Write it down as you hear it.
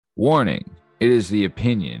Warning, it is the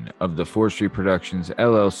opinion of the 4th Street Productions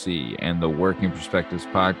LLC and the Working Perspectives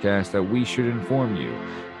podcast that we should inform you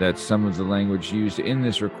that some of the language used in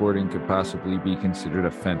this recording could possibly be considered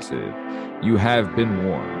offensive. You have been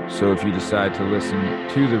warned, so if you decide to listen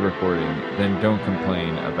to the recording, then don't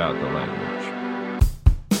complain about the language.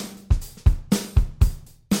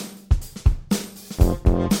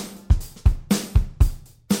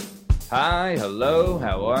 Hi, hello,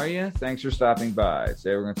 how are you? Thanks for stopping by.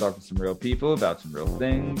 Today we're going to talk to some real people about some real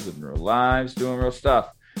things, living real lives, doing real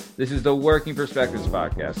stuff. This is the Working Perspectives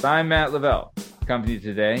podcast. I'm Matt Lavelle, accompanied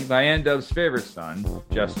today by N-Dub's favorite son,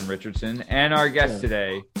 Justin Richardson, and our guest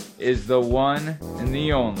today is the one and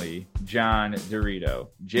the only John Dorito.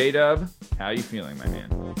 J-Dub, how you feeling, my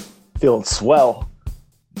man? Feeling swell.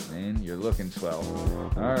 Man, you're looking swell.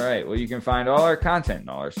 All right. Well, you can find all our content and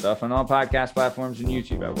all our stuff on all podcast platforms and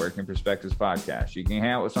YouTube at Working Perspectives Podcast. You can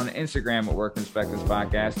hang out with us on Instagram at Working Perspectives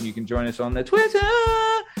Podcast, and you can join us on the Twitter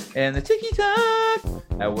and the TikTok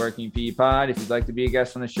at Working P Pod. If you'd like to be a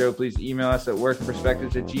guest on the show, please email us at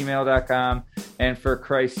workingperspectives@gmail.com. And for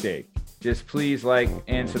Christ's sake, just please like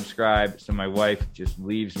and subscribe so my wife just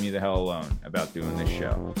leaves me the hell alone about doing this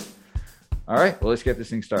show. All right. Well, let's get this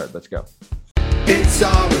thing started. Let's go. It's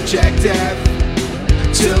all objective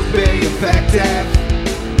to be effective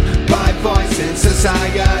by voicing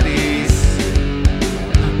societies.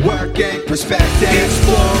 Working perspective,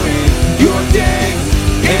 exploring your day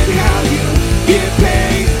and how you get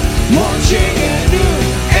paid. Launching a new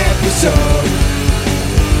episode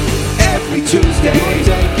every Tuesday. Your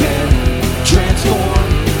day can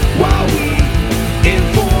transform while we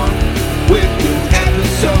inform with new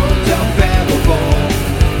episodes available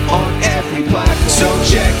on every platform. So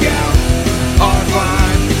check out our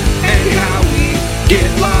vibe and how we get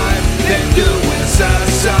live. Then do us a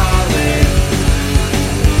solid.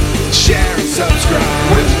 Share and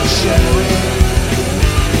subscribe. Would you share it?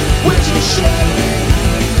 Would you share it?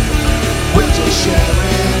 Would you share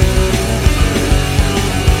it?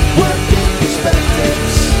 Working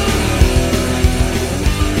Perspectives.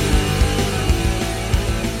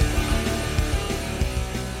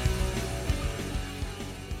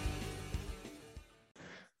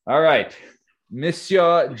 All right,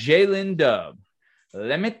 Monsieur Jalen Dub.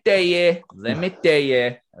 Let me tell you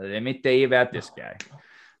about this guy.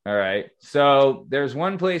 All right. So there's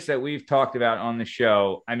one place that we've talked about on the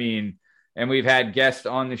show. I mean, and we've had guests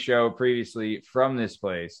on the show previously from this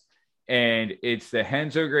place, and it's the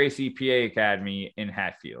Renzo Gracie PA Academy in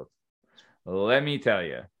Hatfield. Let me tell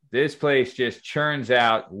you, this place just churns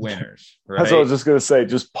out winners. Right? That's what I was just going to say,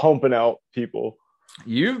 just pumping out people.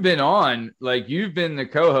 You've been on, like, you've been the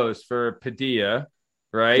co-host for Padilla,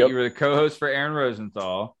 right? Yep. You were the co-host for Aaron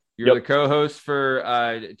Rosenthal. You were the co-host for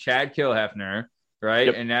Chad Kilhefner, right?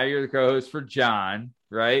 Yep. And now you're the co-host for John,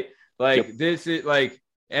 right? Like, this is like,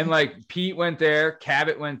 and like Pete went there,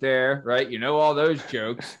 Cabot went there, right? You know all those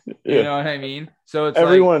jokes. You know what I mean? So it's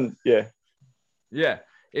everyone, yeah.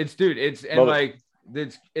 It's dude, it's and Love like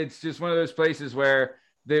it's just one of those places where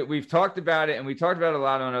that we've talked about it, and we talked about it a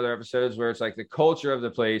lot on other episodes, where it's like the culture of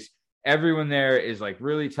the place. Everyone there is like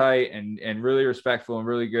really tight and really respectful and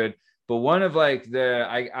really good. But one of like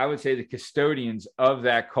I would say the custodians of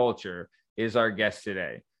that culture is our guest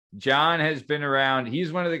today. John has been around.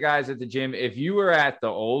 He's one of the guys at the gym. If you were at the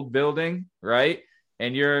old building, right,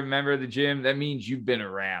 and you're a member of the gym, that means you've been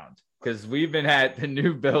around, because we've been at the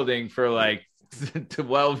new building for like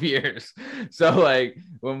 12 years. So like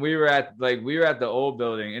when we were at the old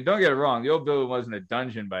building, and don't get it wrong, the old building wasn't a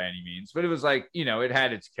dungeon by any means, but it was like, you know, it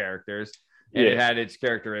had its characters and it had its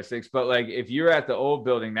characteristics. But like if you're at the old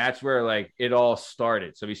building, that's where like it all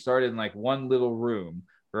started. So we started in like one little room,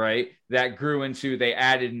 right, that grew into, they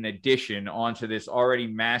added an addition onto this already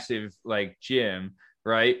massive like gym,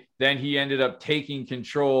 right? Then he ended up taking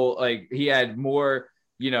control. Like he had more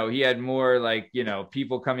like, you know,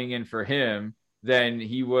 people coming in for him than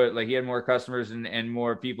he would. Like he had more customers and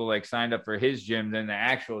more people like signed up for his gym than the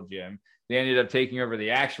actual gym. They ended up taking over the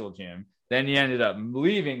actual gym. Then he ended up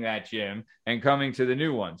leaving that gym and coming to the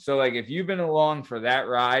new one. So like if you've been along for that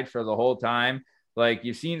ride for the whole time, like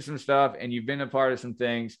you've seen some stuff and you've been a part of some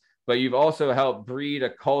things, but you've also helped breed a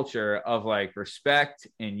culture of like respect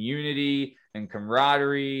and unity and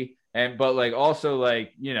camaraderie. But like also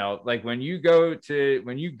like, you know, like when you go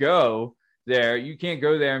there, you can't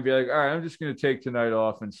go there and be like, all right, I'm just going to take tonight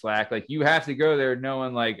off and slack. Like you have to go there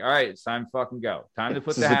knowing like, all right, it's time to fucking go. Time to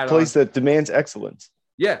put the hat on. It's a place that demands excellence.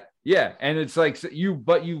 Yeah. Yeah. And it's like,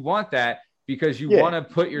 but you want that because you want to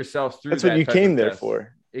put yourself through. That's what you came there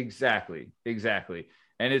for. Exactly.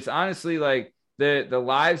 And it's honestly like the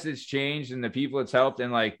lives it's changed and the people it's helped.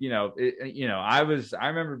 And like, I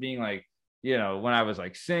remember being like, when I was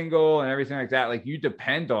like single and everything like that, like you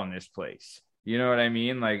depend on this place. You know what I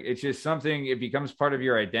mean? Like, it's just something, it becomes part of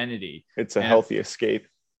your identity. It's a healthy escape.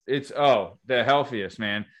 It's the healthiest,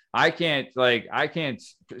 man. I can't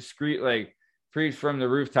preach from the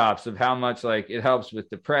rooftops of how much like it helps with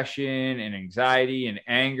depression and anxiety and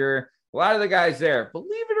anger. A lot of the guys there,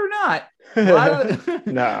 believe it or not,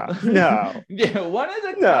 no. Yeah, one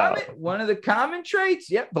of the common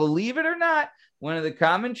traits. Yep, believe it or not, one of the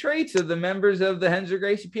common traits of the members of the Renzo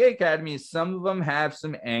Gracie PA Academy is some of them have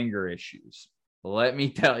some anger issues. Let me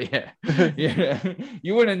tell you,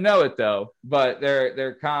 you wouldn't know it though, but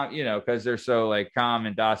they're calm, because they're so like calm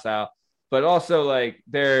and docile. But also like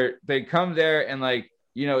they come there and like,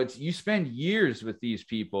 it's, you spend years with these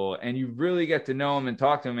people and you really get to know them and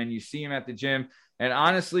talk to them and you see them at the gym. And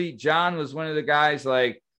honestly, John was one of the guys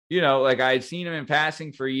like, like I had seen him in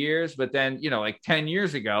passing for years, but then, like 10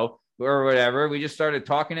 years ago or whatever, we just started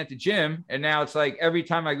talking at the gym. And now it's like, every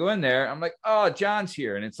time I go in there, I'm like, oh, John's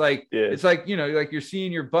here. And it's like, It's like, like you're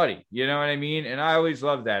seeing your buddy, you know what I mean? And I always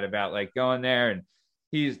love that about like going there, and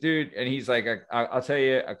he's like, I'll tell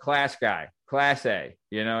you, a class guy, class A,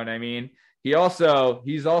 you know what I mean? He's also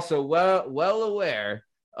well aware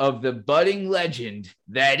of the budding legend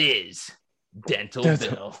that is Dental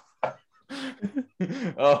Bill.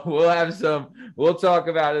 We'll talk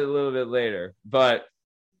about it a little bit later, but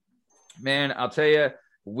man, I'll tell you,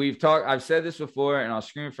 I've said this before and I'll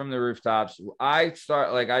scream from the rooftops. I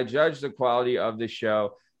judge the quality of the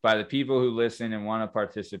show by the people who listen and want to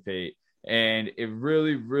participate. And it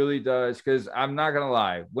really, really does. Because I'm not going to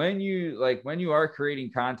lie, when you are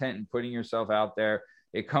creating content and putting yourself out there,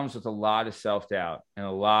 it comes with a lot of self-doubt and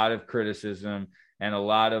a lot of criticism and a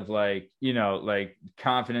lot of like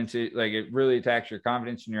confidence. It really attacks your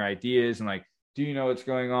confidence in your ideas and like, do you know what's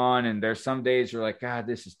going on? And there's some days you're like, God,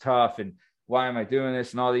 this is tough. And why am I doing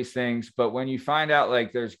this? And all these things. But when you find out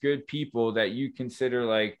like there's good people that you consider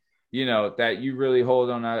like, that you really hold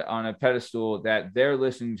on a pedestal, that they're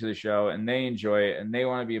listening to the show and they enjoy it and they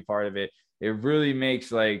want to be a part of it, it really makes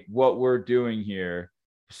like what we're doing here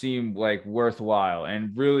seem like worthwhile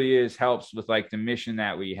and really helps with like the mission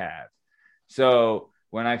that we have. So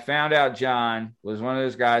when I found out John was one of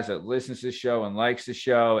those guys that listens to the show and likes the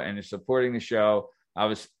show and is supporting the show, I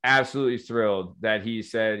was absolutely thrilled that he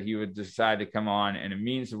said he would decide to come on, and it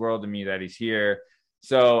means the world to me that he's here.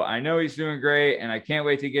 So I know he's doing great, and I can't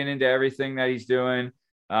wait to get into everything that he's doing.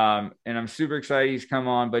 And I'm super excited he's come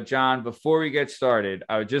on. But John, before we get started,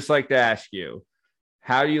 I would just like to ask you,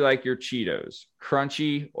 how do you like your Cheetos?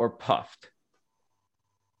 Crunchy or puffed?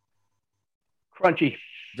 Crunchy.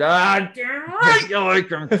 Damn right, you like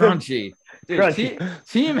them crunchy. Dude, crunchy.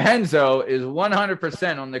 Team Renzo is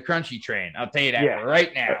 100% on the crunchy train. I'll tell you that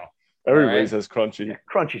right now. Everybody says crunchy. Yeah,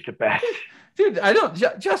 crunchy's the best. Dude, I don't,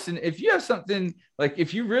 Justin, if you have something, like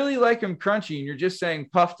if you really like them crunchy and you're just saying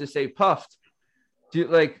puff to say puffed, be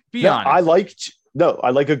honest. I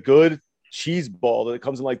like a good cheese ball that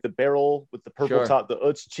comes in like the barrel with the purple top, the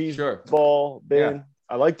Utz cheese ball bin. Yeah.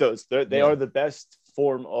 I like those. They are the best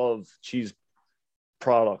form of cheese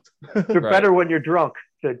product. They're better when you're drunk.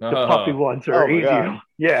 The puffy ones are easy. God.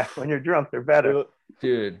 Yeah, when you're drunk, they're better.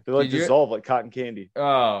 Dude, they like dissolve like cotton candy.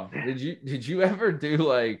 Oh, did you ever do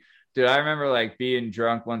like, dude, I remember like being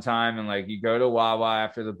drunk one time and like you go to Wawa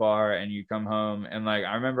after the bar and you come home and like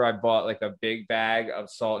I remember I bought like a big bag of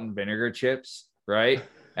salt and vinegar chips, right?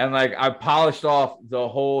 And like I polished off the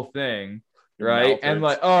whole thing, right? And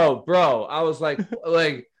like, oh, bro, I was like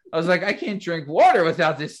I can't drink water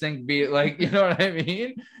without this thing being like, you know what I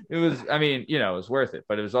mean? It was worth it,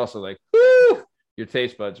 but it was also like, whoo, your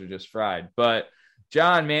taste buds are just fried. But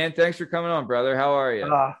John, man, thanks for coming on, brother. How are you?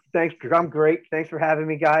 Thanks. I'm great. Thanks for having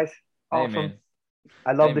me, guys. Awesome. Hey,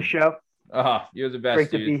 I love the show. You're the best.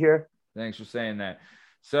 Great to be here. Thanks for saying that.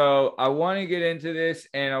 So I want to get into this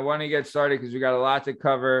and I want to get started because we got a lot to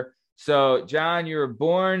cover. So, John, you were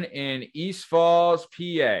born in East Falls,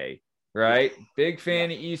 PA, right? Big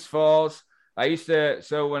fan of East Falls.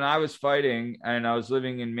 So when I was fighting and I was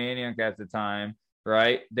living in Manayunk at the time,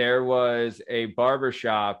 right, there was a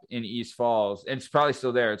barbershop in East Falls. And it's probably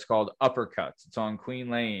still there. It's called Uppercuts. It's on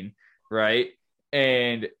Queen Lane, right?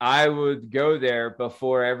 And I would go there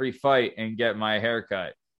before every fight and get my hair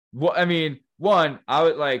cut. Well, I mean, we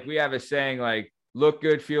have a saying like, look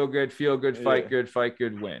good, feel good, fight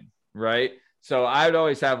good, win, right? So I would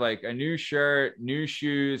always have like a new shirt, new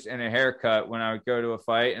shoes, and a haircut when I would go to a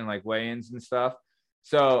fight and like weigh-ins and stuff.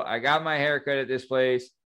 So I got my haircut at this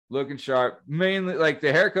place, looking sharp. Mainly like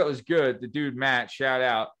the haircut was good. The dude, Matt, shout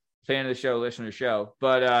out. fan of the show, listener to the show,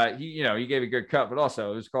 but he gave a good cut, but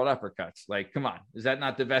also it was called Uppercuts. Like, come on, is that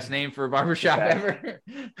not the best name for a barbershop ever?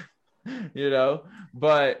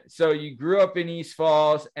 But so you grew up in East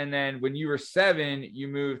Falls, and then when you were 7, you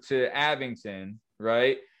moved to Abington,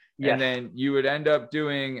 right? Yes. And then you would end up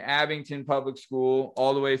doing Abington Public School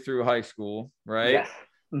all the way through high school, right? Yes.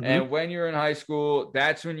 Mm-hmm. And when you're in high school,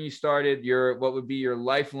 that's when you started what would be your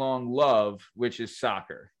lifelong love, which is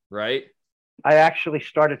soccer, right? I actually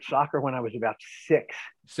started soccer when I was about 6.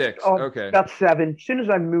 6, okay. About 7. As soon as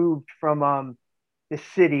I moved from the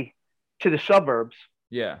city to the suburbs,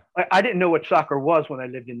 yeah, I didn't know what soccer was when I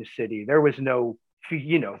lived in the city. There was no,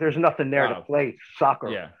 there's nothing there to play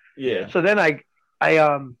soccer. Yeah. So then I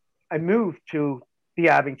moved to the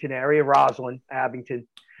Abington area, Roslyn, Abington.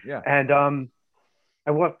 Yeah. And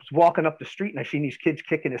I was walking up the street and I seen these kids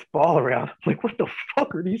kicking this ball around. I'm like, what the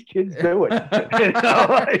fuck are these kids doing?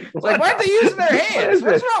 Why aren't they using their hands?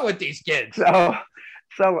 What's wrong with these kids? So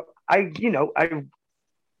I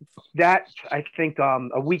think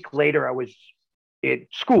a week later I was at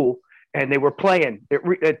school and they were playing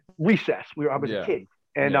at recess. I was a kid.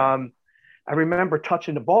 And I remember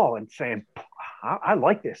touching the ball and saying, I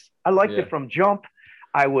like this. I liked it from jump.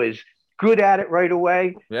 I was good at it right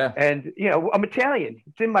away. Yeah. And, I'm Italian.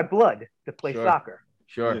 It's in my blood to play soccer.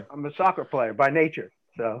 Sure. I'm a soccer player by nature.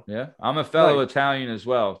 So, yeah, I'm a fellow Italian as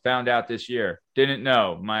well. Found out this year. Didn't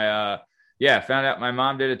know. Found out my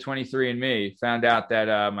mom did a 23andMe. Found out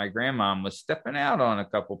that my grandmom was stepping out on a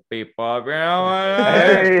couple people.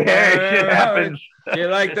 Hey, shit happens. You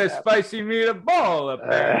like the spicy meatball,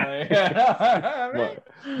 apparently.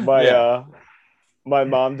 My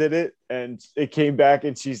mom did it, and it came back,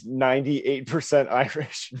 and she's 98%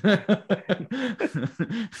 Irish.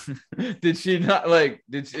 Did she not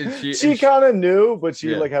Did she? She kind of knew, but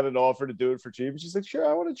she had an offer to do it for cheap. And she's like, "Sure,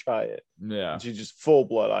 I want to try it." Yeah, and she's just full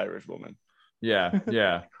blood Irish woman. Yeah.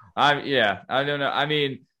 I don't know. I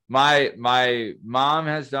mean, my mom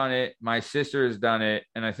has done it, my sister has done it,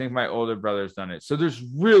 and I think my older brother's done it. So there's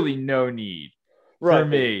really no need for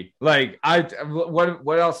me. Like,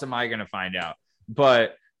 what else am I gonna find out?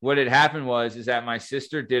 But what had happened is that my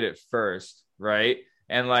sister did it first, right?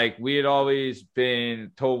 And we had always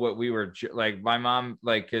been told what we were my mom,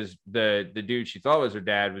 because the dude she thought was her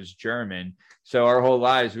dad was German. So our whole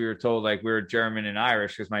lives we were told we were German and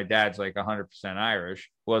Irish, because my dad's 100%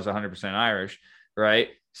 Irish, was 100% Irish, right?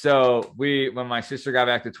 So when my sister got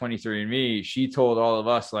back to 23andMe, she told all of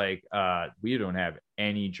us we don't have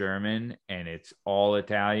any German and it's all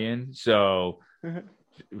Italian. So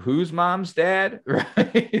who's mom's dad?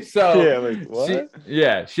 Right. So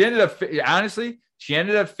what? She ended up she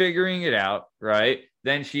ended up figuring it out, right?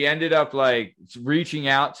 Then she ended up reaching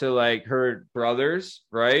out to her brothers,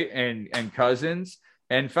 right, and cousins,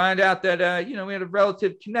 and find out that we had a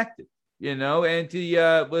relative connected, and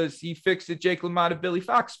he fixed the Jake LaMotta Billy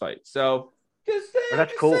Fox fight. So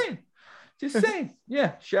that's cool. Just saying.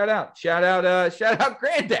 Yeah. Shout out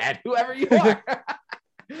granddad, whoever you are.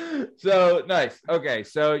 So nice. Okay,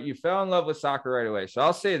 so you fell in love with soccer right away. So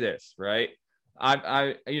I'll say this, right?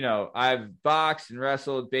 I've boxed and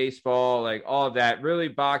wrestled, baseball, all of that. Really,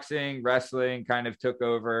 boxing, wrestling kind of took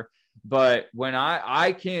over. But when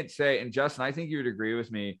I can't say, and Justin, I think you would agree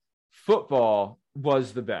with me, football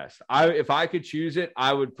was the best. If I could choose it,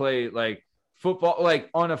 I would play football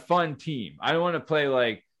on a fun team. I don't want to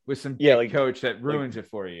play with some coach that ruins it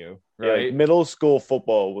for you. Right. Yeah, middle school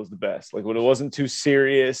football was the best. When it wasn't too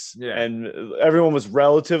serious and everyone was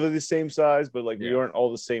relatively the same size, but we weren't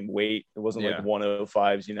all the same weight. It wasn't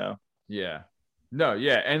 105s, Yeah. No,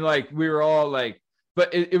 yeah. And we were all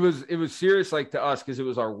but it was serious to us because it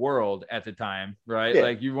was our world at the time, right? Yeah.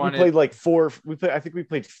 You wanted we played I think we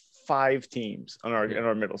played 5 teams in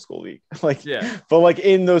our middle school league. But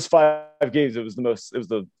in those 5 games, it was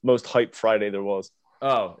the most hype Friday there was.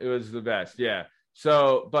 Oh, it was the best. Yeah.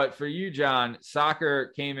 So, but for you, John,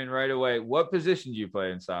 soccer came in right away. What position do you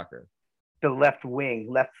play in soccer? The left wing,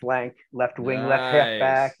 left flank, left wing, left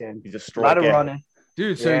halfback, and a lot of running.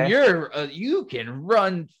 Dude, so you can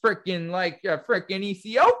run freaking like a freaking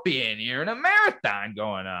Ethiopian. You're in a marathon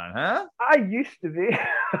going on, huh? I used to be.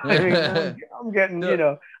 I mean, I'm getting,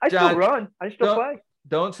 I still run. I still play.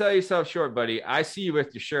 Don't sell yourself short, buddy. I see you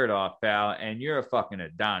with your shirt off, pal, and you're a fucking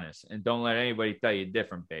Adonis. And don't let anybody tell you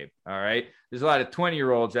different, babe. All right? There's a lot of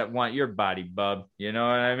 20-year-olds that want your body, bub. You know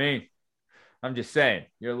what I mean? I'm just saying.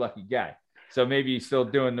 You're a lucky guy. So maybe you're still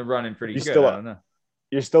doing the running pretty good. I don't know.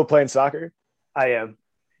 You're still playing soccer? I am.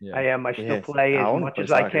 Yeah. I am. I still play as much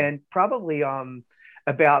as I can. Probably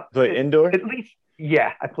about play indoor? At least,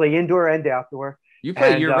 yeah. I play indoor and outdoor. You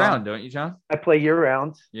play year round, don't you, John? I play year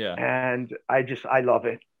round. Yeah. And I love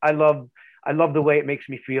it. I love the way it makes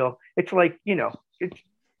me feel. It's like, it's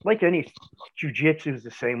like any jiu-jitsu is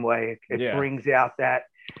the same way. It brings out the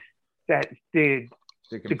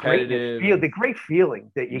competitive the great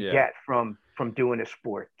feeling that you get from doing a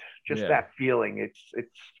sport. Just that feeling. It's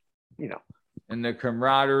and the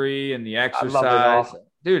camaraderie and the exercise.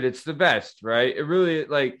 Dude, it's the best, right? It really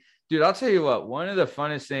dude, I'll tell you what, one of the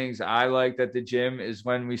funnest things I liked at the gym is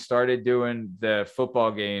when we started doing the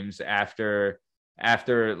football games after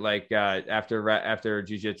jiu-jitsu,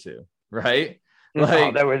 right?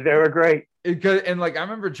 They were great. And I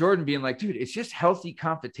remember Jordan being like, dude, it's just healthy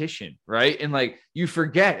competition, right? And you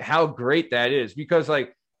forget how great that is because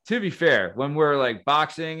to be fair, when we're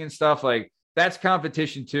boxing and stuff, that's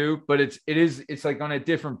competition too, but it's on a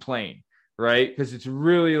different plane, right? Because it's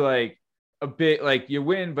really a bit you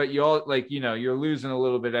win, but you all you're losing a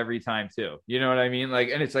little bit every time too. You know what I mean?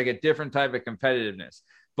 And it's a different type of competitiveness.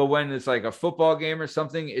 But when it's a football game or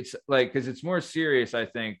something, it's because it's more serious, I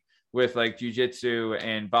think, with jiu-jitsu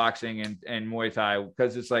and boxing and Muay Thai,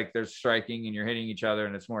 because it's there's striking and you're hitting each other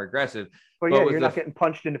and it's more aggressive. Well, you're not getting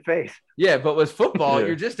punched in the face. Yeah, but with football,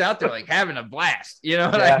 you're just out there having a blast. You know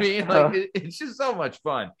what I mean? It's just so much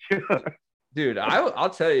fun. Dude, I'll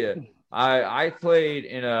tell you, I played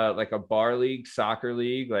in a bar league, soccer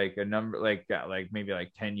league, maybe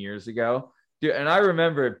 10 years ago. Dude, and I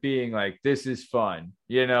remember it being this is fun.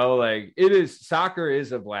 It is. Soccer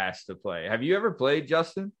is a blast to play. Have you ever played,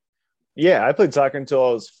 Justin? Yeah, I played soccer until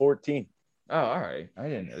I was 14. Oh, all right. I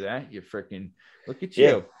didn't know that. You freaking look at you.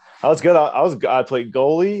 Yeah, I was good. I played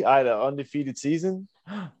goalie. I had an undefeated season.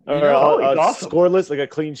 Awesome. Scoreless, a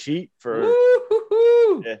clean sheet for.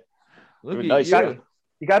 Yeah. Look at nice. You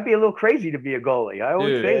got to be a little crazy to be a goalie. I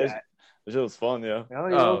always say that. It was fun, yeah. You're a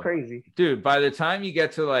little crazy. Dude, by the time you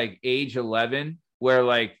get to age 11,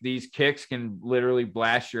 where these kicks can literally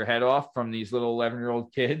blast your head off from these little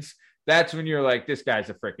 11-year-old kids, that's when you're this guy's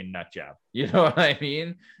a freaking nut job. You know what I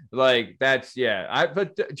mean? But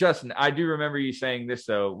Justin, I do remember you saying this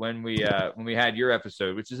though, when we had your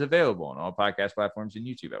episode, which is available on all podcast platforms and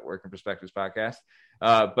YouTube at Working Perspectives Podcast.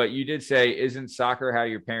 But you did say, isn't soccer how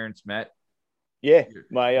your parents met? Yeah. Your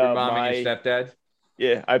mom and your stepdad?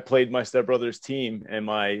 Yeah. I played my stepbrother's team and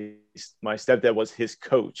my stepdad was his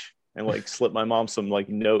coach and slipped my mom some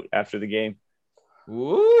note after the game.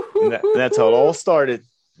 And that's how it all started.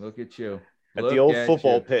 Look at you. At the old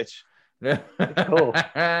football pitch. Cool.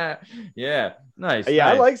 Yeah. Nice. Yeah, nice.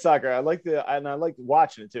 I like soccer. I like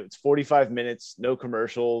watching it too. It's 45 minutes, no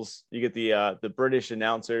commercials. You get the British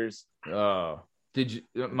announcers. Oh. Did you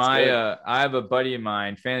I have a buddy of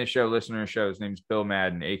mine, fan of the show, listener of the show. His name's Bill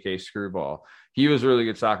Madden, aka Screwball. He was a really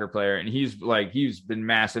good soccer player, and he's been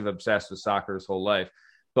massive obsessed with soccer his whole life.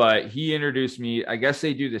 But he introduced me. I guess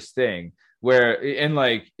they do this thing where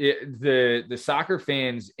the soccer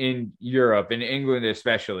fans in Europe, in England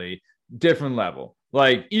especially, different level.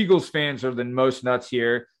 Eagles fans are the most nuts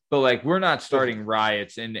here, but we're not starting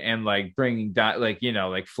riots and bringing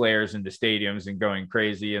flares into stadiums and going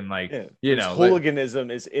crazy and hooliganism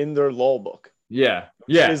is in their law book. Yeah,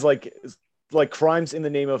 is crimes in the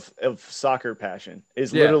name of soccer passion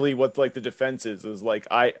is literally what the defense is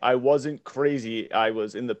I wasn't crazy. I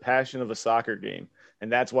was in the passion of a soccer game.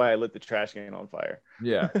 And that's why I lit the trash can on fire.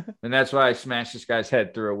 Yeah. And that's why I smashed this guy's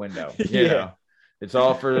head through a window. You know, it's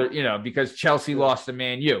all for, because Chelsea lost to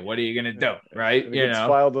Man U. What are you going to do? Right. It's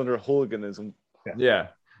filed under hooliganism. Yeah.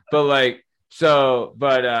 But so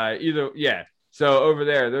over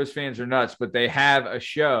there, those fans are nuts, but they have a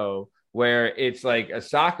show where it's a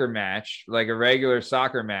soccer match, a regular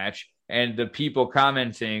soccer match. And the people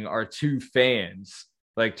commenting are two fans,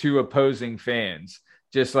 two opposing fans.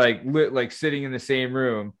 Just sitting in the same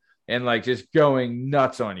room and just going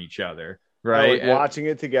nuts on each other, right? Watching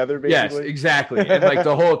it together, basically. Yes, exactly. And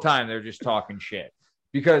the whole time they're just talking shit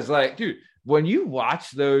because dude, when you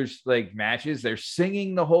watch those matches, they're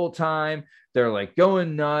singing the whole time. They're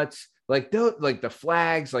going nuts, the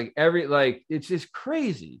flags, it's just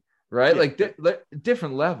crazy, right? Yeah.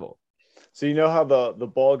 Different level. So you know how the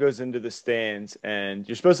ball goes into the stands and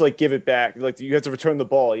you're supposed to give it back. You have to return the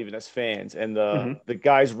ball even as fans. And the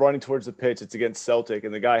guy's running towards the pitch. It's against Celtic.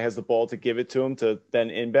 And the guy has the ball to give it to him to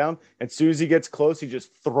then inbound. And as soon as he gets close, he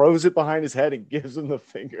just throws it behind his head and gives him the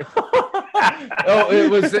finger. It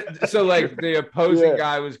was so the opposing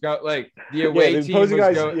guy was the away team was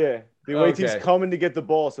going. Yeah. The away team's coming to get the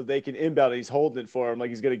ball so they can inbound, and he's holding it for him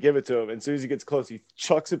he's going to give it to him. And as soon as he gets close, he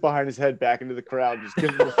chucks it behind his head back into the crowd and just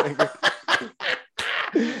gives him the finger.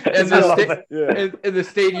 And the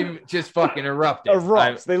stadium just fucking erupted.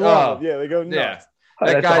 They love it. Yeah, they go nuts.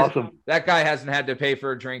 That's awesome. That guy hasn't had to pay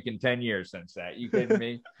for a drink in 10 years since that. You kidding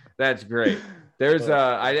me? That's great. There's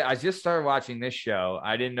I just started watching this show.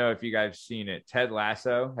 I didn't know if you guys seen it. Ted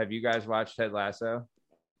Lasso. Have you guys watched Ted Lasso?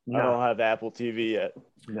 No. I don't have Apple TV yet.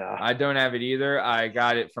 No, I don't have it either. I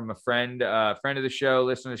got it from a friend of the show,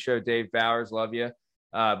 listen to the show, Dave Bowers. Love you.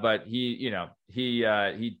 But he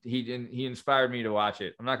inspired me to watch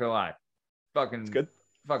it. I'm not gonna lie. Fucking good.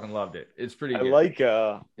 Fucking loved it. It's pretty good. I like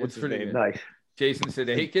what's his name? Nice. Jason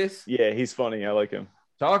Sudeikis. Yeah, he's funny. I like him.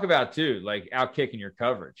 Talk about like out kicking your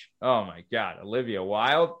coverage. Oh my God. Olivia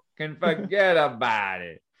Wilde can forget about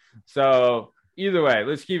it. So either way,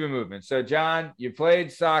 let's keep it moving. So John, you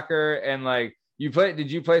played soccer and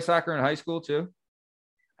did you play soccer in high school too?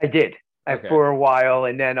 I did for a while.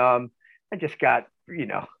 And then I just got,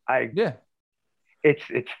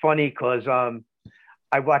 it's funny because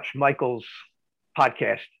I watched Michael's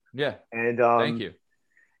podcast. Yeah. And thank you.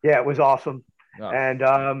 Yeah, it was awesome. Oh, and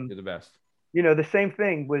you're the best. The same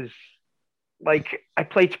thing was like I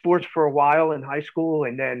played sports for a while in high school,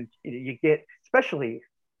 and then you get, especially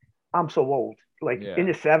I'm so old, like in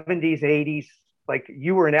the 70s, 80s, like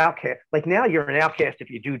you were an outcast. Like now you're an outcast if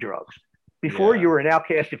you do drugs. Before you were an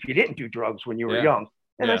outcast if you didn't do drugs when you were young.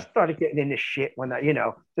 And I started getting into shit when I,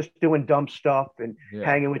 just doing dumb stuff and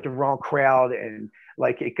hanging with the wrong crowd. And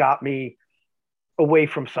like, it got me away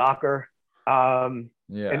from soccer. And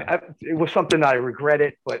it was something I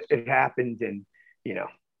regretted, but it happened. And,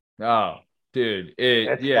 Oh, dude.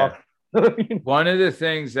 One of the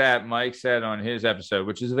things that Mike said on his episode,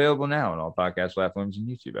 which is available now on all podcast platforms and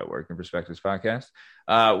YouTube at Working Perspectives Podcast.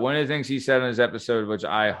 One of the things he said on his episode, which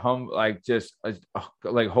I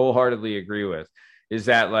wholeheartedly agree with, is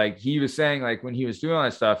that like he was saying, like when he was doing all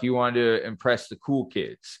that stuff, he wanted to impress the cool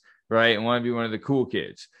kids, right? And want to be one of the cool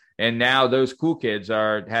kids. And now those cool kids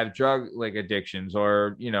have drug like addictions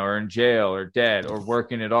or, are in jail or dead or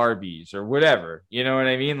working at Arby's or whatever. You know what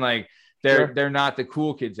I mean? Like they're not the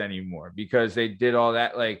cool kids anymore because they did all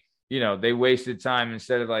that. Like, they wasted time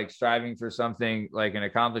instead of like striving for something like an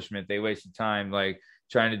accomplishment. They wasted time like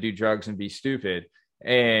trying to do drugs and be stupid.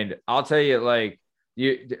 And I'll tell you, like,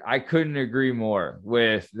 I couldn't agree more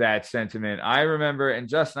with that sentiment. I remember, and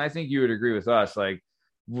Justin, I think you would agree with us, like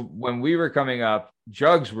when we were coming up,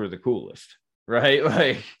 drugs were the coolest, right?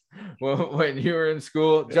 Like when you were in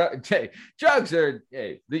school, drugs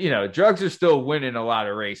are still winning a lot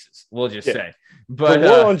of races, we'll just say. But the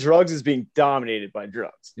war on drugs is being dominated by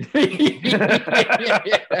drugs. Like we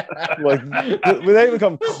don't even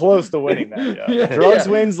come close to winning that. Drugs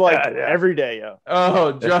wins every day.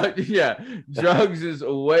 Oh, drugs is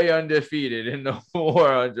way undefeated in the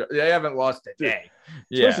war on drugs. They haven't lost a day.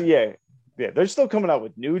 They're still coming out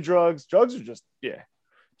with new drugs. Drugs are just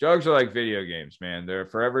Drugs are like video games, man. They're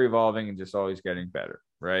forever evolving and just always getting better,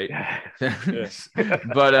 right?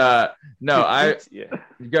 But no,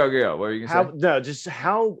 go. What were you gonna say? Just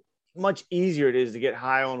how much easier it is to get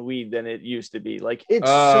high on weed than it used to be. Like it's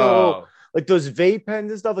so like those vape pens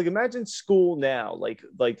and stuff. Like imagine school now. Like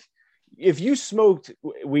if you smoked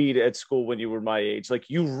weed at school when you were my age, like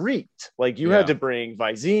you reeked. Like you had to bring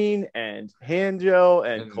Visine and hand gel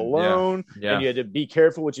and cologne, and you had to be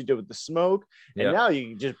careful what you did with the smoke. And now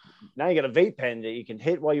you got a vape pen that you can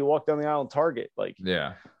hit while you walk down the aisle in Target. Like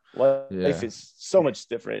life is so much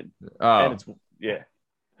different. And it's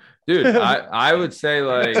dude. I would say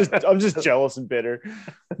like I'm just jealous and bitter.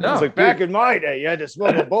 No, it's like back in my day, you had to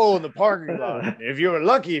smoke a bowl in the parking lot. If you were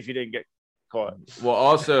lucky, if you didn't get caught. Well,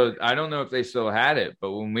 also, I don't know if they still had it,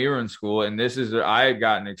 but when we were in school, and I had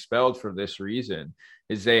gotten expelled for this reason,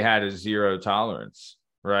 is they had a zero tolerance,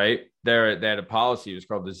 right? They had a policy. It was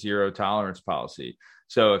called the zero tolerance policy.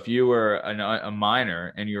 So if you were a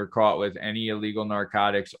minor and you were caught with any illegal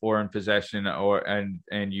narcotics or in possession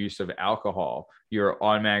and use of alcohol, you're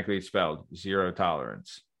automatically expelled. Zero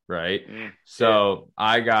tolerance. Right. So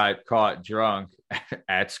I got caught drunk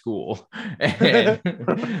at school and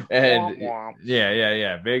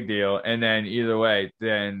big deal. And then either way,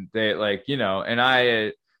 then they and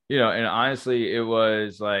honestly, it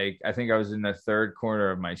was like, I think I was in the third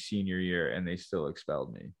quarter of my senior year and they still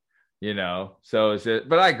expelled me, so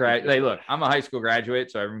but look, I'm a high school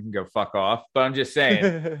graduate, so everyone can go fuck off, but I'm just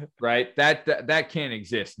saying, right. That can't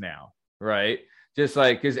exist now. Right. Just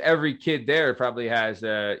like, because every kid there probably has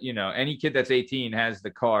any kid that's 18 has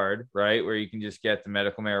the card, right, where you can just get the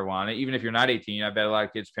medical marijuana. Even if you're not 18, I bet a lot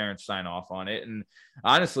of kids' parents sign off on it. And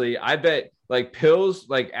honestly, I bet like pills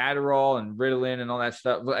like Adderall and Ritalin and all that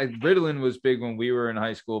stuff. Like, Ritalin was big when we were in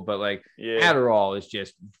high school, but like Adderall is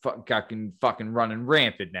just fucking running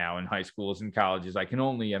rampant now in high schools and colleges. I can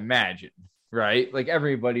only imagine. right? Like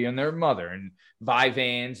everybody and their mother and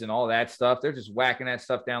Vyvanse and all that stuff. They're just whacking that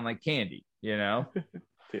stuff down like candy, you know?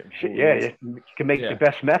 Yeah, you can make the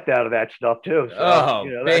best meth out of that stuff too. So,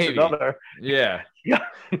 that's baby. another. Yeah.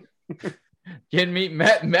 Can meet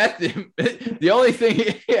meth. The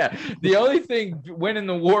only thing winning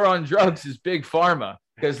the war on drugs is big pharma,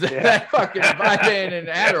 because that fucking Vyvanse and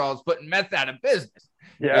Adderall is putting meth out of business.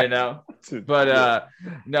 Yeah, you know. But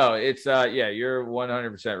no, it's you're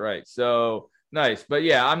 100% right. So nice. But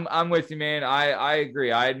yeah, I'm with you, man. I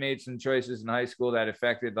agree. I had made some choices in high school that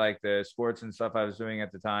affected like the sports and stuff I was doing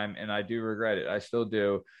at the time, and I do regret it. I still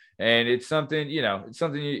do. And it's something,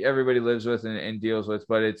 everybody lives with and deals with,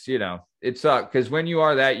 but it's, it sucks because when you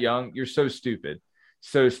are that young, you're so stupid,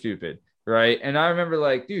 right? And I remember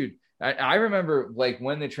like, dude, I remember like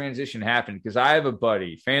when the transition happened, because I have a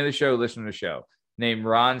buddy, fan of the show, listener to the show, named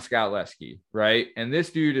Ron Skotleski, right? And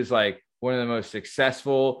this dude is like one of the most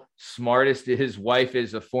successful, smartest. His wife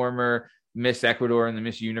is a former Miss Ecuador in the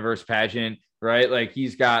Miss Universe pageant, right? Like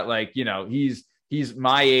he's got like, he's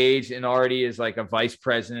my age and already is like a vice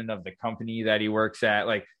president of the company that he works at.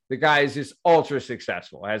 Like the guy is just ultra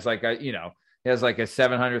successful, has like he has like a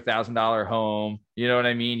 $700,000 home. You know what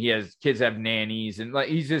I mean? He has kids have nannies, and like,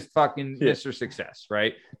 he's just fucking Mr. Success,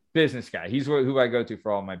 right? Business guy. He's who I go to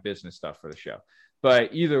for all my business stuff for the show.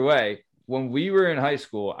 But either way, when we were in high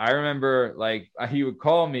school, I remember like he would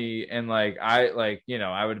call me and like, I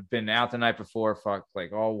would have been out the night before,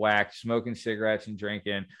 like all whacked, smoking cigarettes and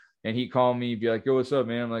drinking. And he'd call me, be like, yo, what's up,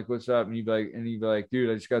 man? I'm like, what's up? And he'd be like,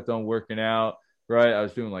 dude, I just got done working out, right? I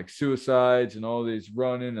was doing like suicides and all these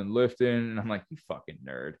running and lifting. And I'm like, you fucking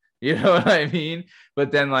nerd. You know what I mean?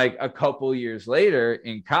 But then like a couple years later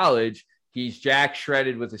in college, he's jack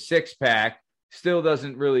shredded with a 6-pack, still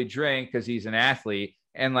doesn't really drink because he's an athlete.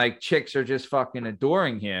 And like chicks are just fucking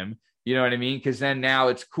adoring him. You know what I mean? Because then now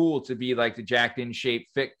it's cool to be like the jacked in shape,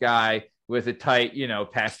 fit guy with a tight,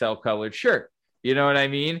 pastel colored shirt. You know what I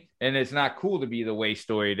mean? And it's not cool to be the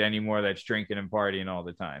wastoid anymore that's drinking and partying all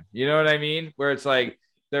the time. You know what I mean? Where it's like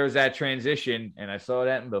there was that transition, and I saw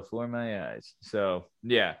that before my eyes. So,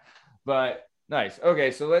 yeah. But nice. Okay,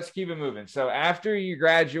 so let's keep it moving. So after you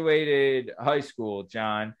graduated high school,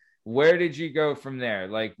 John, where did you go from there?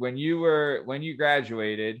 Like when you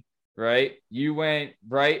graduated, right? You went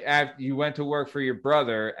to work for your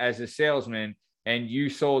brother as a salesman, and you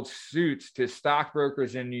sold suits to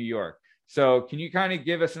stockbrokers in New York. So can you kind of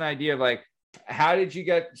give us an idea of like, how did you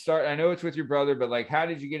get started? I know it's with your brother, but like, how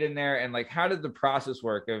did you get in there? And like, how did the process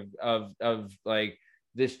work of like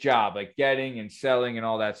this job, like getting and selling and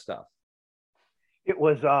all that stuff? It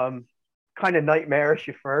was kind of nightmarish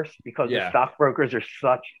at first because the stockbrokers are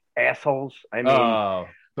such assholes. I mean,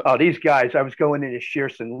 these guys, I was going into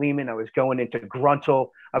Shearson Lehman. I was going into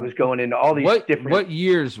Gruntle. I was going into all these different what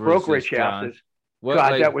years brokerage houses.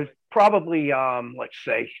 That was probably, let's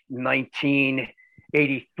say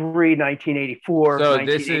 1983, 1984, so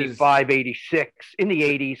 1985, 86, in the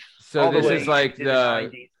 80s. So this is like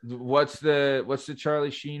what's the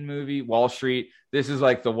Charlie Sheen movie, Wall Street? This is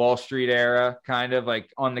like the Wall Street era, kind of like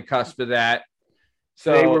on the cusp of that.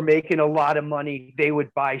 So they were making a lot of money. They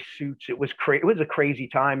would buy suits. It was It was a crazy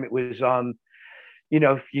time. It was,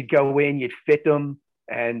 you'd go in, you'd fit them,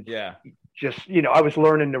 and just, I was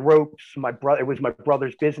learning the ropes. It was my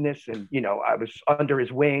brother's business, and, I was under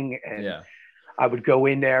his wing, and I would go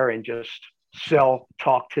in there and just sell,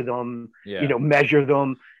 talk to them, measure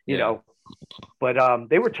them, but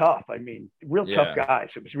they were tough. I mean, real tough guys.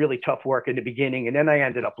 It was really tough work in the beginning. And then I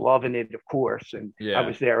ended up loving it, of course. And I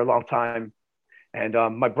was there a long time. And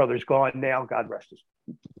my brother's gone now. God rest his.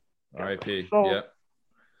 R.I.P. So,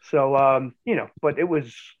 but it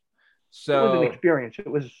was an experience.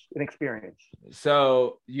 It was an experience.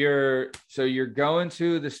 So you're going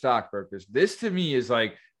to the stockbrokers. This to me is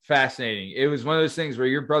like fascinating. It was one of those things where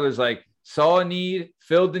your brother's like saw a need,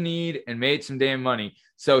 filled the need, and made some damn money.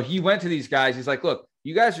 So he went to these guys. He's like, look,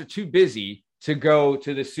 you guys are too busy to go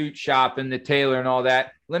to the suit shop and the tailor and all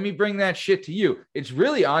that. Let me bring that shit to you. It's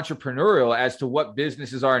really entrepreneurial as to what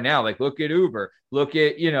businesses are now. Like, look at Uber, look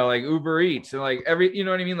at, like Uber Eats and like you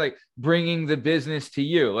know what I mean? Like bringing the business to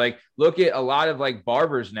you. Like, look at a lot of like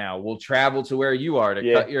barbers now will travel to where you are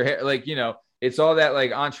to cut your hair. Like, it's all that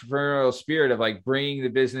like entrepreneurial spirit of like bringing the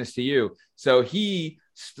business to you. So he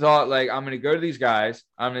thought like, I'm going to go to these guys.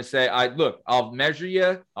 I'm going to say, I'll measure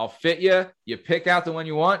you. I'll fit you. You pick out the one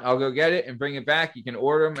you want. I'll go get it and bring it back. You can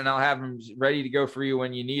order them and I'll have them ready to go for you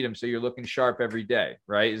when you need them. So you're looking sharp every day.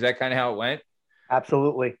 Right. Is that kind of how it went?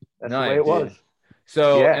 Absolutely. That's nice. The way it was.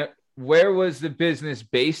 So where was the business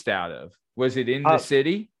based out of? Was it in the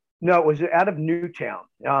city? No, it was out of Newtown.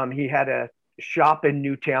 He had a shop in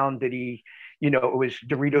Newtown that he you know, it was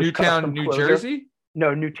Doritos. Newtown, New Jersey?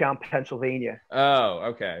 No, Newtown, Pennsylvania.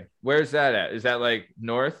 Oh, okay. Where's that at? Is that like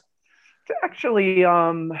north? It's actually,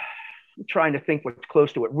 I'm trying to think what's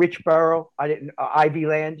close to it. Richboro. Ivy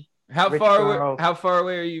Land. How far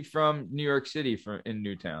away are you from New York City in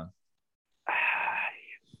Newtown?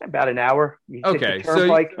 About an hour. Okay. So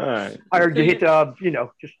you hit, you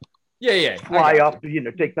know, just fly up, you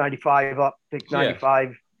know, take 95 up, take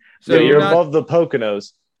 95. So you're above the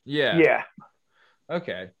Poconos. Yeah. Yeah.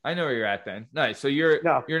 Okay. I know where you're at then. Nice. So you're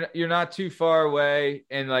not too far away,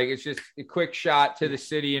 and like it's just a quick shot to the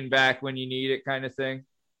city and back when you need it kind of thing.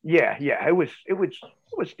 Yeah. It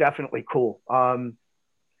was definitely cool.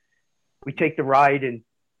 We take the ride and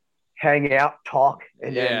hang out, talk,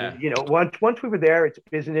 and then, you know, once we were there, it's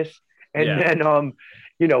business. And then,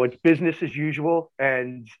 you know, it's business as usual.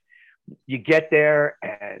 And you get there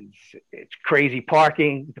and it's crazy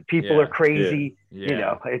parking. The people are crazy. You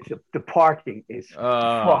know, the parking is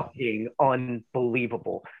fucking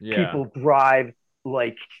unbelievable. People drive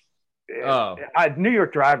like New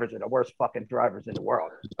York drivers are the worst fucking drivers in the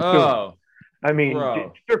world. I mean,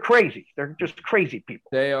 they're crazy. They're just crazy people.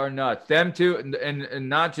 They are nuts. Them too, and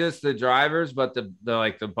not just the drivers, but the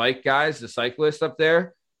like the bike guys, the cyclists up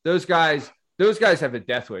there. Those guys have a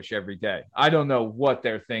death wish every day. I don't know what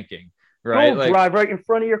they're thinking. Right? Don't drive right in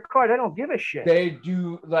front of your car. They don't give a shit. They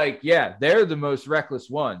do, like, they're the most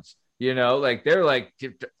reckless ones. You know, like they're like,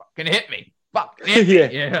 fucking hit me,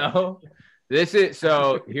 you know.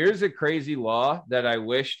 Here's a crazy law that I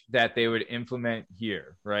wish that they would implement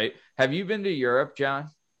here, right? Have you been to Europe, John?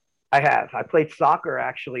 I have. I played soccer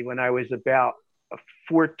actually when I was about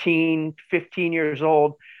 14, 15 years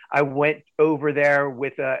old. I went over there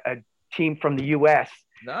with a team from the U.S.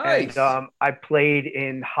 Nice. And I played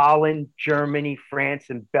in Holland, Germany, France,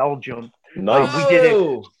 and Belgium. Nice.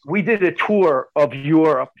 We did a tour of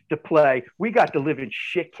Europe to play. We got the living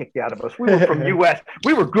shit kicked out of us. We were from U.S.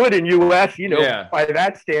 We were good in U.S., you know, by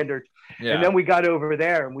that standard. Yeah. And then we got over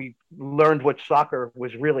there and we learned what soccer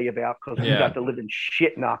was really about because we got the living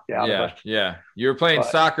shit knocked out of us. Yeah. You were playing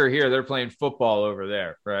soccer here. They're playing football over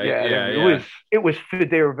there, right? It was.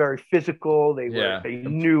 They were very physical. They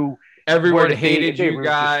knew. Everyone hated you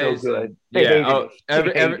guys. So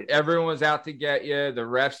good. Everyone was out to get you. The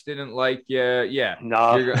refs didn't like you. Yeah.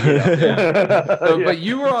 No. But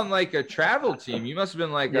you were on like a travel team. You must have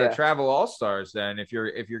been like a travel all-stars then if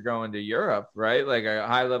you're going to Europe, right? Like a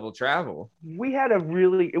high-level travel. We had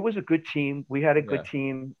it was a good team. We had a good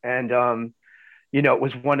team. And, you know, it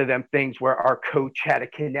was one of them things where our coach had a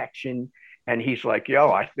connection and he's like, yo,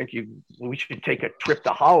 I think we should take a trip to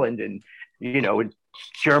Holland and, you know,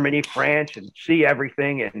 Germany, France, and see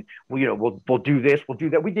everything. And we'll do this, we'll do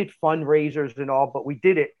that. We did fundraisers and all, but we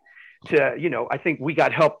did it to, you know, I think we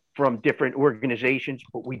got help from different organizations,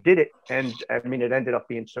 but we did it. And I mean, it ended up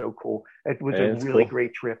being so cool. It was a really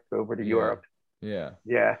great trip over to Europe. Yeah.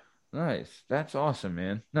 Nice. That's awesome,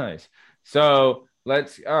 man. Nice. So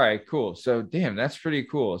all right, cool. So damn, that's pretty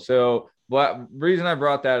cool. So reason I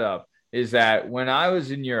brought that up is that when I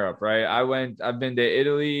was in Europe, right, I've been to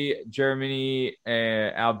Italy, Germany,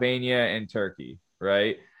 Albania, and Turkey,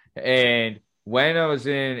 right? And when I was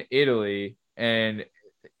in Italy and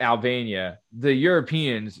Albania, the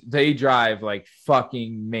Europeans, they drive like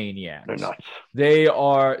fucking maniacs. They're nuts. They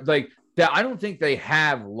are like that. I don't think they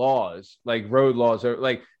have laws, like road laws, or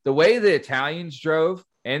like the way the Italians drove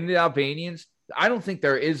and the Albanians. I don't think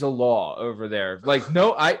there is a law over there. Like,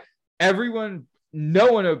 no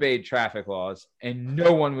one obeyed traffic laws and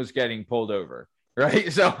no one was getting pulled over,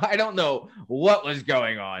 right? So I don't know what was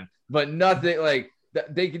going on, but nothing, like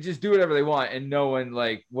they could just do whatever they want and no one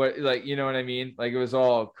you know what I mean? Like it was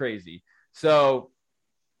all crazy. So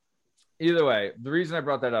either way, the reason I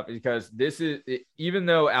brought that up is because even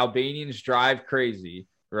though Albanians drive crazy,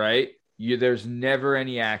 right? There's never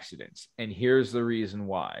any accidents. And here's the reason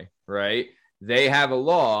why, right? They have a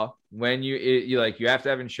law when you have to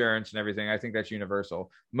have insurance and everything. I think that's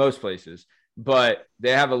universal, most places. But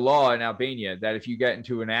they have a law in Albania that if you get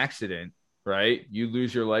into an accident, right, you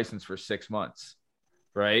lose your license for 6 months,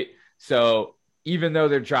 right? So even though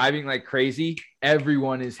they're driving like crazy,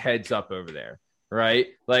 everyone is heads up over there, right?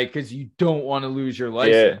 Like, because you don't want to lose your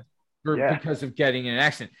license because of getting in an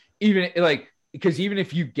accident. Because even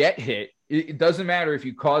if you get hit, it doesn't matter if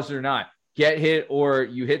you caused it or not. Get hit or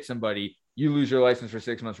you hit somebody, you lose your license for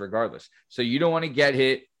 6 months regardless. So you don't want to get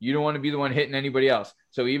hit. You don't want to be the one hitting anybody else.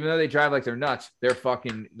 So even though they drive like they're nuts,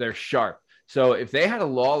 they're sharp. So if they had a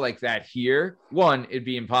law like that here, one, it'd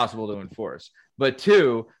be impossible to enforce. But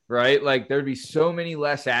two, right, like there'd be so many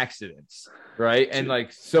less accidents, right? And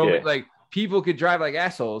like people could drive like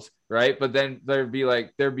assholes, right? But then there'd be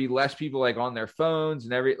less people like on their phones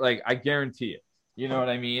and like I guarantee it. You know what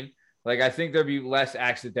I mean? Like I think there'd be less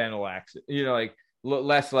accidental like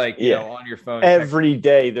less like you know on your phone. Every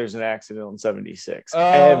day there's an accident on 76.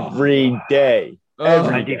 Every day.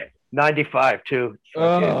 Every day. 95 too.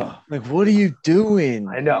 Like, what are you doing?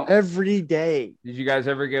 I know. Every day. Did you guys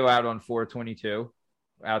ever go out on 422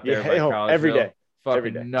 out there? Every day.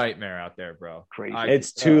 Fucking nightmare out there, bro. Crazy.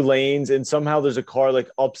 It's 2 lanes, and somehow there's a car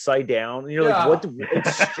like upside down. And you're like, what?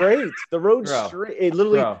 It's straight. The road's straight. It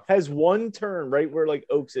literally has one turn right where like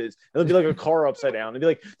Oaks is. And it'll be like a car upside down. It'll be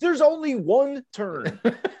like, there's only one turn.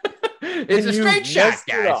 It's a straight shot,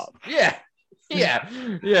 guys.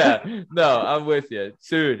 Yeah. No, I'm with you,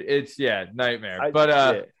 dude. It's nightmare.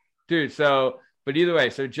 Dude. But either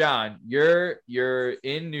way, so John, you're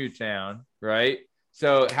in Newtown, right?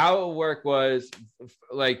 So how it worked was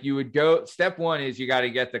like you would go. Step one is you got to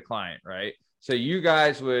get the client, right? So you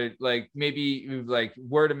guys would like maybe like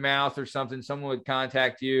word of mouth or something. Someone would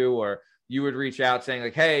contact you, or you would reach out saying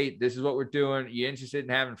like, "Hey, this is what we're doing. Are you interested in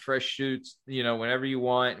having fresh suits? You know, whenever you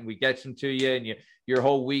want, and we get them to you, and your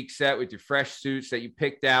whole week set with your fresh suits that you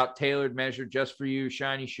picked out, tailored, measured just for you,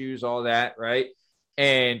 shiny shoes, all that, right?"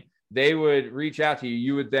 And they would reach out to you.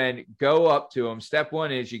 You would then go up to them. Step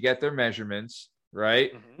one is you get their measurements.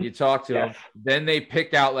 Right. Mm-hmm. You talk to them. Then they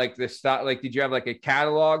pick out like the stock. Like, did you have like a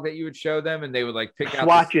catalog that you would show them and they would like pick out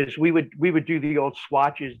swatches? We would do the old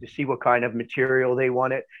swatches to see what kind of material they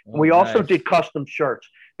wanted. We also did custom shirts.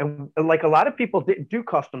 And like a lot of people didn't do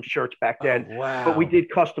custom shirts back then. But we did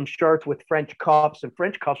custom shirts with French cuffs, and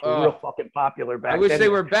French cuffs were real fucking popular back then. I wish they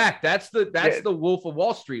were back. That's the Wolf of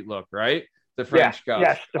Wall Street look, right? The French cuffs.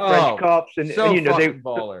 Yes, the French cuffs. And you know,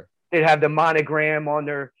 baller. They'd have the monogram on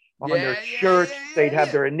their shirts. They'd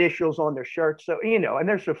have their initials on their shirts. So, you know, and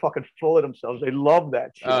they're so fucking full of themselves. They love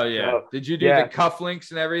that shit. Oh, yeah. So, did you do the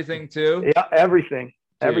cufflinks and everything too? Yeah, everything.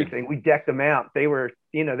 Dude. Everything. We decked them out. They were,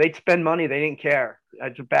 you know, they'd spend money. They didn't care.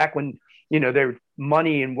 Back when, you know, their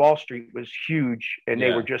money in Wall Street was huge, and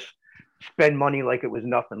they would just spend money like it was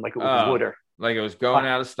nothing, like it was water. Like it was going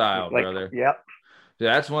out of style, brother. Yep.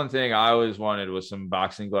 That's one thing I always wanted was some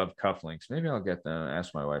boxing glove cufflinks. Maybe I'll get them and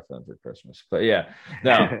ask my wife for them for Christmas. But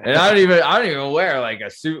no. And I don't even wear like a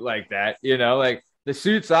suit like that. You know, like the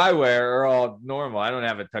suits I wear are all normal. I don't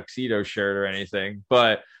have a tuxedo shirt or anything.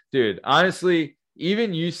 But dude, honestly,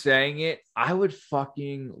 even you saying it, I would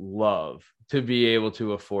fucking love to be able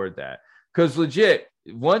to afford that. Because legit,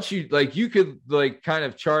 once you like, you could like kind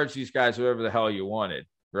of charge these guys whatever the hell you wanted,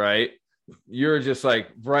 right? You're just like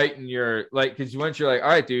right in your like, because once you're like, all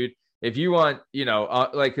right, dude, if you want, you know,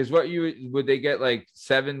 like, because would they get like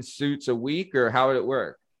 7 suits a week, or how would it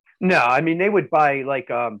work? No, I mean, they would buy like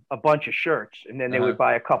a bunch of shirts, and then they would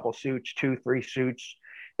buy a couple suits, 2-3 suits,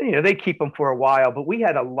 and, you know, they keep them for a while. But we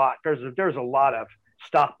had a lot. There's a lot of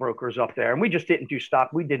stockbrokers up there, and we just didn't do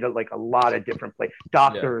stock. We did like a lot of different places,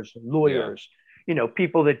 doctors, lawyers, you know,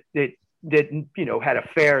 people that you know, had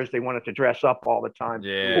affairs. They wanted to dress up all the time,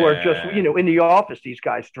 or just, you know, in the office, these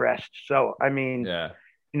guys dressed. So, I mean,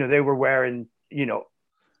 you know, they were wearing, you know,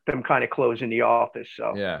 them kind of clothes in the office.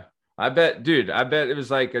 So, I bet it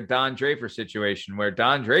was like a Don Draper situation where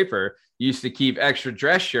Don Draper used to keep extra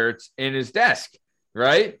dress shirts in his desk.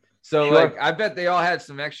 Right. So like, I bet they all had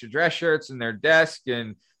some extra dress shirts in their desk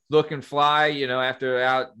and looking fly, you know, after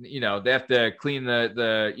out, you know, they have to clean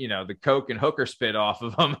the you know, the coke and hooker spit off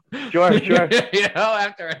of them. Sure. You know,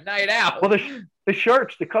 after a night out. Well,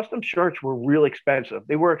 the custom shirts were real expensive.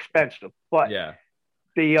 They were expensive, but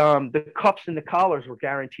the cuffs and the collars were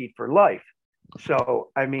guaranteed for life.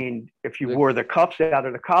 So, I mean, if you wore the cuffs out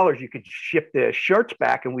of the collars, you could ship the shirts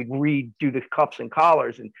back, and we'd redo the cuffs and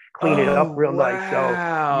collars and clean it up real nice.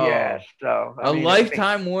 So, so I mean,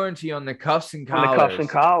 lifetime warranty on the cuffs and collars. On the cuffs and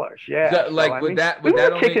collars, like, we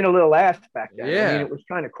were kicking a little ass back then. Yeah, I mean, it was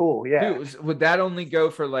kind of cool. Yeah, dude, would that only go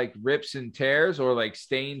for like rips and tears, or like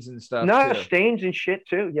stains and stuff? No, too? Stains and shit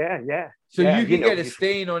too. Yeah. So you can get a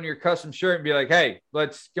stain on your custom shirt and be like, "Hey,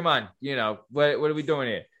 come on, you know, what are we doing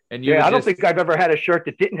here?" And I don't think I've ever had a shirt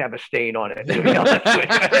that didn't have a stain on it. To be honest with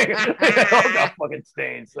you. They all got fucking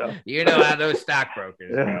stains. So you know how those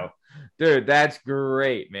stockbrokers go, dude. That's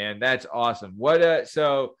great, man. That's awesome.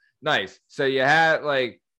 So nice. So you had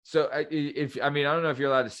like, so I don't know if you're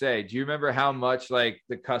allowed to say. Do you remember how much like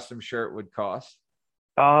the custom shirt would cost?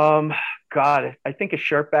 God, I think a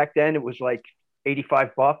shirt back then it was like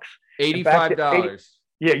 $85. $85.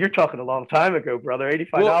 Yeah, you're talking a long time ago, brother.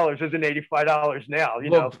 $85 isn't $85 now.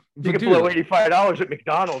 You know, you can blow $85 at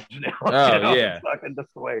McDonald's now. Oh, you know? yeah. That's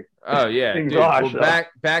the way. Oh, yeah. Dude, well,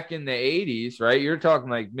 back in the 80s, right? You're talking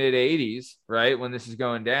like mid 80s, right? When this is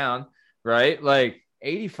going down, right? Like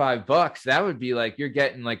 $85, that would be like you're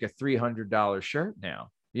getting like a $300 shirt now.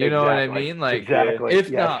 You know what I mean? Like, if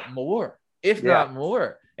not more, not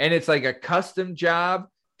more. And it's like a custom job,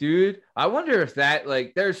 dude. I wonder if that,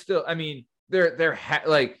 like, there's still, I mean,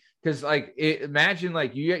 like, because like imagine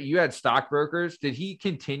like you had stockbrokers. Did he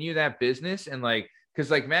continue that business? And like,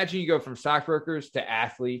 because like imagine you go from stockbrokers to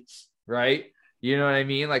athletes, right? You know what I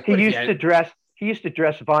mean? Like he used to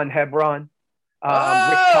dress Von Hebron,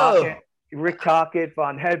 Rick Tocchet,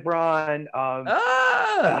 Von Hebron.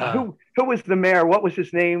 Who was the mayor? What was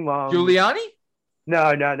his name? Giuliani?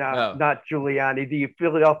 No, not Giuliani. The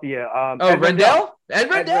Philadelphia. Ed Rendell? Ed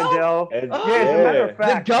Rendell. As a matter of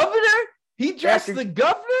fact, the governor. He dressed the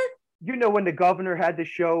governor. You know when the governor had the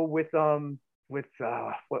show with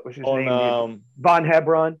what was his name? Von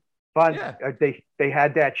Hebron. They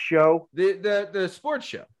had that show. The sports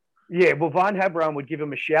show. Yeah, well, Von Hebron would give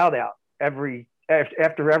him a shout out after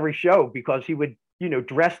every show because he would,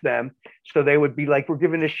 dress them. So they would be like, we're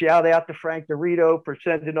giving a shout out to Frank Dorito for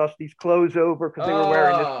sending us these clothes over because they were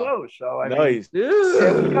wearing his clothes. So nice.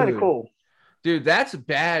 It was kind of cool. Dude, that's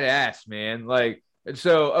badass, man. Like,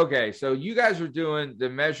 so you guys were doing the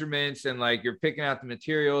measurements and like you're picking out the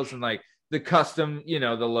materials and like the custom, the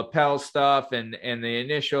lapel stuff and the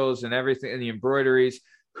initials and everything and the embroideries.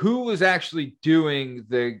 Who was actually doing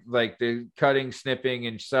the cutting, snipping,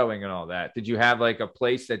 and sewing and all that? Did you have like a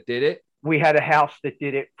place that did it? We had a house that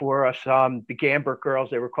did it for us. The Gambert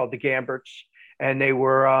girls, they were called the Gamberts, and they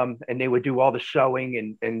would do all the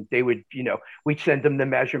sewing and they would, we'd send them the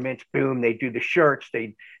measurements. Boom, they do the shirts,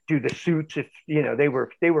 they do the suits. If they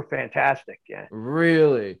were fantastic. Yeah.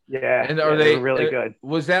 Really? Yeah. And they were really good.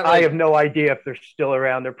 Was that? I have no idea if they're still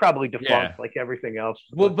around. They're probably defunct, like everything else.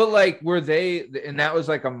 Well, but like, were they? And that was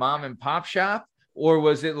like a mom and pop shop, or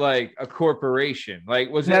was it like a corporation?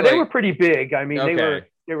 Like, was it? No, they were pretty big. I mean,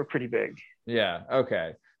 they were pretty big. Yeah.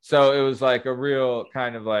 Okay. So it was like a real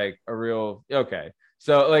kind of like a real. Okay.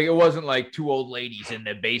 So like it wasn't like two old ladies in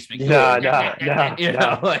the basement. No.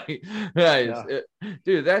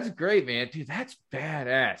 Dude, that's great, man. Dude, that's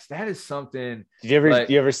badass. That is something. Did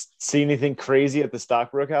you ever see anything crazy at the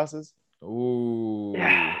stockbroke houses? Ooh.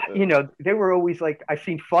 Yeah. They were always like, I've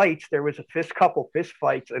seen fights. There was a couple fist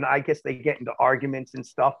fights, and I guess they get into arguments and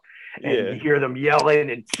stuff. And you hear them yelling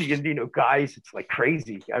and seeing, guys. It's like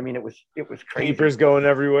crazy. I mean, it was crazy. Papers going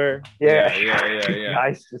everywhere. Yeah.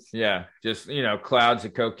 Guys just clouds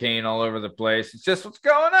of cocaine all over the place. It's just what's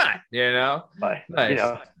going on, But, nice.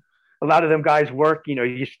 A lot of them guys work.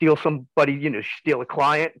 You steal somebody. Steal a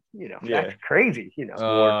client. That's crazy. Dude,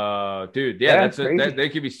 they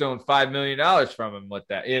could be stealing $5 million from him with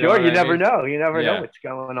that. You never know. You never know what's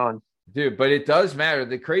going on, dude. But it does matter.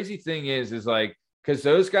 The crazy thing is like. Because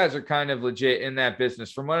those guys are kind of legit in that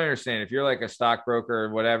business. From what I understand, if you're like a stockbroker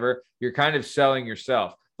or whatever, you're kind of selling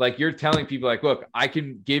yourself. Like you're telling people like, look, I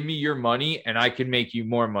can give me your money and I can make you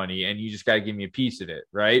more money. And you just got to give me a piece of it.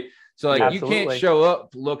 Right. So like Absolutely. You can't show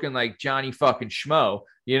up looking like Johnny fucking Schmo.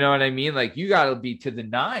 You know what I mean? Like you got to be to the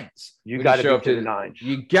nines. You got to be to the nines.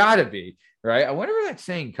 You got to be. Right. I wonder where that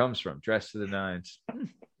saying comes from. Dress to the nines.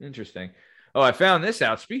 Interesting. Oh, I found this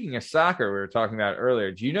out. Speaking of soccer, we were talking about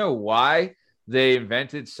earlier. Do you know why they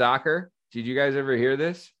invented soccer? Did you guys ever hear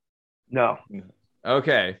this? No.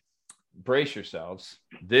 Okay. Brace yourselves.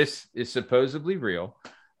 This is supposedly real.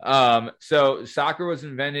 So soccer was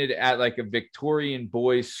invented at like a Victorian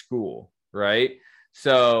boys' school, right?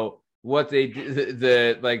 So what they did,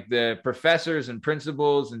 the professors and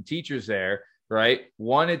principals and teachers there, right,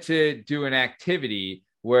 wanted to do an activity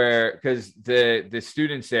where, because the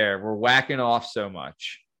students there were whacking off so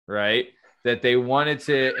much, right, that they wanted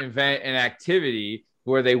to invent an activity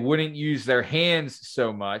where they wouldn't use their hands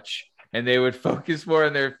so much and they would focus more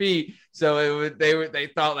on their feet. So they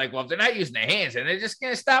thought like, well, if they're not using their hands, and they're just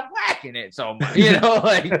going to stop whacking it so much,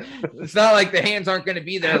 like it's not like the hands aren't going to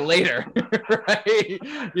be there later, right?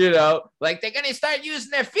 Like they're going to start using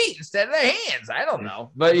their feet instead of their hands. I don't know.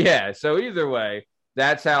 But yeah, so either way,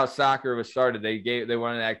 that's how soccer was started. They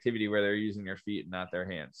wanted an activity where they're using their feet and not their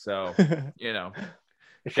hands. So,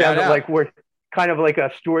 It sounded like we're kind of like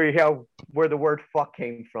a story where the word fuck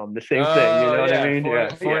came from. The same thing, you know what I mean?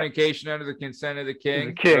 Fornication under the consent of the king.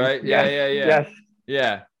 The king. Right? Yes.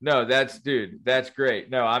 Yeah. No, that's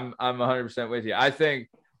great. No, I'm 100% with you. I think,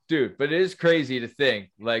 dude, but it is crazy to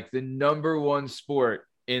think like the number one sport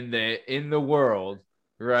in the world,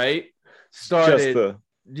 right? Started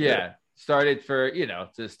for,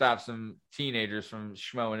 to stop some teenagers from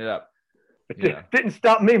schmoing it up. It didn't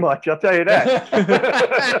stop me much, I'll tell you that.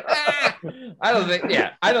 I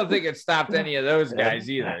don't think it stopped any of those guys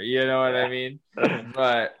either. You know what I mean?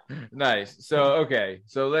 But nice. So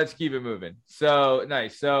so let's keep it moving. So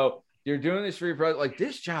nice. So you're doing this for your product. Like,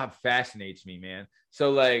 this job fascinates me, man.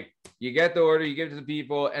 So like, you get the order, you give it to the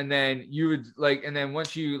people, and then you would like, and then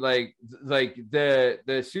once you like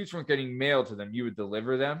the suits weren't getting mailed to them, you would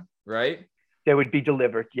deliver them, right? They would be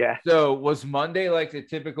delivered, yeah. So was Monday like the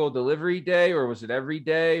typical delivery day, or was it every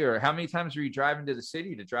day, or how many times were you driving to the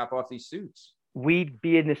city to drop off these suits? We'd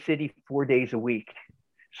be in the city 4 days a week.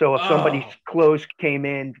 So if somebody's clothes came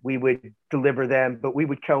in, we would deliver them, but we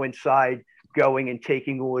would coincide going and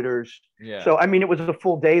taking orders. Yeah. So, I mean, it was a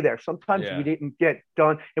full day there. Sometimes we didn't get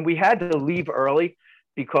done, and we had to leave early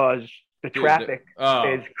because the traffic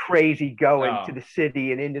is crazy going to the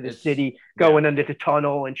city and into the city, going under the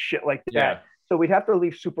tunnel and shit like that. Yeah. So we'd have to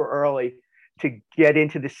leave super early to get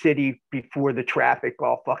into the city before the traffic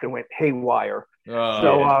all fucking went haywire.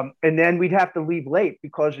 And then we'd have to leave late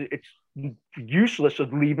because it's useless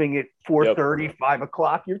of leaving at 4:30, 5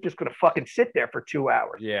 o'clock. You're just going to fucking sit there for 2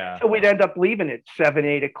 hours. Yeah. So we'd end up leaving at 7,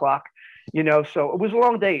 8 o'clock, you know, so it was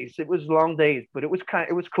long days. It was long days, but it was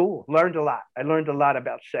cool. Learned a lot. I learned a lot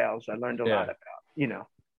about sales. I learned a lot about, you know,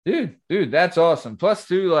 dude, that's awesome. Plus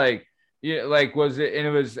too, like, was it, and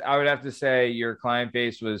it was, I would have to say your client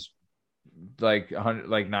base was like 100,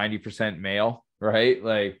 like 90% male, right?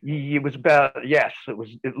 Like it was about, yes, it was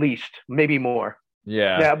at least maybe more.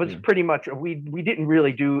 Yeah, it was pretty much, we didn't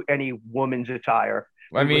really do any women's attire.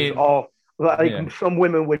 I mean, all like some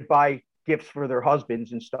women would buy gifts for their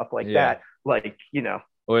husbands and stuff like that. Like, you know,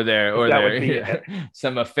 or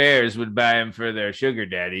some affairs would buy them for their sugar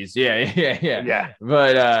daddies. Yeah.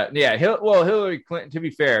 But Hillary Clinton, to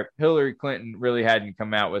be fair, Hillary Clinton really hadn't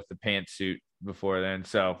come out with the pantsuit before then.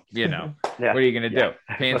 So, you know, what are you going to do?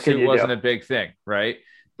 Pantsuit wasn't a big thing, right?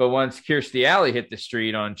 But once Kirstie Alley hit the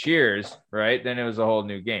street on Cheers, right, then it was a whole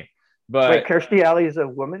new game. But wait, Kirstie Alley is a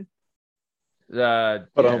woman? Okay.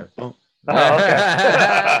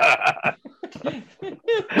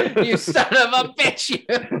 You son of a bitch!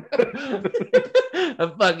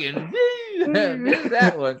 A fucking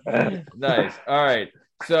that one. Nice. All right.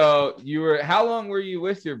 So how long were you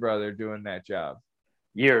with your brother doing that job?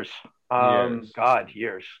 Years.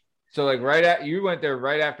 Years. So like you went there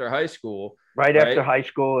right after high school. Right after high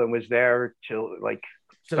school, and was there till like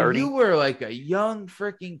 30. So you were like a young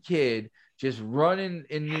freaking kid, just running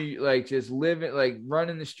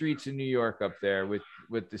running the streets in New York up there with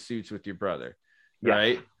the suits with your brother,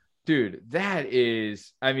 right? Dude, that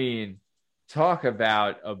is, I mean, talk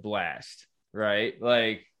about a blast, right?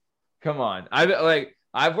 Like, come on.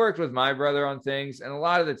 I've worked with my brother on things, and a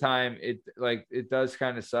lot of the time it does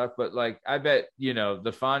kind of suck, but like, I bet, you know,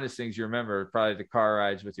 the fondest things you remember are probably the car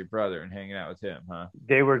rides with your brother and hanging out with him, huh?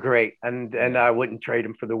 They were great. And I wouldn't trade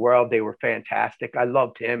them for the world. They were fantastic. I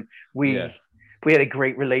loved him. We had a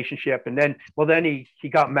great relationship, and then he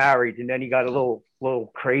got married, and then he got a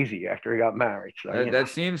little crazy after he got married. So that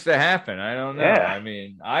seems to happen. I don't know. I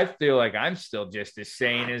mean, I feel like I'm still just as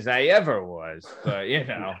sane as I ever was, but you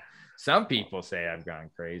know, some people say I've gone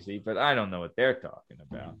crazy, but I don't know what they're talking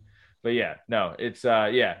about. But yeah, no, it's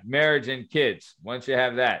marriage and kids. Once you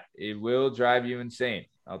have that, it will drive you insane.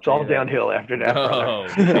 It's all downhill after that. Oh,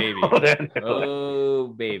 baby. Oh,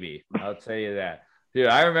 baby. I'll tell you that. Dude,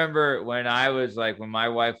 I remember when my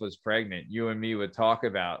wife was pregnant, you and me would talk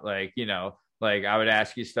about, like, you know, like I would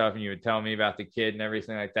ask you stuff and you would tell me about the kid and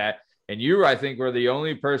everything like that. And you, I think, were the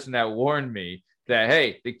only person that warned me that,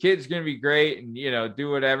 hey, the kid's going to be great and, you know, do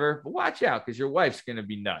whatever, but watch out because your wife's going to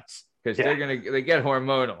be nuts because they get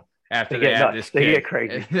hormonal after they have this kid. They get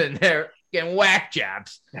crazy. And then they're getting whack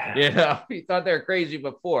jobs. You know, you thought they were crazy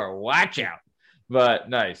before. Watch out. But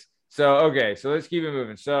nice. So, okay, so let's keep it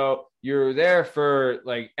moving. So you're there for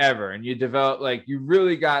like ever, and you develop, like, you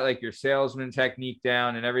really got like your salesman technique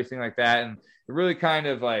down and everything like that. And it really kind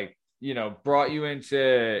of like, you know, brought you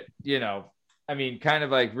into, you know, I mean, kind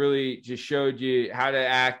of like really just showed you how to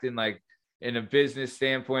act in like in a business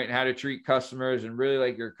standpoint and how to treat customers and really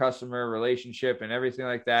like your customer relationship and everything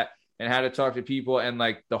like that, and how to talk to people and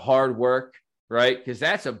like the hard work, right? Because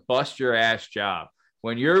that's a bust your ass job.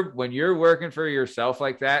 When you're working for yourself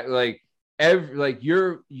like that, like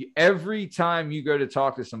every time you go to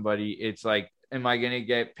talk to somebody, it's like, am I going to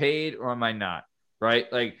get paid or am I not?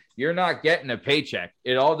 Right? Like, you're not getting a paycheck.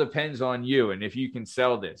 It all depends on you. And if you can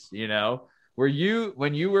sell this, you know, when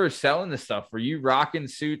you were selling the stuff, were you rocking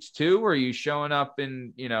suits too? Or were you showing up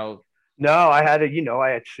in, you know? No, I had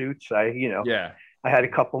suits. I had a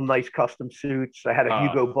couple nice custom suits. I had a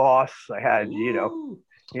Hugo Boss. I had, you know,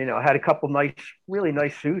 You know, I had a couple nice, really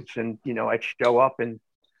nice suits, and you know, I'd show up and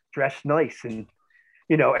dress nice, and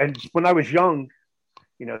you know, and when I was young,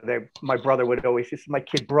 you know, my brother would always, this is my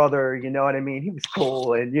kid brother, you know what I mean? He was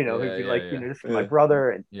cool, and you know, he'd be like, you know, this is my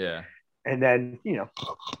brother, and then you know,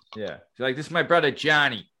 so like, this is my brother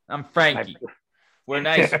Johnny. I'm Frankie. We're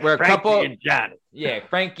nice. We're a couple. And Johnny. Yeah,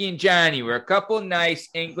 Frankie and Johnny. We're a couple nice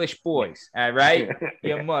English boys. All right,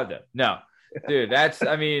 your mother. No. Dude, that's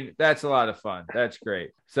a lot of fun. That's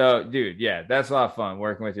great. So, dude, yeah, that's a lot of fun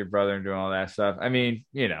working with your brother and doing all that stuff. I mean,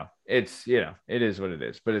 you know, it's, you know, it is what it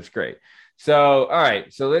is, but it's great. So, all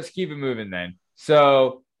right. So let's keep it moving then.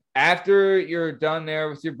 So after you're done there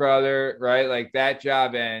with your brother, right? Like that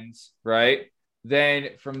job ends, right? Then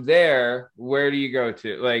from there, where do you go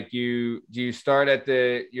to? Like do you start at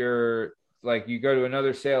you go to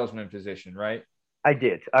another salesman position, right? I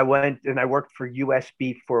did. I went and I worked for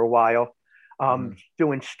USB for a while.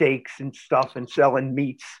 Doing steaks and stuff and selling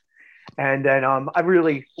meats. And then I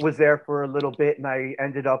really was there for a little bit, and I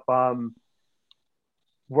ended up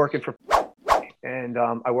working for, and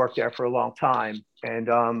I worked there for a long time. And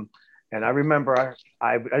I remember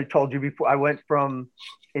I told you before, I went from,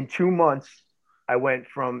 in 2 months, I went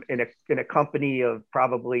from in a company of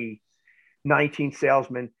probably 19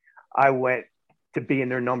 salesmen, I went to being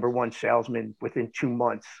their number one salesman within 2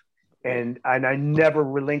 months. And I never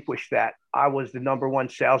relinquished that. I was the number one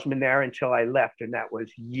salesman there until I left, and that was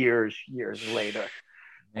years later.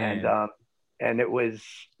 Man. And it was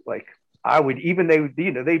like, I would, even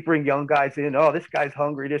they bring young guys in. Oh, this guy's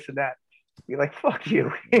hungry, this and that. You're like, fuck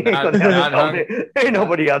you. Ain't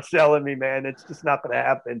nobody outselling me, man. It's just not going to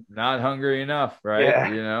happen. Not hungry enough, right? Yeah.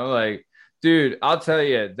 You know, like, dude, I'll tell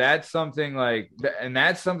you, that's something like, and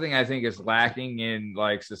that's something I think is lacking in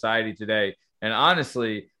like society today. And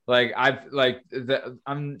honestly, like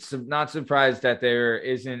I'm not surprised that there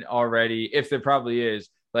isn't already, if there probably is,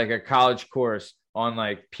 like a college course on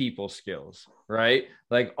like people skills, right?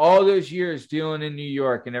 Like all those years dealing in New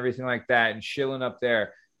York and everything like that and chilling up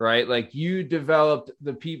there, right? Like you developed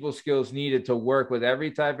the people skills needed to work with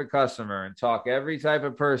every type of customer and talk every type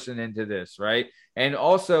of person into this, right? And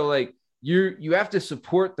also like you have to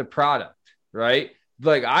support the product, right?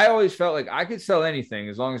 Like I always felt like I could sell anything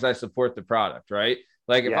as long as I support the product, right?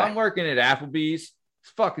 Like if I'm working at Applebee's,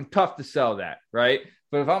 it's fucking tough to sell that, right?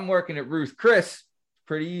 But if I'm working at Ruth Chris, it's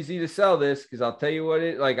pretty easy to sell this because I'll tell you what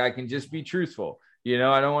I can just be truthful. You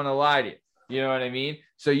know, I don't want to lie to you. You know what I mean?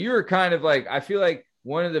 So you're kind of like, I feel like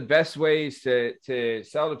one of the best ways to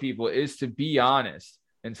sell to people is to be honest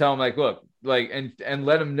and tell them like, look, like, and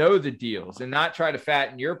let them know the deals and not try to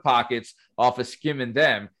fatten your pockets off of skimming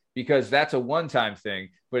them, because that's a one-time thing.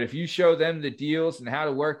 But if you show them the deals and how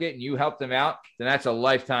to work it and you help them out, then that's a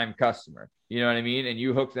lifetime customer. You know what I mean? And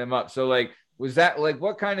you hook them up. So like, was that like,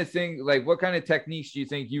 what kind of thing, like what kind of techniques do you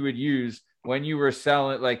think you would use when you were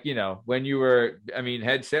selling, like, you know, when you were, I mean,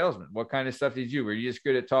 head salesman? What kind of stuff did you, were you just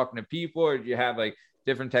good at talking to people, or did you have like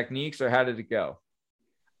different techniques, or how did it go?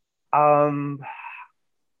 I'm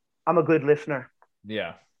a good listener.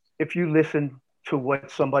 Yeah. If you listen to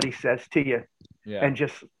what somebody says to you and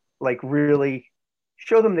just like really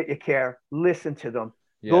show them that you care, listen to them.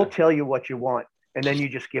 They'll tell you what you want, and then you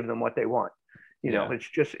just give them what they want. You know,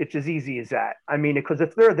 it's as easy as that. I mean, because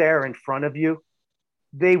if they're there in front of you,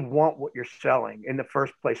 they want what you're selling in the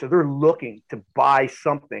first place. So they're looking to buy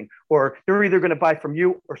something, or they're either going to buy from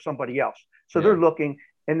you or somebody else. So they're looking,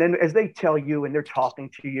 and then as they tell you and they're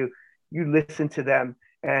talking to you, you listen to them,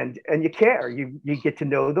 and you care. You get to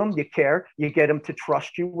know them, you care, you get them to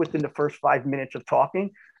trust you within the first 5 minutes of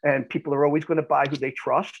talking. And people are always going to buy who they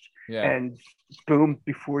trust. And boom,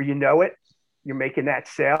 before you know it, you're making that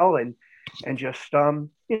sale. And just, you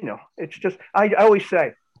know, it's just, I always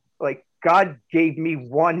say, like, God gave me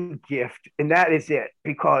one gift, and that is it.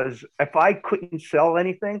 Because if I couldn't sell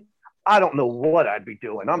anything, I don't know what I'd be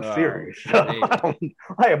doing. I'm serious. I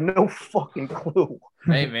have no fucking clue.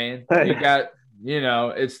 Hey, man, you got, you know,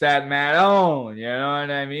 it's that Madone, you know what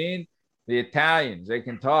I mean? The Italians, they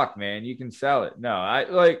can talk, man. You can sell it. No, I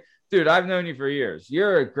like, dude, I've known you for years.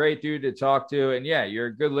 You're a great dude to talk to. And yeah, you're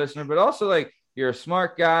a good listener, but also like, you're a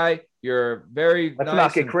smart guy. You're very Let's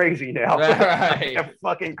not get crazy now. Right. You're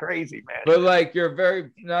fucking crazy, man. But like, you're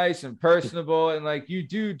very nice and personable, and like, you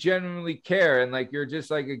do genuinely care, and like, you're just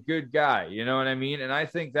like a good guy. You know what I mean? And I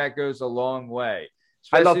think that goes a long way.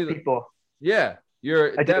 I love people. Yeah,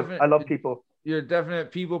 I love people. You're a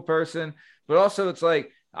definite people person, but also it's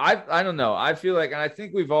like, I don't know. I feel like, and I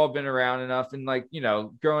think we've all been around enough, and like, you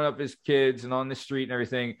know, growing up as kids and on the street and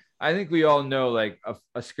everything, I think we all know like a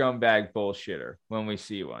scumbag bullshitter when we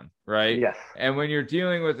see one, right? Yes. And when you're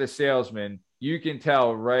dealing with a salesman, you can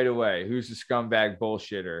tell right away who's a scumbag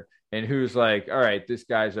bullshitter and who's like, all right, this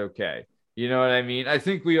guy's okay. You know what I mean? I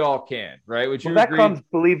think we all can, right? Would you agree? Comes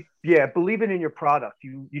believing in your product.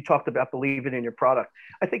 You talked about believing in your product.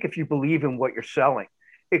 I think if you believe in what you're selling,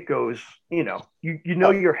 it goes, you know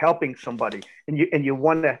you're helping somebody and you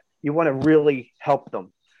want to really help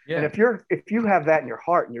them. Yeah. And if you have that in your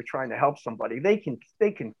heart and you're trying to help somebody, they can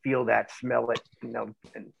feel that, smell it,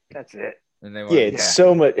 and that's it. And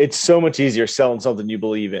it's so much easier selling something you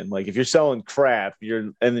believe in. Like if you're selling crap,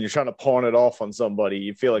 and then you're trying to pawn it off on somebody,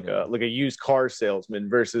 you feel like a used car salesman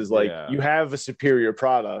versus you have a superior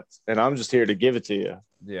product and I'm just here to give it to you.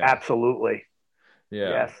 Yeah, absolutely. Yeah.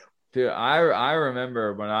 Yes. Dude, I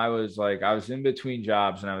remember when I was in between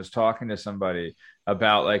jobs and I was talking to somebody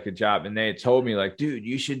about like a job and they had told me like, dude,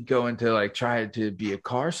 you should go into like try to be a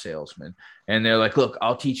car salesman. And they're like, look,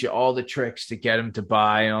 I'll teach you all the tricks to get them to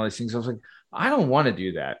buy and all these things. I was like, I don't want to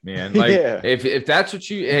do that, man. Like if that's what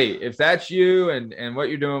if that's you and what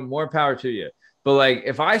you're doing, more power to you. But like,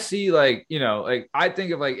 if I see like, like I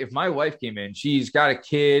think of like, if my wife came in, she's got a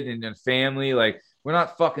kid and a family, like we're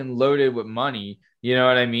not fucking loaded with money. You know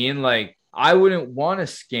what I mean? Like, I wouldn't want to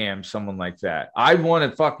scam someone like that. I'd want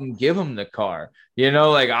to fucking give them the car.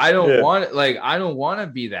 Like I don't want to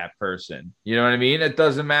be that person. You know what I mean? It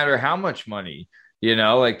doesn't matter how much money,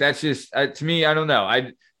 like that's just to me, I don't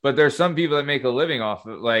know. But there's some people that make a living off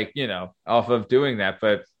of off of doing that.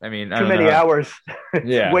 But I mean, too many hours.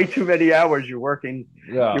 Yeah. Way too many hours. You're working,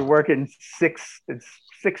 you're working 6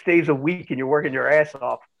 days a week and you're working your ass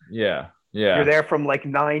off. Yeah. Yeah. You're there from like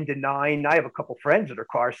 9 to 9. I have a couple friends that are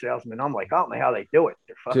car salesmen. I'm like, I don't know how they do it.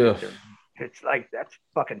 They're fucking, it's like, that's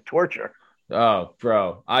fucking torture. Oh,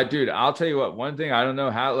 bro. I'll tell you what, one thing, I don't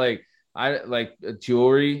know how, I like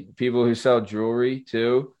jewelry, people who sell jewelry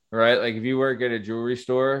too, right? Like if you work at a jewelry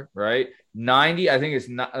store, right? 80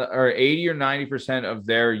 or 90% of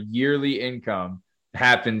their yearly income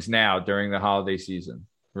happens now during the holiday season,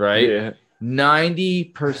 right? Yeah.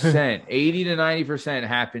 90%, 80 to 90%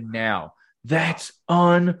 happen now. That's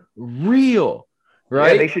unreal,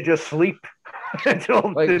 right? Yeah, they should just sleep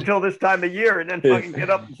until this time of year and then fucking get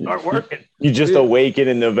up and start working. You just awaken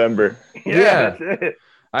in November. Yeah, that's it.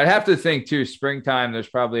 I'd have to think too. Springtime, there's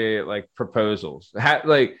probably like proposals. There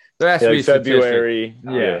has to be February.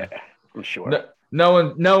 Yeah, I'm sure.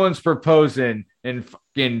 No one's proposing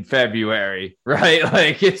in February, right?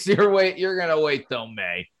 Like you're gonna wait till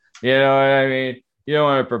May. You know what I mean? You don't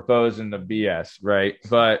want to propose in the BS, right?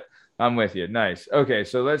 But I'm with you. Nice. Okay,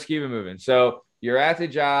 so let's keep it moving. So you're at the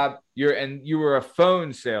job. You were a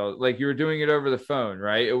phone sale, like you were doing it over the phone,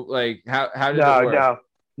 right? How did it work?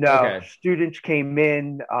 No. Okay. Students came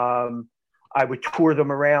in. I would tour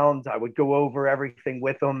them around. I would go over everything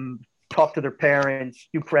with them, talk to their parents,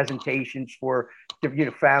 do presentations for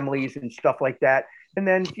families and stuff like that, and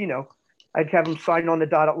then I'd have them sign on the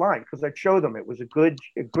dotted line because I'd show them it was a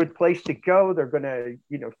good place to go. They're going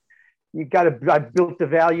to, I built the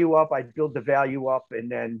value up. I'd build the value up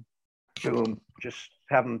and then boom, just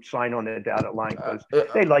have them sign on the dotted line because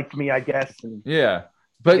they liked me, I guess. And yeah.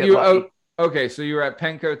 But okay. So you were at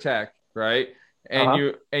Penco Tech, right?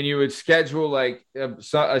 And you would schedule like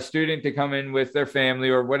a student to come in with their family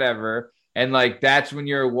or whatever. And like, that's when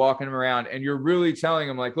you're walking them around and you're really telling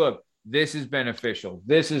them like, look, this is beneficial.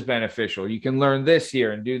 This is beneficial. You can learn this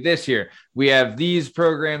here and do this here. We have these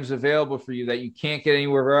programs available for you that you can't get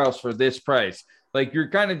anywhere else for this price. Like you're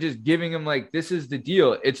kind of just giving them like, this is the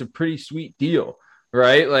deal. It's a pretty sweet deal,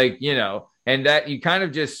 right? Like, and that you kind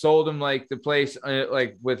of just sold them like the place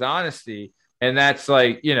like with honesty. And that's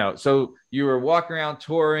like, so you were walking around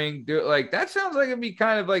touring, that sounds like it'd be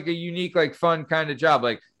kind of like a unique, like fun kind of job.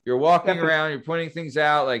 Like, you're walking around, you're pointing things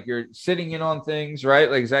out, like you're sitting in on things, right?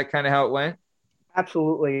 Like, is that kind of how it went?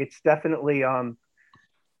 Absolutely. It's definitely,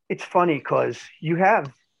 it's funny because you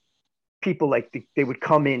have people like they would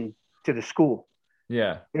come in to the school.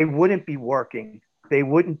 Yeah. They wouldn't be working. They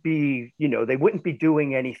wouldn't be, they wouldn't be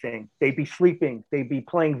doing anything. They'd be sleeping. They'd be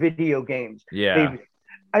playing video games. Yeah.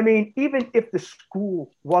 Even if the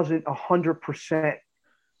school wasn't 100%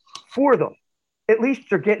 for them, at least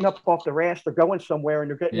they're getting up off their ass. They're going somewhere and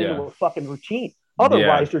they're getting into a fucking routine.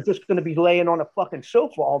 Otherwise, they're just going to be laying on a fucking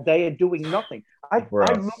sofa all day and doing nothing. I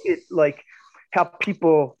look at like how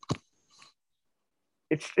people.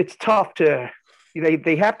 It's tough to.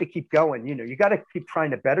 They have to keep going. You got to keep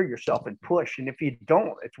trying to better yourself and push. And if you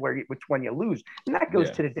don't, it's when you lose. And that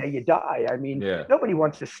goes to the day you die. I mean, nobody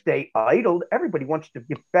wants to stay idle. Everybody wants to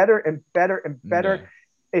get better and better and better. Yeah.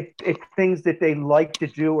 It's things that they like to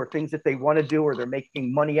do or things that they want to do or they're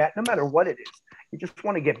making money at, no matter what it is. You just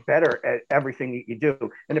want to get better at everything that you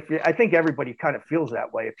do. And I think everybody kind of feels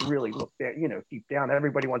that way. If you really look there, deep down,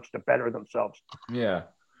 everybody wants to better themselves. Yeah.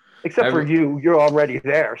 Except for you, you're already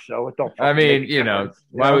there, so it don't. I mean,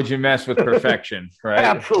 why would you mess with perfection, right?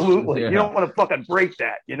 Absolutely, you don't want to fucking break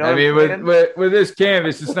that. I mean, with this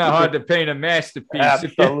canvas, it's not hard to paint a masterpiece.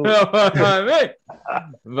 Absolutely. You know what I mean?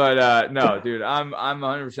 But no, dude, I'm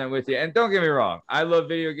 100% with you. And don't get me wrong, I love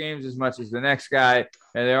video games as much as the next guy,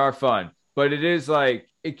 and they are fun. But it is like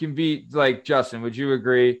it can be like, Justin, would you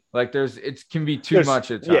agree? Like it can be too much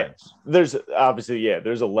at times. Yeah, there's obviously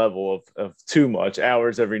there's a level of too much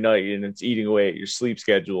hours every night, and it's eating away at your sleep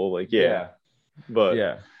schedule. Like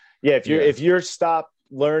but if you're stop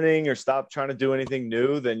learning or stop trying to do anything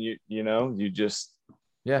new, then you just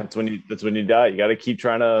that's when you die. You got to keep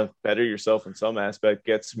trying to better yourself in some aspect,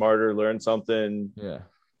 get smarter, learn something.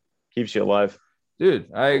 Keeps you alive.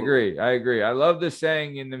 Dude, I agree. I love the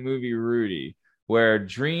saying in the movie Rudy, where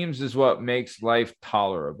dreams is what makes life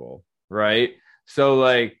tolerable, right? So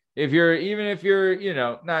like if you're,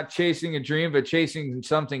 not chasing a dream, but chasing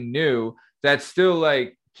something new, that's still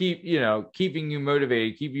like keeping you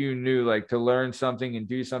motivated, keep you new, like to learn something and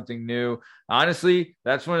do something new. Honestly,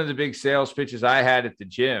 that's one of the big sales pitches I had at the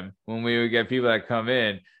gym when we would get people that come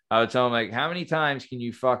in. I would tell them, like, how many times can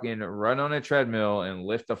you fucking run on a treadmill and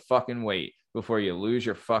lift a fucking weight before you lose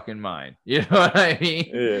your fucking mind? You know what I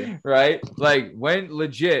mean? Yeah. Right? Like when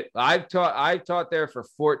legit, I've taught there for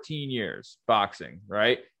 14 years boxing,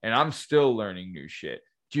 right? And I'm still learning new shit.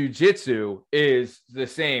 Jiu-jitsu is the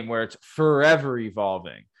same, where it's forever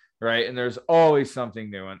evolving, right? And there's always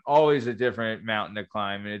something new and always a different mountain to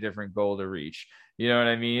climb and a different goal to reach. You know what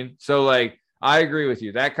I mean? So like, I agree with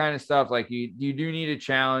you. That kind of stuff, like you do need a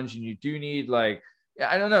challenge, and you do need, like,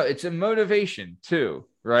 I don't know, it's a motivation too,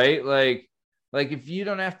 right? Like if you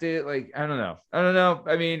don't have to, like, I don't know.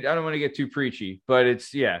 I mean, I don't want to get too preachy, but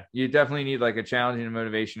it's, you definitely need like a challenge and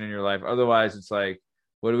motivation in your life. Otherwise it's like,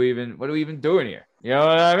 what are we even doing here? You know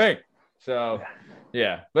what I mean? So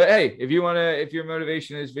but hey, if your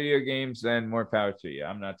motivation is video games, then more power to you.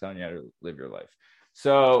 I'm not telling you how to live your life.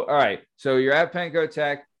 So, all right. So you're at Penco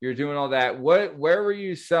Tech, you're doing all that. Where were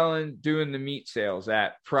you doing the meat sales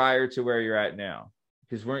at prior to where you're at now?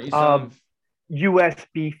 Because weren't you selling U.S.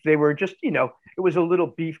 beef? They were just, it was a little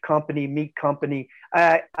beef company, meat company.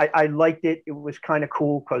 I liked it. It was kind of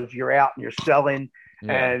cool because you're out and you're selling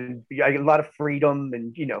and you got a lot of freedom,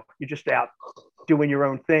 and, you're just out doing your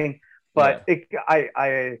own thing. But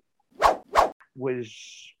I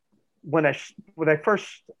was, when I first,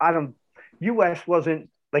 U.S. wasn't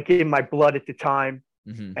like in my blood at the time.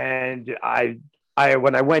 Mm-hmm. And I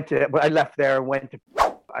left there and went to,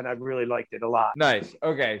 and I really liked it a lot. Nice.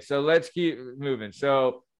 Okay. So let's keep moving.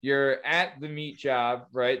 So you're at the meat job,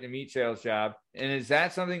 right? The meat sales job. And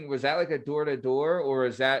was that like a door to door, or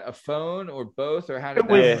is that a phone, or both, or how did that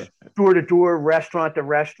work? Door to door, restaurant to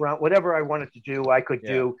restaurant, whatever I wanted to do, I could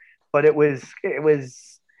do, but it was,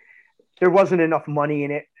 there wasn't enough money in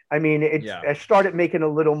it. I mean, I started making a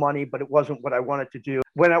little money, but it wasn't what I wanted to do.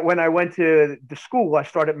 When I went to the school, I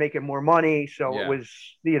started making more money. So it was,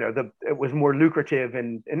 it was more lucrative.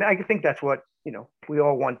 And I think that's what, we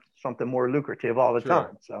all want something more lucrative all the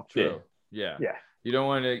time. So true. Yeah. You don't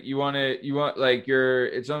want to, you want like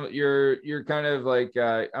you're kind of like,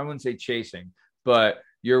 I wouldn't say chasing, but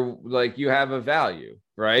you're like, you have a value,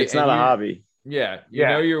 right? It's not a hobby. Yeah. You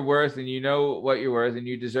know your worth, and you know what you're worth, and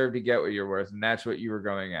you deserve to get what you're worth. And that's what you were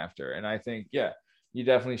going after. And I think, you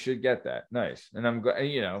definitely should get that. Nice. And I'm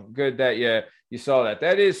good that you saw that.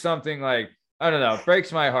 That is something like, I don't know, it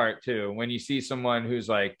breaks my heart too, when you see someone who's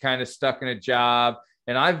like kind of stuck in a job.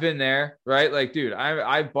 And I've been there, right? Like, dude,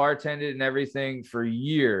 I bartended and everything for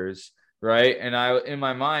years. Right. And in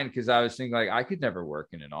my mind, because I was thinking, like, I could never work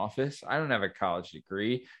in an office. I don't have a college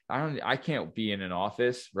degree. I can't be in an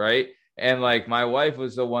office. Right. And like, my wife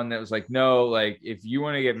was the one that was like, no, like, if you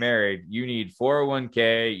want to get married, you need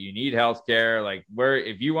 401k, you need healthcare. Like,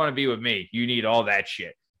 if you want to be with me, you need all that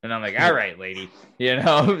shit. And I'm like, all right, lady,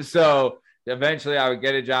 so eventually I would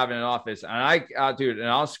get a job in an office, and and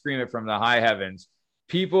I'll scream it from the high heavens.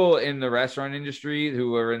 People in the restaurant industry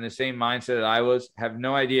who are in the same mindset that I was have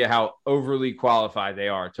no idea how overly qualified they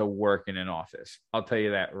are to work in an office. I'll tell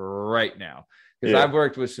you that right now, because I've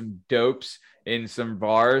worked with some dopes in some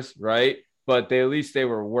bars, right? But at least they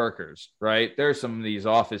were workers, right? There's some of these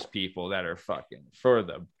office people that are fucking for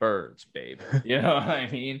the birds, babe. You know what I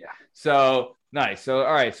mean? Yeah. So nice. So,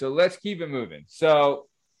 all right. So let's keep it moving. So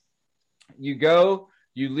you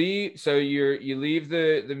leave. So you leave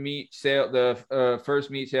the meat sale, the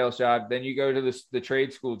first meat sales job. Then you go to the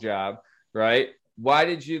trade school job, right? Why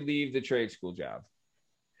did you leave the trade school job?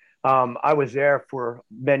 I was there for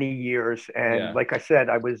many years, and like I said,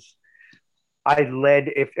 I led.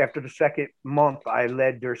 If after the second month, I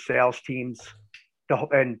led their sales teams,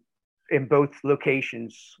 and in both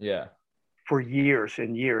locations. Yeah. For years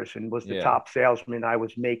and years, and was the top salesman. I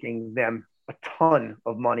was making them a ton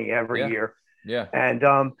of money every year. Yeah. And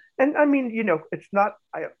I mean, it's not.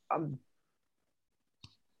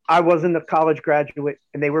 I wasn't a college graduate,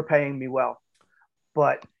 and they were paying me well,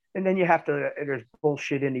 and then there's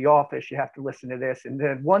bullshit in the office. You have to listen to this. And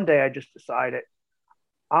then one day I just decided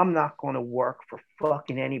I'm not going to work for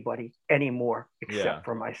fucking anybody anymore except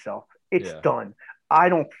for myself. It's done. I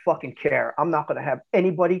don't fucking care. I'm not going to have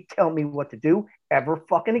anybody tell me what to do ever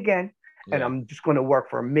fucking again. And I'm just going to work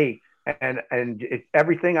for me. And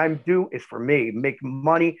everything I do is for me. Make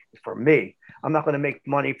money is for me. I'm not going to make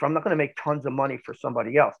tons of money for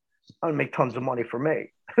somebody else. I'm going to make tons of money for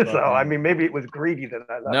me. So, I mean, maybe it was greedy that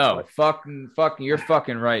no, fucking, you're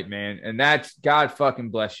fucking right, man. And that's God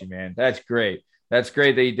fucking bless you, man. That's great. That's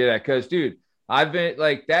great that you did that. Cause dude, I've been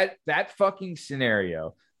like that fucking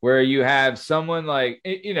scenario where you have someone like,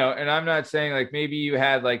 and I'm not saying like, maybe you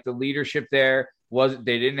had like the leadership there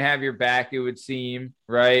they didn't have your back, it would seem,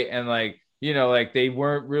 right. And like, like they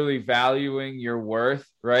weren't really valuing your worth,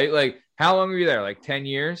 right? Like how long were you there? Like 10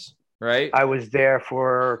 years, right? I was there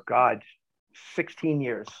for 16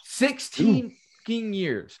 years. 16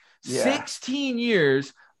 years. Yeah. 16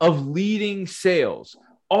 years of leading sales.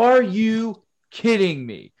 Are you kidding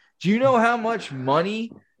me? Do you know how much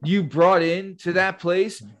money you brought into that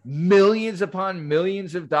place? Millions upon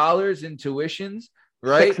millions of dollars in tuitions,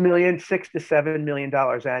 right? $6 to $7 million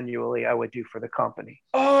annually I would do for the company.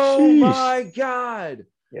 Oh, jeez. My God.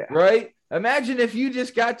 Yeah. Right? Imagine if you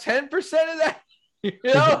just got 10% of that.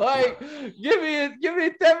 Like give me 10%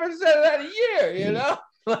 of that a year,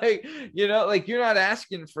 like, like you're not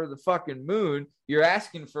asking for the fucking moon. You're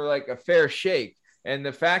asking for like a fair shake. And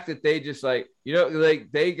the fact that they just like,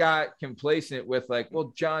 like they got complacent with like,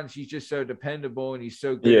 well, he's just so dependable and he's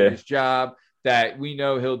so good at his job that we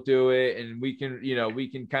know he'll do it. And we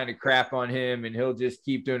can kind of crap on him and he'll just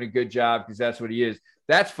keep doing a good job because that's what he is.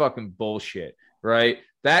 That's fucking bullshit, right?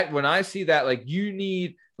 That when I see that, like you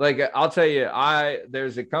need, like, I'll tell you,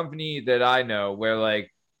 there's a company that I know where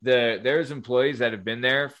like there's employees that have been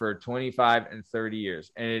there for 25 and 30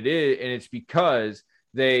 years. And it's because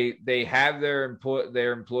they have their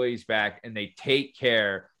employees back and they take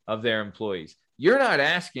care of their employees. You're not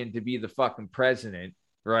asking to be the fucking president,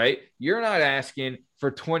 right? You're not asking for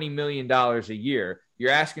 $20 million a year.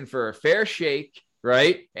 You're asking for a fair shake,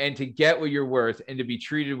 right? And to get what you're worth and to be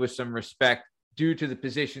treated with some respect due to the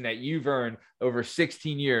position that you've earned over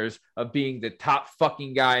 16 years of being the top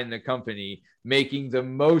fucking guy in the company, making the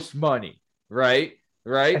most money, right?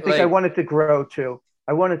 Right? I think I wanted to grow too.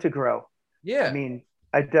 Yeah. I mean,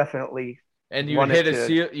 I definitely. And you would hit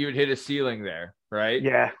a ceiling there, right?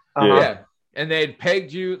 Yeah. Yeah. And they had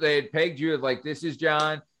pegged you like, this is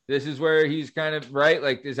John. This is where he's kind of right.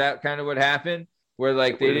 Like, is that kind of what happened? Where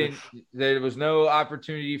like there was no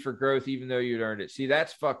opportunity for growth, even though you'd earned it. See,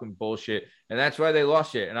 that's fucking bullshit. And that's why they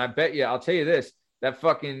lost it. And I bet you, I'll tell you this, that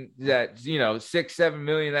 6-7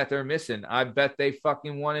 million that they're missing, I bet they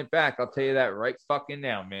fucking want it back. I'll tell you that right fucking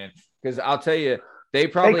now, man. Because I'll tell you, they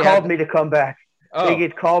called me to come back. Oh. They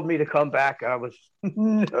had called me to come back. I was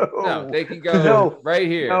no, they can go right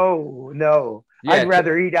here. No. Yeah, I'd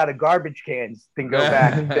rather eat out of garbage cans than go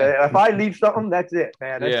back. If I leave something, that's it,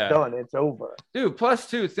 man. It's done. It's over. Dude, plus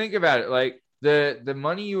two, think about it. Like the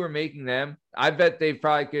money you were making them, I bet they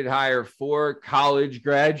probably could hire 4 college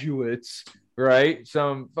graduates, right?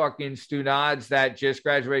 Some fucking stunads that just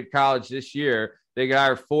graduated college this year. They could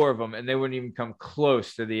hire 4 of them and they wouldn't even come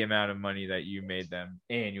close to the amount of money that you made them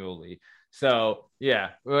annually. So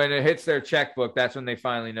yeah, when it hits their checkbook, that's when they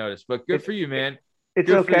finally notice. But good for you, man. It's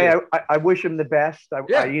good okay. I wish him the best.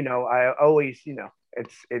 I always,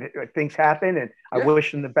 things happen, and I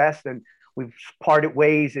wish him the best. And we've parted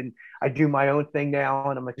ways, and I do my own thing now,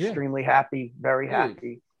 and I'm extremely happy, very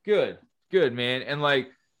happy. Good, man. And like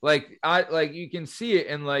you can see it,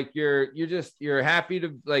 and like you're happy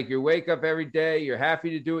to like you wake up every day. You're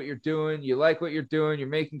happy to do what you're doing. You like what you're doing. You're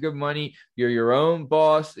making good money. You're your own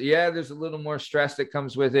boss. Yeah, there's a little more stress that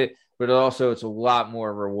comes with it, but also it's a lot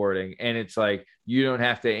more rewarding. And it's like you don't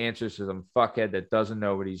have to answer to some fuckhead that doesn't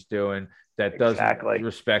know what he's doing, that doesn't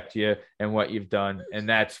respect you and what you've done. And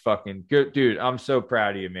that's fucking good, dude. I'm so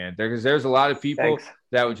proud of you, man. Because there's a lot of people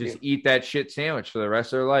that would just eat that shit sandwich for the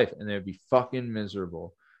rest of their life, and they'd be fucking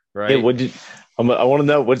miserable. Right. Hey, I want to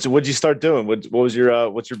know what'd you start doing? What was your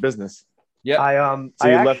what's your business? Yeah. So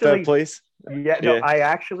you left that place? Yeah. No,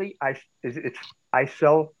 I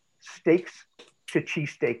sell steaks to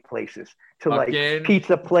cheesesteak places, to like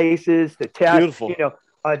pizza places, to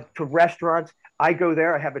to restaurants. I go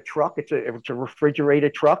there. I have a truck. It's a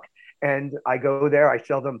refrigerated truck, and I go there. I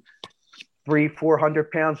sell them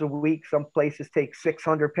 300-400 pounds a week. Some places take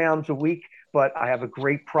 600 pounds a week, but I have a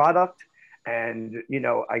great product. And,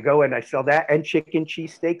 I go and I sell that and chicken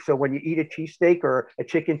cheesesteak. So when you eat a cheesesteak or a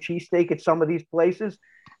chicken cheesesteak at some of these places,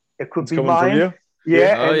 it could be mine.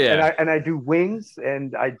 Yeah. And I do wings,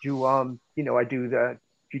 and I do, I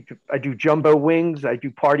do jumbo wings. I do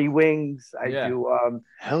party wings. I do,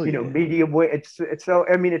 medium wing. It's so,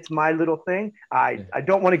 it's my little thing. I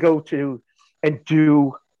don't want to go to and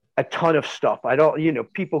do a ton of stuff. I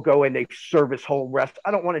don't, people go and they service whole rest. I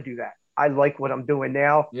don't want to do that. I like what I'm doing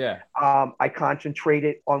now. Yeah. I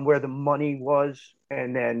concentrated on where the money was,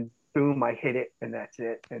 and then boom, I hit it, and that's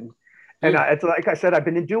it. And it's like I said, I've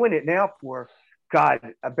been doing it now for I've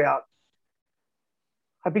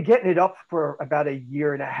been getting it up for about a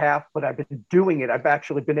year and a half, but I've been doing it. I've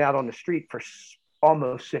actually been out on the street for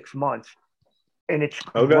almost 6 months, and it's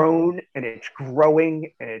grown and it's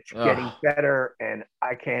growing and it's getting better. And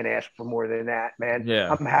I can't ask for more than that, man.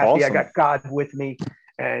 Yeah. I'm happy. Awesome. I got God with me.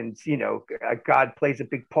 And, God plays a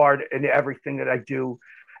big part in everything that I do.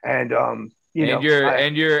 And,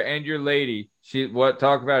 your lady,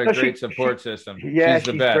 talk about a great support system. Yeah, she's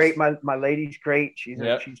the best. Great. My lady's great. She's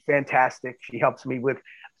fantastic. She helps me with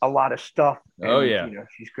a lot of stuff. And,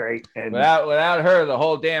 she's great. And without her, the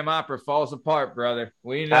whole damn opera falls apart, brother.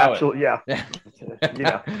 We know. Absolutely. It.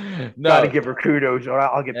 Yeah. Gotta give her kudos, or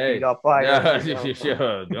I'll get beat up by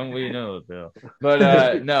her. Don't we know it, Bill?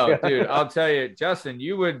 But no, dude, I'll tell you, Justin,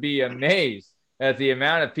 you would be amazed at the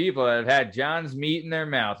amount of people that have had John's meat in their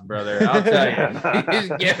mouth, brother. I'll tell you, he's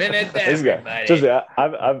giving it to everybody.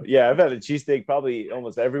 I've had a cheesesteak probably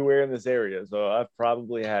almost everywhere in this area, so I've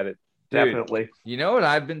probably had it. Dude, definitely. You know what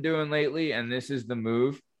I've been doing lately, and this is the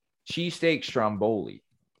move: cheesesteak stromboli.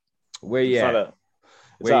 Where you at? I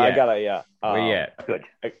got a where you at? Good.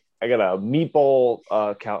 I got a meatball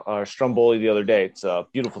stromboli the other day. It's a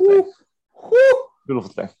beautiful thing.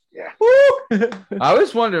 Beautiful thing. Yeah. I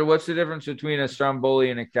always wonder what's the difference between a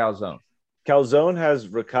stromboli and a calzone. Calzone has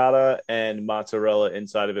ricotta and mozzarella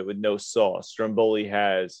inside of it with no sauce. Stromboli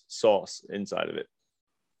has sauce inside of it.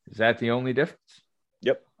 Is that the only difference?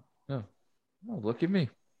 Yep. Oh, look at me.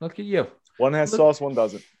 Look at you. One has sauce, one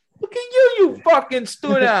doesn't. Look at you, you fucking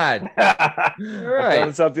stud-eyed. All right.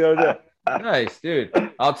 That's up the other day. Nice, dude.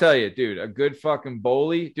 I'll tell you, dude, a good fucking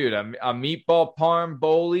bowlie, dude, a meatball parm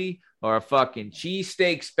bowlie or a fucking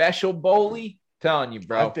cheesesteak special bowlie. Telling you,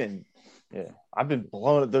 bro. I've been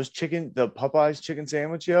blowing up those the Popeyes chicken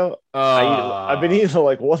sandwich, yo. I've been eating it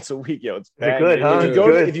like once a week, yo. It's bad. Good, huh?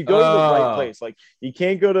 If you go to the right place, like you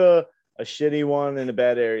can't go to a shitty one in a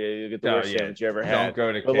bad area, you get the worst sandwich you ever had. Don't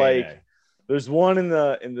go to but like there's one in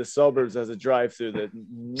the suburbs as a drive-through that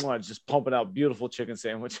just pumping out beautiful chicken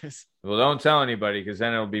sandwiches. Well, don't tell anybody because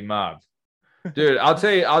then it'll be mobbed. Dude, I'll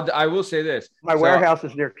tell you, I will say this. My warehouse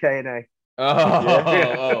is near K&A.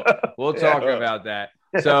 We'll talk about that.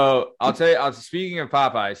 So I'll tell you, speaking of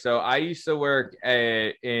Popeye, so I used to work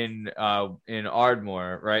in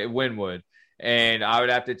Ardmore, right, Wynwood, and I would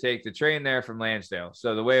have to take the train there from Lansdale.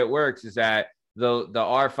 So the way it works is that the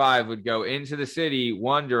R5 would go into the city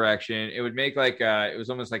one direction. It would make it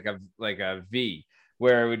was almost like a V,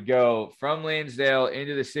 where it would go from Lansdale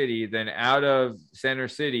into the city, then out of Center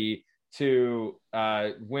City to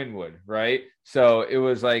Wynwood, right? So it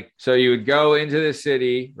was so you would go into the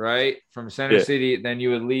city, right, from Center City, then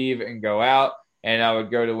you would leave and go out, and I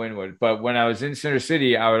would go to Wynwood. But when I was in Center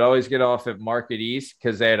City, I would always get off at Market East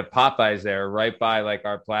because they had a Popeyes there right by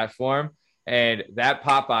our platform, and that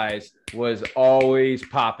Popeyes was always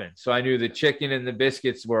popping. So I knew the chicken and the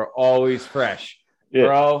biscuits were always fresh,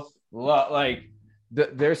 bro.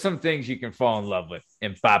 There's some things you can fall in love with,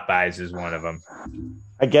 and Popeyes is one of them.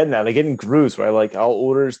 I get that. I get in grooves where I'll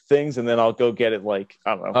order things and then I'll go get it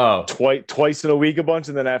I don't know, twice in a week a bunch,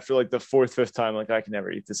 and then after the fourth, fifth time, I can never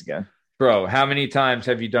eat this again. Bro, how many times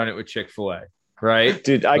have you done it with Chick-fil-A? Right,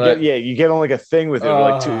 dude. You get on a thing with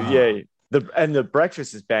it, the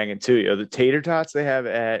breakfast is banging too. You know, the tater tots they have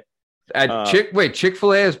at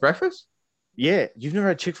Chick-fil-A has breakfast? Yeah, you've never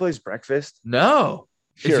had Chick-fil-A's breakfast? No.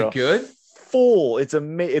 Is it good? Full. It's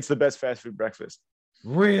the best fast food breakfast.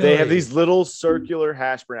 Really? They have these little circular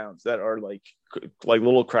hash browns that are like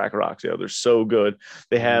little crack rocks. They're so good.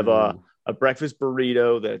 They have a breakfast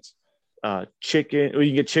burrito that's chicken. Or you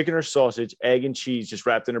can get chicken or sausage, egg and cheese just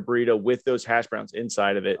wrapped in a burrito with those hash browns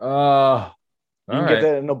inside of it. You can get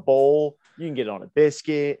that in a bowl. You can get it on a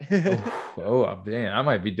biscuit. Man, I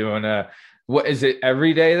might be doing what is it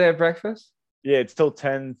every day they have breakfast? Yeah, it's till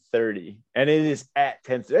 10:30, and it is at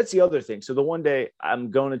 10. That's the other thing. So the one day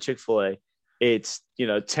I'm going to Chick-fil-A, it's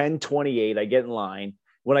 10:28. I get in line.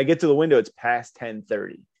 When I get to the window, it's past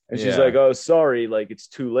 10:30, and she's like, "Oh, sorry, like it's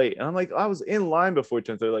too late." And I'm like, "I was in line before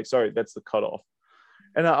 10:30." Like, sorry, that's the cutoff.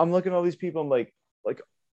 And I'm looking at all these people. I'm like,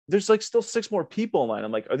 there's like still 6 more people in line.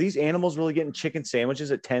 I'm like, are these animals really getting chicken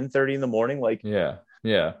sandwiches at 10:30 in the morning? Like, yeah.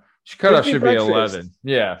 Cutoff should be 11.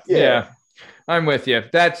 Yeah. I'm with you.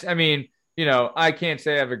 I can't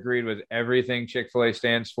say I've agreed with everything Chick-fil-A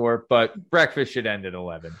stands for, but breakfast should end at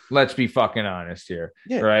 11. Let's be fucking honest here.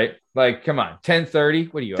 Yeah. Right? Like, come on.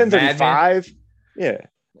 10:30. What are you? 10:35. Yeah.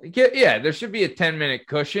 Yeah. There should be a 10-minute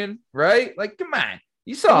cushion, right? Like, come on.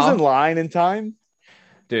 You saw. I was in line in time.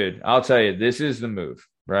 Dude, I'll tell you, this is the move,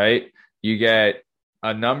 right? You get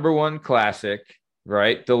a number 1 classic,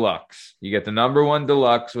 right? Deluxe. You get the number 1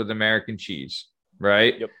 deluxe with American cheese,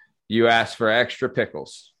 right? Yep. You ask for extra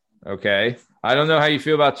pickles. Okay. I don't know how you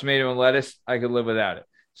feel about tomato and lettuce. I could live without it.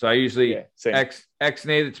 So I usually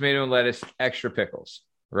ex-nay the tomato and lettuce, extra pickles,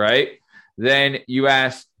 right? Then you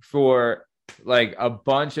ask for like a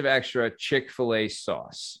bunch of extra Chick-fil-A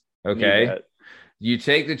sauce. Okay. You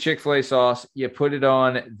take the Chick-fil-A sauce, you put it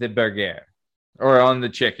on the burger or on the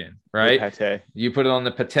chicken, right? Pate. You put it on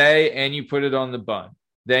the pate and you put it on the bun.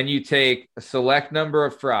 Then you take a select number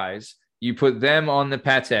of fries, you put them on the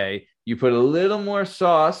pate, you put a little more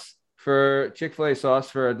sauce for Chick-fil-A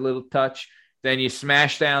sauce for a little touch. Then you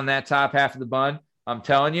smash down that top half of the bun. I'm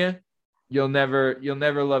telling you, you'll never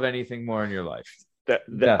love anything more in your life.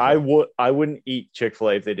 I wouldn't eat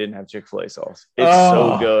Chick-fil-A if they didn't have Chick-fil-A sauce. It's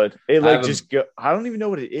so good. It I don't even know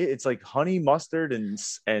what it is. It's like honey mustard and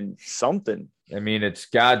something. I mean, it's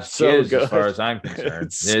God's jizz as far as I'm concerned.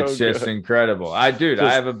 It's just incredible. I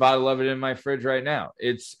have a bottle of it in my fridge right now.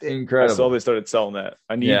 It's incredible. I saw they started selling that.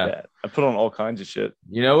 I need that. I put on all kinds of shit.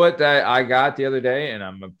 You know what that I got the other day, and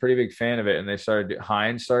I'm a pretty big fan of it. And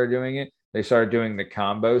Heinz started doing it. They started doing the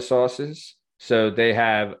combo sauces. So they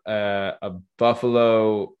have a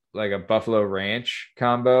buffalo ranch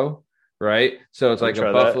combo, right? So it's like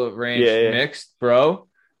a buffalo ranch mixed, bro.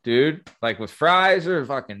 Dude, like with fries or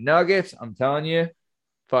fucking nuggets, I'm telling you,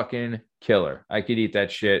 fucking killer. I could eat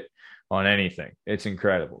that shit on anything. It's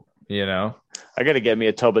incredible, I got to get me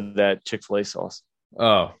a tub of that Chick-fil-A sauce.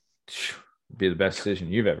 Oh, it'd be the best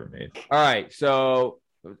decision you've ever made. All right, so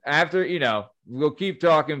after, we'll keep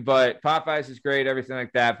talking, but Popeyes is great, everything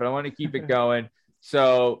like that, but I want to keep it going.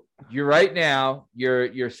 So you're right now,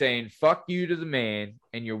 you're saying fuck you to the man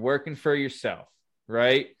and you're working for yourself,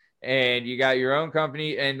 right? And you got your own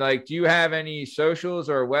company. And like, do you have any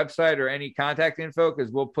socials or a website or any contact info?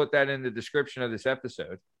 Because we'll put that in the description of this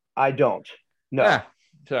episode. I don't. No.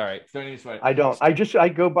 It's all right. Don't even sweat. I don't. I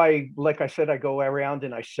go by, like I said, I go around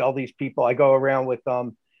and I sell these people. I go around with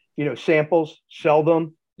samples, sell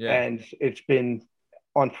them, and it's been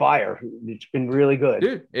on fire. It's been really good.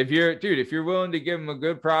 Dude, if you're willing to give them a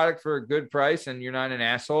good product for a good price and you're not an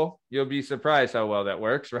asshole, you'll be surprised how well that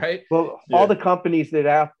works, right? Well, all the companies that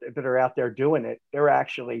are out there doing it,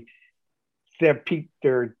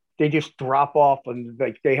 they just drop off and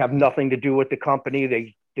like they have nothing to do with the company.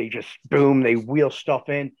 They just they wheel stuff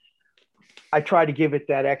in. I try to give it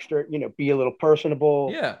that extra, be a little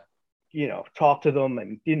personable. Yeah. Talk to them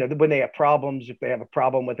and, when they have problems, if they have a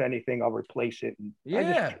problem with anything, I'll replace it. And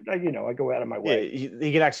I go out of my way. Yeah,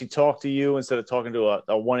 he can actually talk to you instead of talking to a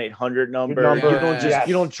 1-800 number.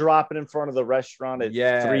 You don't drop it in front of the restaurant at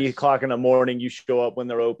 3:00 in the morning. You show up when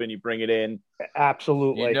they're open, you bring it in.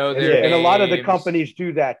 Absolutely. And a lot of the companies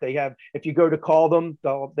do that. They have, if you go to call them,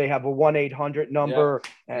 they have a 1-800 number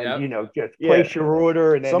and, just place your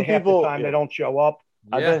order. And then half the time they don't show up.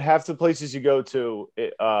 I bet half the places you go to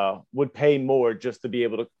would pay more just to be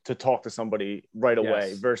able to talk to somebody right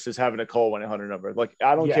away versus having to call 1-800 number. Like,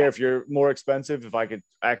 I don't care if you're more expensive, if I could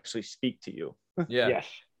actually speak to you. Yeah. Yes.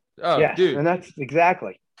 Oh, yes. Dude. And that's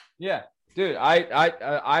exactly. Yeah. Dude,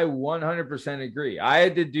 I 100% agree. I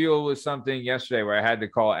had to deal with something yesterday where I had to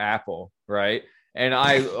call Apple, right? And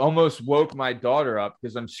I almost woke my daughter up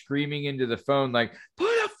because I'm screaming into the phone like, put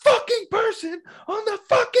a fucking person on the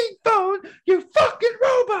fucking phone, you fucking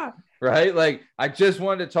robot, right? Like, I just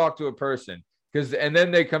wanted to talk to a person and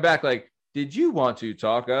then they come back like, did you want to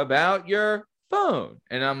talk about your phone?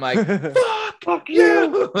 And I'm like, fuck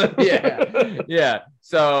you. Yeah.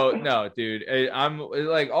 So no, dude, I'm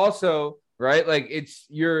like, also, right? Like, it's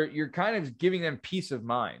you're kind of giving them peace of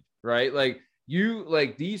mind, right? Like,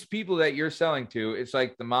 these people that you're selling to, it's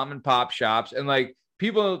like the mom and pop shops and like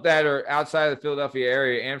people that are outside of the Philadelphia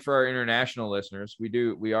area, and for our international listeners,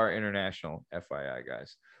 we are international, FYI,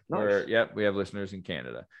 guys. Nice. We have listeners in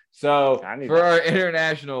Canada. So for our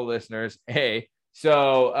international listeners, like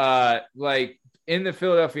in the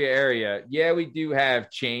Philadelphia area, yeah, we do have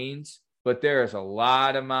chains, but there's a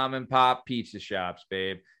lot of mom and pop pizza shops,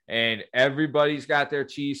 babe. And everybody's got their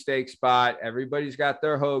cheesesteak spot. Everybody's got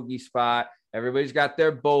their hoagie spot. Everybody's got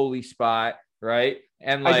their bowly spot, right?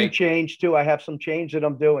 And like, I do change too. I have some change that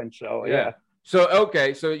I'm doing. So yeah. So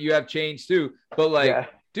okay, so you have change too, but like,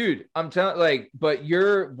 dude, I'm telling, like, but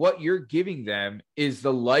what you're giving them is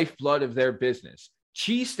the lifeblood of their business.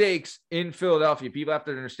 Cheesesteaks in Philadelphia, people have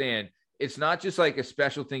to understand, it's not just like a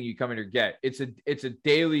special thing you come in or get. It's a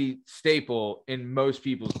daily staple in most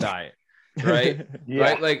people's diet. Right.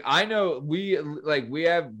 Right. Like I know we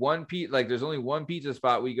have one there's only one pizza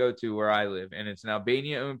spot we go to where I live, and it's an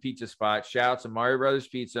Albania owned pizza spot. Shout out to Mario Brothers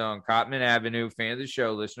Pizza on Cotman Avenue. Fan of the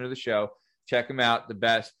show, listener of the show, check them out, the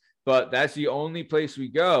best. But that's the only place we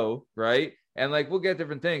go, right? And like we'll get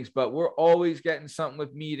different things, but we're always getting something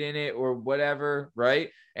with meat in it or whatever, right?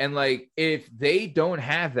 And like if they don't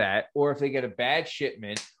have that, or if they get a bad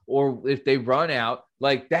shipment, or if they run out,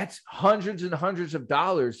 like that's hundreds and hundreds of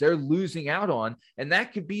dollars they're losing out on, and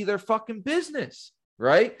that could be their fucking business,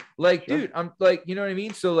 right? Like, dude, I'm like, you know what I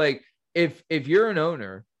mean? So like if you're an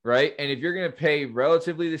owner, right, and if you're gonna pay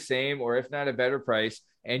relatively the same or if not a better price,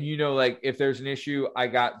 and you know, like if there's an issue, I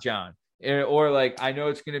got John. Or like, I know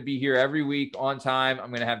it's going to be here every week on time. I'm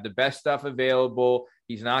going to have the best stuff available.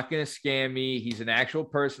 He's not going to scam me. He's an actual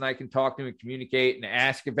person I can talk to and communicate and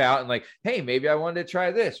ask about. And like, hey, maybe I wanted to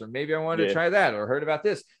try this, or maybe I wanted to try that, or heard about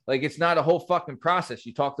this. Like, it's not a whole fucking process.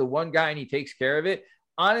 You talk to one guy and he takes care of it.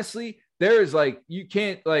 Honestly, there is like, you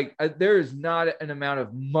can't like, there is not an amount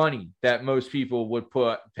of money that most people would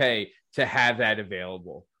pay to have that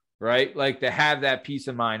available, right? Like to have that peace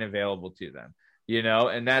of mind available to them. You know,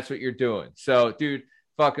 and that's what you're doing. So, dude,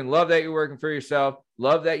 fucking love that you're working for yourself.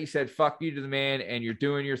 Love that you said fuck you to the man and you're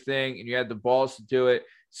doing your thing and you had the balls to do it.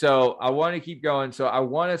 So I want to keep going. So I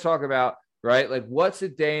want to talk about, right, like what's a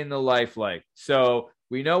day in the life like? So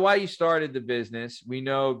we know why you started the business. We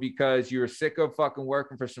know because you were sick of fucking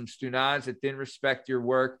working for some stunads that didn't respect your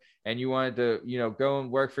work and you wanted to, you know, go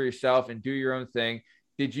and work for yourself and do your own thing.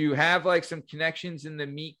 Did you have like some connections in the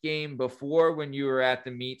meat game before when you were at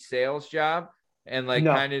the meat sales job? And like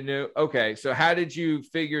kind of knew. Okay, so how did you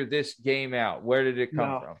figure this game out? Where did it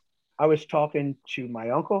come from? I was talking to my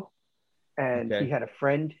uncle, and he had a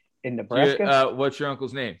friend in Nebraska. What's your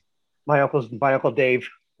uncle's name? My Uncle Dave.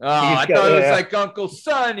 Oh, I thought it was like Uncle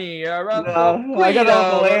Sonny or Uncle Guido, I got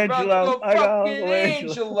Uncle Angelo. I got Uncle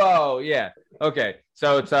Angelo. Yeah. Okay.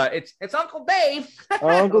 So it's Uncle Dave.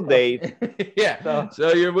 Uncle Dave. Yeah.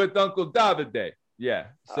 So you're with Uncle Davide. Yeah.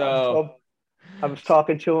 So I was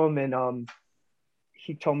talking to him, and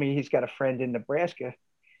he told me he's got a friend in Nebraska,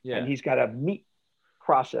 and he's got a meat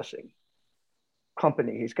processing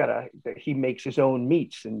company. He makes his own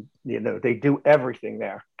meats, and you know they do everything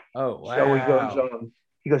there. Oh wow! So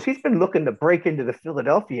he goes. He's been looking to break into the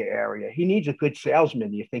Philadelphia area. He needs a good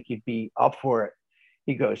salesman. You think he'd be up for it?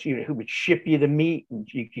 He goes. You know, who would ship you the meat, and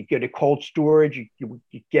you could get a cold storage. You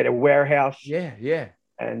get a warehouse. Yeah.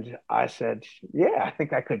 And I said, yeah, I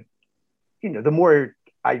think I could. You know, the more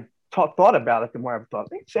I thought about it, the more I thought,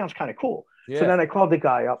 it sounds kind of cool. Yeah. So then I called the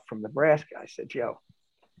guy up from Nebraska. I said, yo,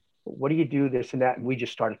 what do you do, this and that? And we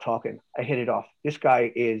just started talking. I hit it off. This guy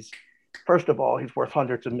is, first of all, he's worth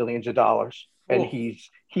hundreds of millions of dollars. And he's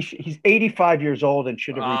 85 years old and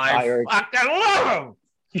should have retired. I fucking love him.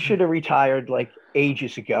 He should have retired like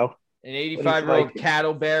ages ago. An 85-year-old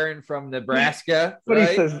cattle baron from Nebraska. But right?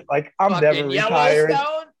 He says, like, I'm never retired.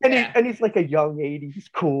 And he's like a young 80. He's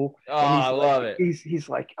cool. Oh, I love it. He's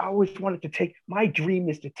like, I always wanted to my dream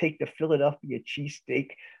is to take the Philadelphia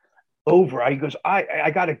cheesesteak over. He goes, I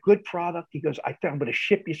got a good product. He goes, I'm going to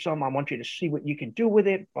ship you some. I want you to see what you can do with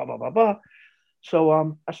it, blah, blah, blah, blah.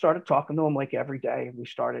 So I started talking to him like every day. We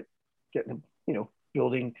started getting, you know,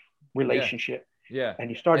 building relationship. Yeah. And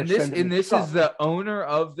he started this is the owner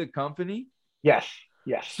of the company? Yes.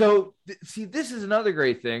 So see, this is another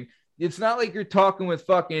great thing. It's not like you're talking with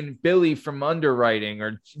fucking Billy from underwriting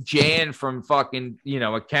or Jan from fucking, you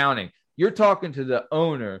know, accounting. You're talking to the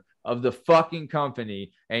owner of the fucking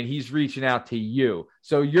company and he's reaching out to you.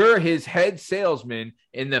 So you're his head salesman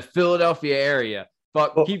in the Philadelphia area.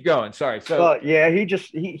 But keep going. Sorry. So yeah, he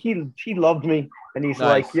loved me. And he's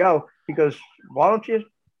like, yo, he goes, why don't you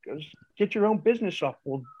get your own business up?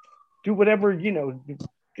 We'll do whatever, you know,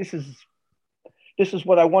 this is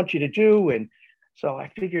what I want you to do. And so I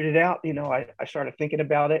figured it out. You know, I started thinking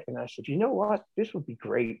about it and I said, you know what, this would be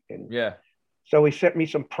great. And So he sent me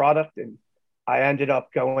some product, and I ended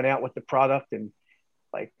up going out with the product, and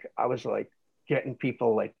like I was like getting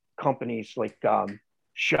people like companies like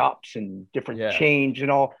shops and different chains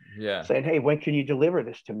and all saying, hey, when can you deliver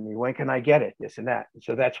this to me? When can I get it? This and that. And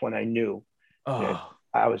so that's when I knew that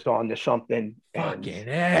I was on to something. Fucking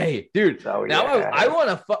hey, dude. So, now I want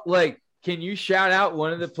to like, can you shout out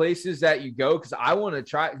one of the places that you go? Because I want to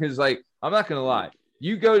try. Because like, I'm not gonna lie,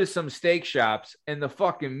 you go to some steak shops and the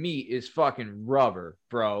fucking meat is fucking rubber,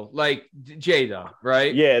 bro. Like J-Dub,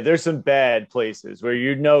 right? Yeah, there's some bad places where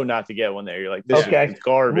you know not to get one there. You're like, this is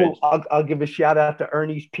garbage. Well, I'll give a shout out to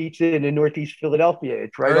Ernie's Pizza in Northeast Philadelphia.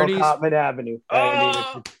 It's right on Cotman Avenue.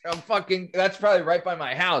 That's probably right by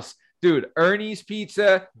my house. Dude, Ernie's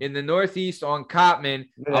Pizza in the Northeast on Cotman.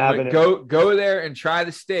 I'm gonna go there and try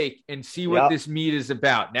the steak and see what this meat is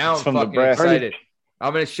about. Now I'm fucking excited.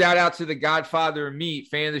 I'm going to shout out to the Godfather of Meat,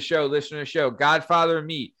 fan of the show, listener of the show, Godfather of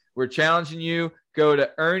Meat. We're challenging you. Go to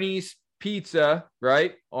Ernie's Pizza,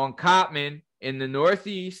 right, on Cotman in the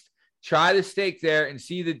Northeast. Try the steak there and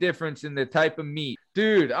see the difference in the type of meat.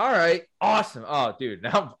 Dude, all right. Awesome. Oh, dude,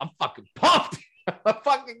 now I'm fucking pumped. I'm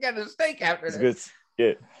fucking getting a steak after this.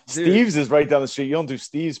 Good. Yeah. Steve's is right down the street. You don't do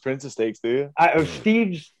Steve's Princess Steaks, do you?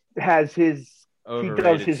 Steve's has his... He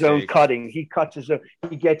does his own cutting. He cuts his own.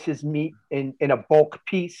 He gets his meat in a bulk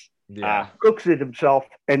piece, cooks it himself,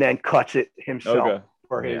 and then cuts it himself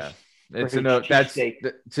for his. It's an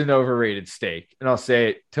overrated steak, and I'll say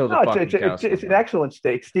it till the it's an excellent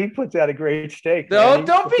steak. Steve puts out a great steak. No,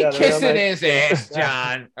 don't be kissing his ass,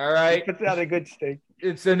 John. All right, he puts out a good steak.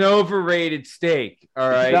 It's an overrated steak. All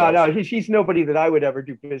right. No, he's nobody that I would ever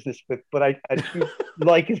do business with, but I do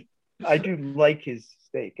like his. I do like his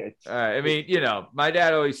steak. I mean, you know, my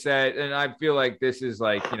dad always said, and I feel like this is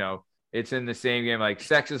like, you know, it's in the same game. Like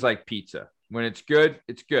sex is like pizza. When it's good,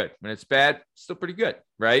 it's good. When it's bad, it's still pretty good,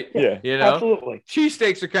 right? Yeah, you know, absolutely.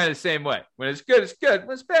 Cheesesteaks are kind of the same way. When it's good, it's good.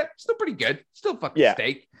 When it's bad, it's still pretty good. Still fucking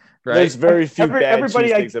steak, right? There's very few bad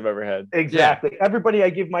cheesesteaks I've ever had. Exactly. Yeah. Everybody I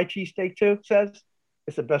give my cheesesteak to says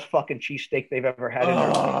it's the best fucking cheesesteak they've ever had in their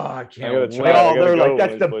life. I can't wait. They're like,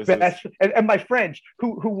 that's the best. And my friends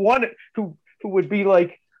who would be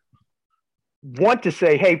like, want to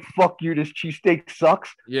say, hey, fuck you, this cheesesteak sucks.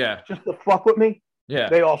 Yeah. Just to fuck with me. Yeah.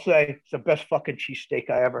 They all say it's the best fucking cheesesteak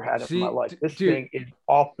I ever had in my life. This thing is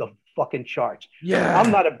off the fucking charts. Yeah.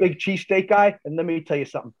 I'm not a big cheesesteak guy, and let me tell you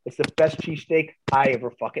something. It's the best cheesesteak I ever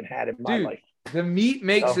fucking had in my life. The meat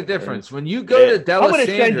makes a difference. When you go to D'Alessandro's, I'm going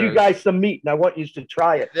to send you guys some meat, and I want you to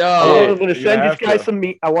try it. I'm going to send you guys some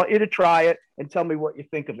meat. I want you to try it and tell me what you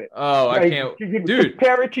think of it. Oh, I can't. Dude,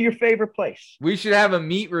 compare it to your favorite place. We should have a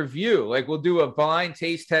meat review. Like, we'll do a blind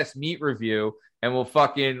taste test meat review, and we'll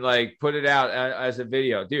fucking, like, put it out as a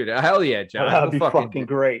video. Dude, hell yeah, John. That'd be fucking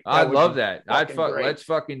great. I'd love that. Let's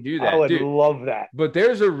fucking do that. I would love that. But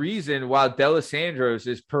there's a reason why D'Alessandro's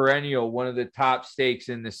is perennial one of the top steaks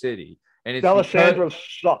in the city. And it's D'Alessandro's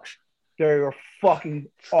sucks. They're fucking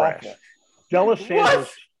awful.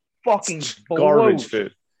 D'Alessandro's fucking garbage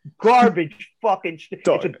food. Garbage fucking steak.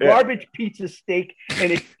 It's a garbage pizza steak,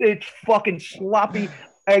 and it's fucking sloppy.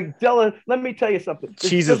 And let me tell you something.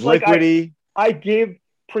 Cheese is liquidy. I give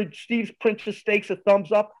Steve's Princess Steaks a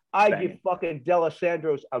thumbs up. I give fucking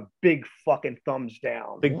D'Alessandro's a big fucking thumbs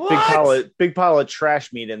down. Big pile of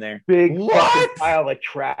trash meat in there. Big fucking pile of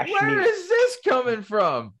trash meat. Where is this coming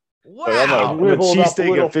from? Wow. I'm a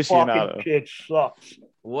cheesesteak aficionado. It sucks.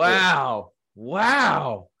 Wow.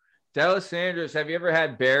 D'Alessandro's, have you ever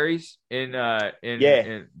had Barry's in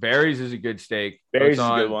Barry's is a good steak. Barry's is a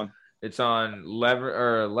good one. It's on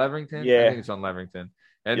Leverington? Yeah. I think it's on Leverington.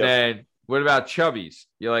 And then what about Chubby's?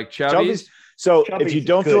 You like Chubby's? So if you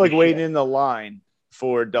don't feel like waiting in the line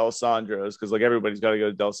for D'Alessandro's, because like everybody's got to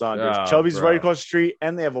go to D'Alessandro's, Chubby's right across the street,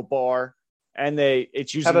 and they have a bar, and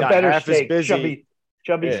it's usually not half as busy.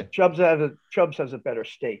 Chubbs has a better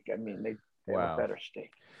steak. I mean, they have a better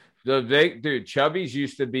steak. Chubby's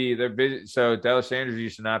used to be busy. So D'Alessandro's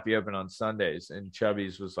used to not be open on Sundays, and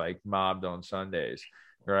Chubby's was like mobbed on Sundays,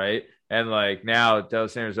 right? And like now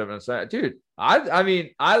D'Alessandro's open on Sunday. Dude, I'll tell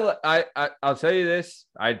you this.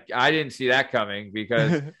 I didn't see that coming,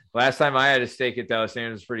 because last time I had a steak at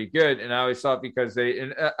D'Alessandro's was pretty good, and I always thought because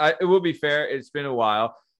it will be fair, it's been a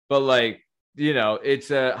while, but like, you know,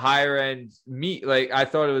 it's a higher end meat. Like, I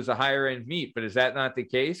thought it was a higher end meat, but is that not the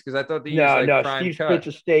case? Because I thought they used Steve's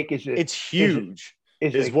Pizza Steak it's huge.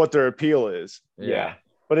 Is what their appeal is. Yeah,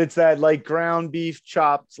 but it's that like ground beef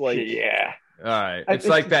chopped, like All right, it's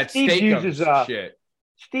like that steak uses shit.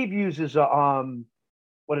 Steve uses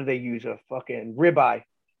what do they use? A fucking ribeye.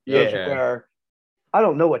 Yeah, where I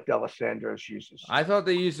don't know what D'Alessandro's uses. I thought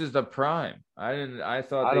they uses the prime. I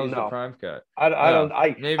thought they used the prime cut.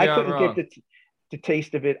 I couldn't get the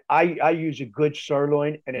taste of it. I use a good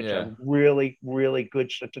sirloin, and it's a really, really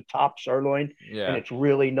good. It's a top sirloin, and it's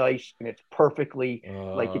really nice, and it's perfectly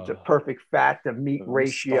like it's a perfect fat to meat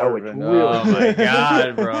ratio. It's really. Oh my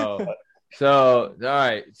god, bro. So all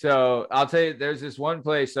right, so I'll tell you, there's this one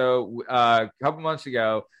place. So a couple months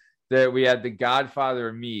ago, that we had the Godfather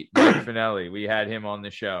of Meat, Mike Finelli. We had him on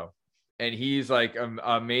the show, and he's like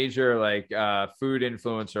a major like food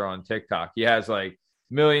influencer on TikTok. He has like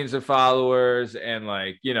millions of followers, and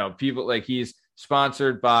like, you know, people, like he's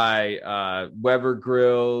sponsored by Weber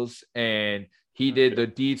Grills, and he did the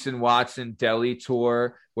Dietz and Watson deli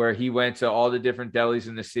tour where he went to all the different delis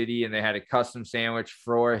in the city and they had a custom sandwich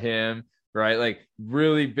for him, right? Like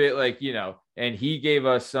really big, like, you know, and he gave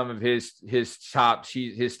us some of his top 5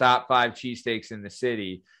 cheesesteaks in the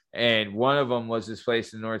city, and one of them was this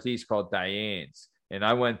place in the Northeast called Diane's. And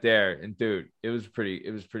I went there, and dude, it was pretty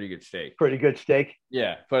good steak. Pretty good steak.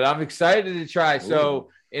 Yeah, but I'm excited to try. So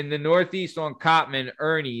in the Northeast on Cottman,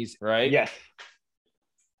 Ernie's, right? Yes.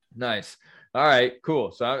 Nice. All right,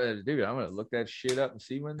 cool. So, dude, I'm gonna look that shit up and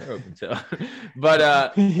see when they're open till. But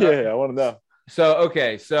I want to know. So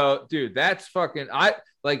okay, so dude, that's fucking. I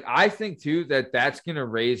think too that's gonna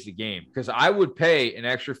raise the game, because I would pay an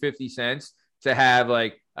extra 50 cents to have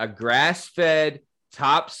like a grass-fed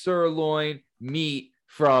top sirloin meat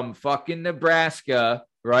from fucking Nebraska,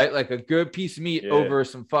 right? Like a good piece of meat over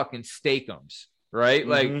some fucking steakums, right?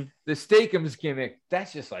 Mm-hmm. Like the steakums gimmick,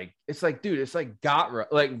 that's just like, it's like, dude, it's like gut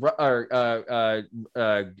rot, like what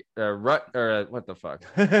the fuck,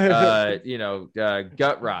 gut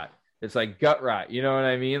rot. It's like gut rot, you know what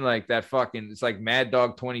I mean? Like that fucking, it's like Mad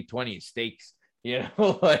Dog 2020 steaks. You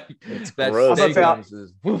know, like that's I'm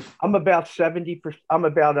about 70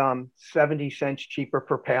 cents cheaper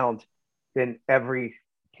per pound than every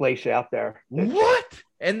place out there. What?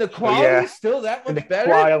 And the quality is still that much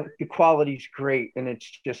better? The quality's great, and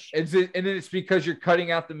it's just and then it's because you're cutting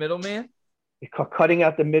out the middleman? Cutting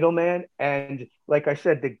out the middleman, and like I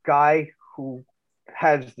said, the guy who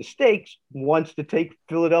has the steaks wants to take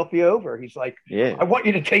Philadelphia over. He's like, I want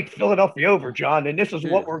you to take Philadelphia over, John, and this is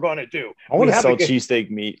what we're going to do. I want to sell cheesesteak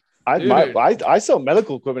meat. I sell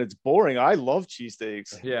medical equipment. It's boring. I love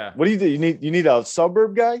cheesesteaks. Yeah. What do you do? You need a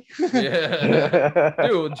suburb guy? Yeah.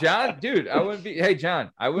 Dude, I wouldn't be. Hey,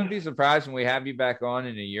 John, I wouldn't be surprised when we have you back on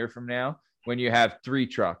in a year from now when you have 3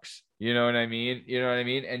 trucks. You know what I mean?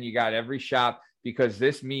 And you got every shop. Because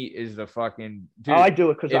this meat is the fucking. Dude, I do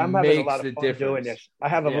it because I'm having a lot of fun doing this. I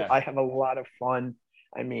have a lot of fun.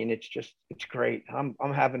 I mean, it's great. I'm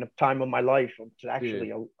having a time of my life. It's actually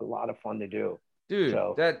a lot of fun to do. Dude,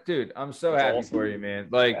 I'm so happy for you, man.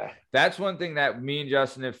 Like that's one thing that me and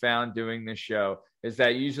Justin have found doing this show is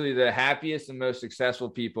that usually the happiest and most successful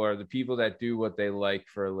people are the people that do what they like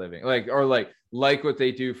for a living, like what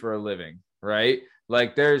they do for a living, right?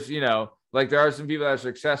 Like there's, you know. Like there are some people that are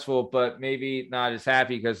successful, but maybe not as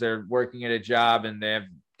happy because they're working at a job and they have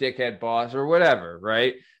dickhead boss or whatever,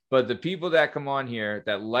 right? But the people that come on here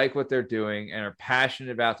that like what they're doing and are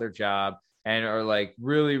passionate about their job and are like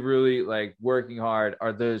really, really like working hard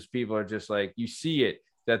are those people are just like, you see it,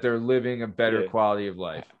 that they're living a better quality of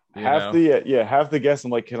life. Half the guests,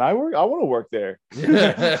 I'm like, can I work? I want to work there.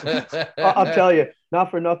 I'll tell you,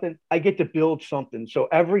 not for nothing, I get to build something. So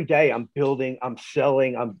every day I'm building, I'm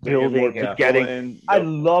selling, I'm building and getting. I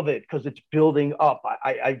love it because it's building up.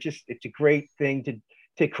 I just, it's a great thing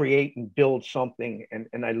to create and build something,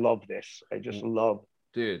 and I love this. I just love,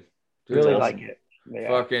 dude, really awesome. Like it. Yeah.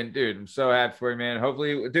 Fucking dude, I'm so happy for you, man.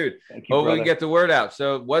 Hopefully, dude, you, hopefully we get the word out.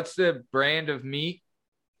 So, what's the brand of meat?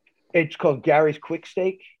 It's called Gary's Quick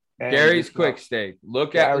Steak. Gary's Quick Steak.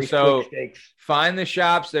 Find the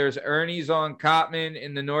shops. There's Ernie's on Cottman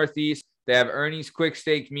in the Northeast. They have Ernie's Quick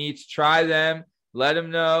Steak meats. Try them. Let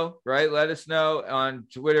them know, right? Let us know on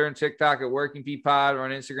Twitter and TikTok at Working P Pod or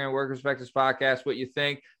on Instagram, Work Perspectives Podcast, what you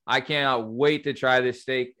think. I cannot wait to try this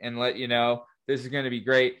steak and let you know. This is going to be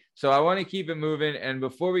great. So I want to keep it moving. And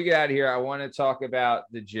before we get out of here, I want to talk about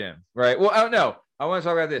the gym, right? Well, I want to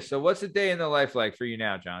talk about this. So what's the day in the life like for you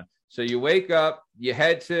now, John? So you wake up, you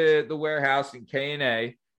head to the warehouse in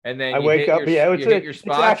K&A, and then you hit your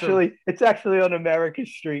spot. It's actually on American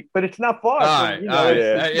Street, but it's not far. I know where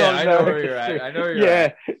you're at. I know where you're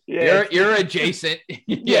at. Yeah. You're adjacent.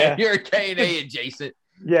 You're a K&A adjacent.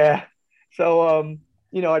 Yeah. So,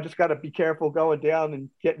 I just got to be careful going down and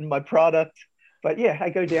getting my product. But yeah, I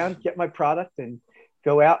go down, get my product, and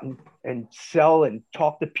go out and sell and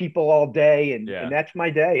talk to people all day. And that's my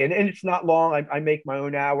day. And it's not long. I make my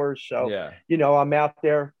own hours. So, I'm out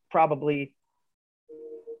there probably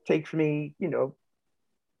takes me,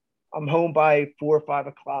 I'm home by 4 or 5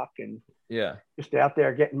 o'clock and just out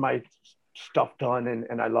there getting my stuff done.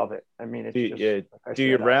 And I love it. I mean, it's do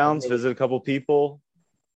your rounds, visit a couple people.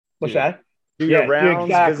 What's that? Do your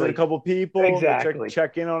rounds, visit a couple people, exactly.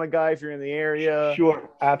 check in on a guy if you're in the area. Sure.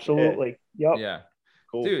 Absolutely. Yep. Yeah.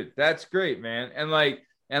 Cool. Dude, that's great, man. And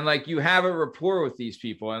like you have a rapport with these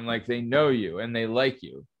people and like they know you and they like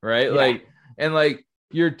you, right? Yeah.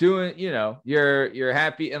 You're doing, you're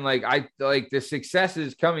happy and like the success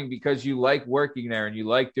is coming because you like working there and you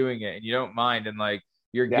like doing it and you don't mind and like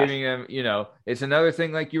you're giving them, it's another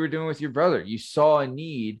thing like you were doing with your brother. You saw a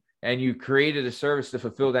need and you created a service to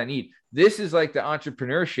fulfill that need. This is like the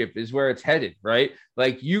entrepreneurship is where it's headed, right?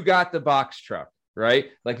 Like you got the box truck. Right?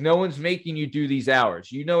 Like no one's making you do these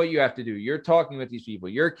hours. You know what you have to do. You're talking with these people.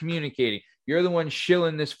 You're communicating. You're the one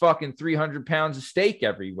shilling this fucking 300 pounds of steak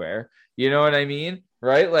everywhere. You know what I mean?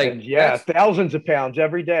 Right? Like, thousands of pounds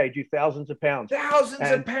every day. Do thousands of pounds.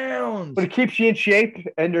 Of pounds. But it keeps you in shape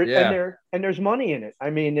and there's money in it. I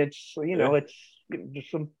mean, it's,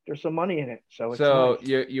 there's some money in it. So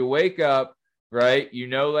nice. you wake up, right?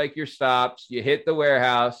 Like your stops, you hit the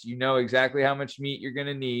warehouse, you know exactly how much meat you're going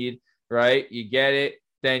to need. Right? You get it.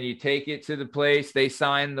 Then you take it to the place. They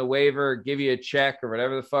sign the waiver, give you a check or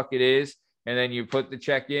whatever the fuck it is. And then you put the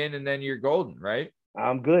check in and then you're golden, right?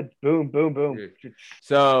 I'm good. Boom, boom, boom. Good.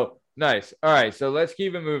 So nice. All right. So let's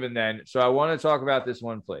keep it moving then. So I want to talk about this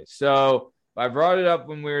one place. So I brought it up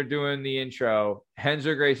when we were doing the intro.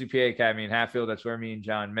 Renzo Gracie PA Academy in Hatfield. That's where me and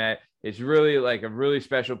John met. It's really like a really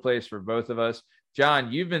special place for both of us.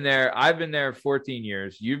 John, you've been there. I've been there 14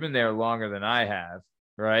 years. You've been there longer than I have.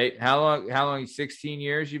 Right. How long, 16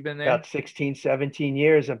 years you've been there? About 16, 17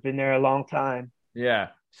 years. I've been there a long time. Yeah.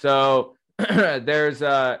 So there's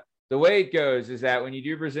the way it goes is that when you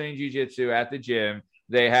do Brazilian Jiu-Jitsu at the gym,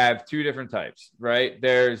 they have two different types, right?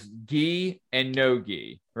 There's gi and no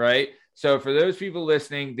gi, right? So for those people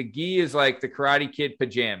listening, the gi is like the Karate Kid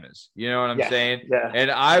pajamas. You know what I'm saying? Yeah.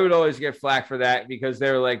 And I would always get flack for that because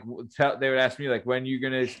they were like, they would ask me like, when you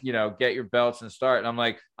going to, get your belts and start. And I'm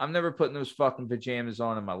like, I'm never putting those fucking pajamas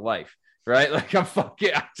on in my life. Right. Like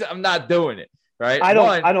I'm not doing it. Right. I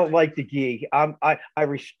don't like the gi. I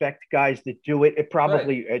respect guys that do it. It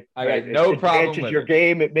probably, I got no problem advances your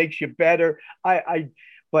game. It makes you better.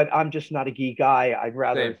 But I'm just not a gi guy. I'd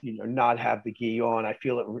rather, not have the gi on. I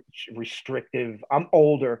feel it restrictive. I'm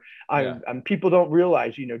older. People don't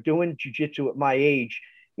realize, doing jiu-jitsu at my age,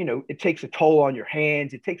 it takes a toll on your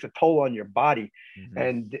hands. It takes a toll on your body.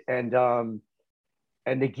 Mm-hmm.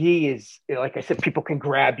 And the gi is, like I said, people can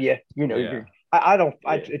grab you.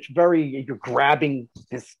 It's you're grabbing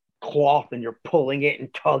this cloth and you're pulling it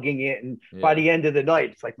and tugging it. And by the end of the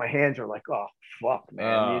night, it's like my hands are like, oh, fuck,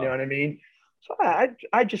 man. You know what I mean? So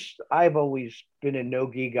I've always been a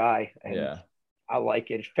no-gi guy, and I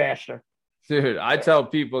like it. It's faster. Dude, I tell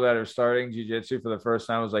people that are starting jiu-jitsu for the first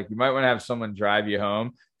time, I was like, you might want to have someone drive you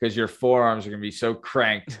home because your forearms are going to be so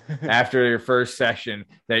cranked after your first session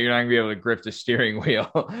that you're not going to be able to grip the steering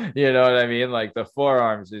wheel. You know what I mean? Like the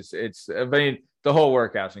forearms the whole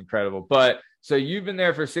workout's incredible. But so you've been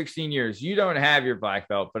there for 16 years. You don't have your black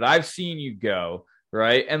belt, but I've seen you go,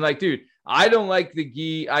 right? And like, dude, I don't like the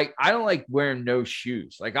gi. I don't like wearing no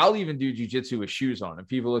shoes. Like I'll even do jiu-jitsu with shoes on and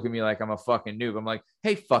people look at me like I'm a fucking noob. I'm like,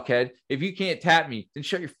 hey, fuckhead, if you can't tap me, then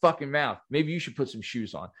shut your fucking mouth. Maybe you should put some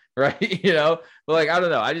shoes on, right? But like, I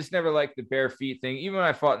don't know. I just never liked the bare feet thing. Even when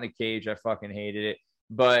I fought in the cage, I fucking hated it.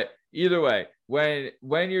 But either way,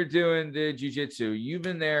 when you're doing the jiu-jitsu, you've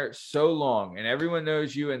been there so long and everyone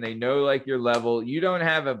knows you and they know like your level. You don't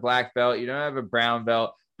have a black belt. You don't have a brown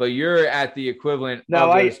belt. But you're at the equivalent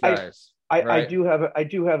of those guys. I do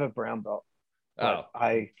have a brown belt. Oh,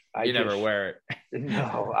 I never wear it.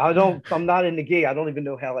 No, I don't. I'm not in the gi. I don't even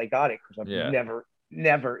know how I got it because I'm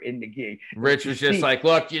never in the gi. Rich was just like,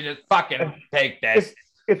 look, you just fucking take this.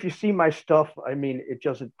 If you see my stuff, I mean, it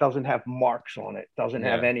just doesn't have marks on it. Doesn't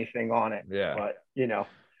have anything on it. Yeah. But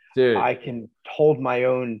dude, I can hold my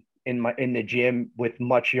own in the gym with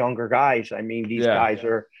much younger guys. I mean, these guys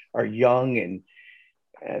are young and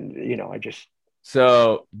I just.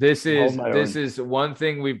 So this is one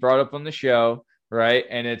thing we brought up on the show, right?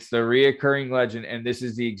 And it's the reoccurring legend. And this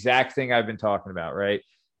is the exact thing I've been talking about, right?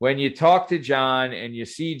 When you talk to John and you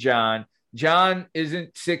see John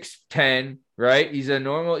isn't 6'10", right? He's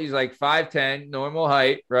like 5'10", normal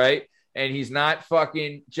height, right? And he's not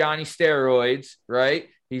fucking Johnny steroids, right?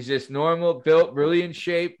 He's just normal, built, really in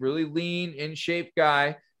shape, really lean, in shape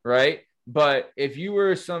guy, right? But if you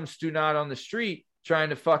were some student on the street trying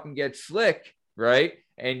to fucking get slick, right?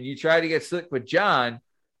 And you try to get slick with John,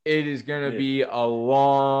 it is going to be a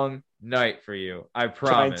long night for you. I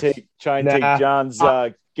promise. Try and take John's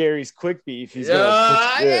Gary's quick beef. He's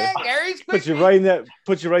gonna Gary's quick put you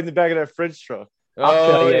right in the back of that fridge truck.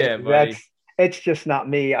 Oh yeah, buddy. It's just not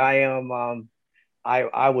me. I am.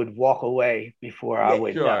 I would walk away before I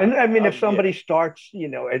would. Sure. And I mean, if somebody starts, I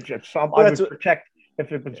would protect.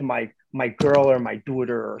 If it was my girl or my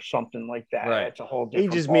daughter or something like that, right. It's a whole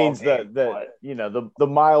different. He just means that the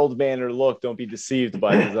mild manner look. Don't be deceived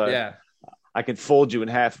by it. I can fold you in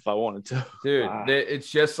half if I wanted to. Dude,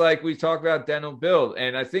 it's just like we talk about Dental Bill.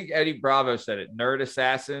 And I think Eddie Bravo said it, nerd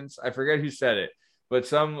assassins. I forget who said it, but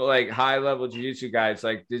some like high level jiu-jitsu guys,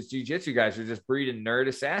 like these jiu-jitsu guys are just breeding nerd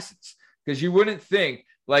assassins. Because you wouldn't think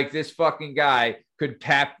like this fucking guy could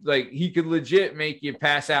he could legit make you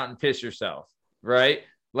pass out and piss yourself, right?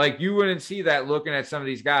 Like you wouldn't see that looking at some of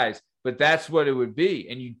these guys, but that's what it would be.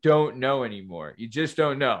 And you don't know anymore. You just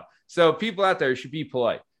don't know. So people out there should be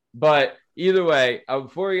polite. But either way,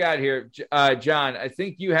 before we got here, John, I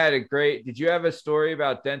think you had did you have a story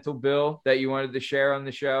about Dental Bill that you wanted to share on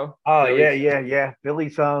the show? Oh, yeah.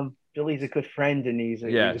 Billy's a good friend and he's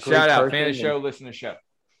a shout out, fan of the show, listen to the show.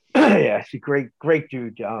 Yeah, he's a great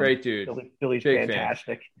dude. Great dude. Billy's big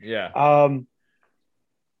fantastic. Fan. Yeah.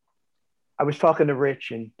 I was talking to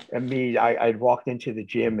Rich and me. I'd walked into the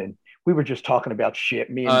gym and we were just talking about shit.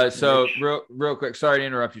 Me and so Rich. real quick, sorry to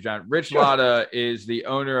interrupt you, John. Rich Latta is the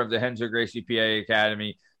owner of the Renzo Gracie PA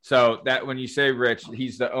Academy. So that when you say Rich,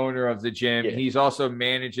 he's the owner of the gym. Yeah. He's also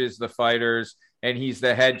manages the fighters and he's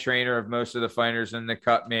the head trainer of most of the fighters and the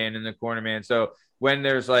cut man and the corner man. So when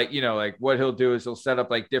there's like what he'll do is he'll set up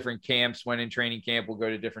like different camps. When in training camp, we'll go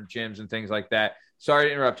to different gyms and things like that. Sorry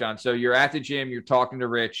to interrupt, John. So you're at the gym, you're talking to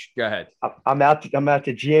Rich. Go ahead. I'm at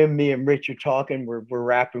the gym. Me and Rich are talking. We're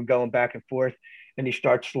rapping, going back and forth. And he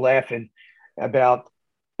starts laughing about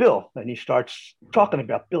Bill. And he starts talking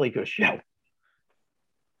about Bill. He goes,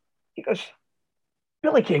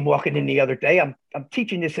 Billy came walking in the other day. I'm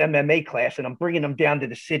teaching this MMA class and I'm bringing him down to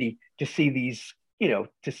the city to see these,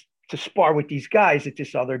 to spar with these guys at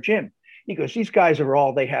this other gym. He goes, these guys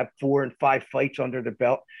they have 4 and 5 fights under their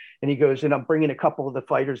belt. And he goes, and I'm bringing a couple of the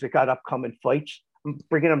fighters that got upcoming fights. I'm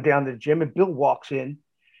bringing them down to the gym and Bill walks in.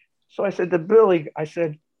 So I said to Billy,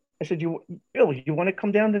 Bill, you want to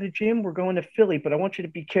come down to the gym? We're going to Philly, but I want you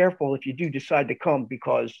to be careful if you do decide to come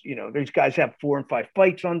because, these guys have 4 and 5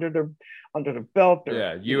 fights under their belt.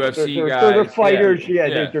 UFC guys. They're fighters.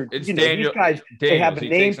 They're it's Daniel, these guys, Daniels. They have a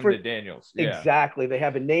name for Daniels. Exactly. They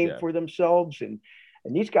have a name for themselves. And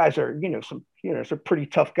these guys are, some pretty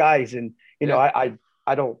tough guys. And,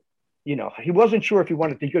 I don't, he wasn't sure if he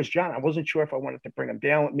wanted to, he goes, John, I wasn't sure if I wanted to bring him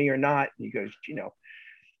down with me or not. And he goes,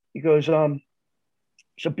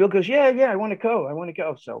 so Bill goes, yeah, I want to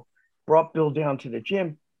go. So brought Bill down to the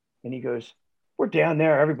gym and he goes, we're down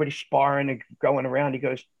there. Everybody's sparring and going around. He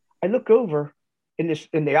goes, I look over in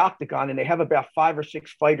the octagon and they have about 5 or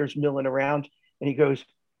 6 fighters milling around. And he goes,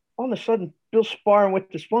 all of a sudden Bill's sparring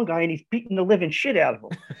with this one guy and he's beating the living shit out of him.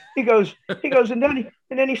 He goes, and then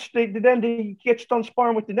he gets done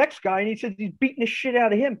sparring with the next guy and he says he's beating the shit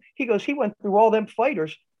out of him. He goes, he went through all them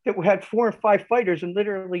fighters that had 4 and 5 fighters and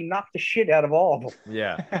literally knocked the shit out of all of them.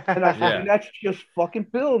 Yeah. And I said, that's just fucking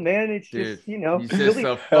Bill, man. It's just, he's really just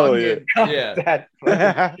so fucking,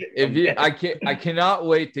 I cannot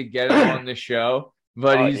wait to get him on the show.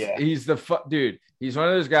 But he's the dude. He's one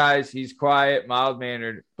of those guys. He's quiet, mild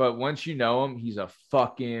mannered, but once you know him, he's a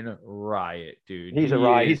fucking riot, dude. He's a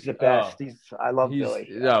riot. He's the best. I love Billy.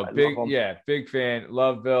 Big fan.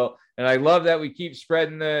 Love Bill, and I love that we keep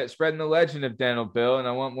spreading the legend of Dental Bill, and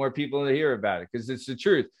I want more people to hear about it because it's the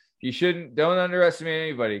truth. Don't underestimate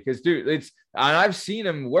anybody because, dude, and I've seen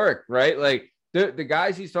him work, right? Like the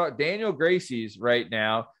guys he's talking, Daniel Gracie's right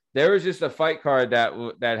now. There was just a fight card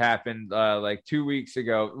that happened like 2 weeks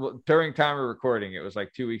ago during time of recording. It was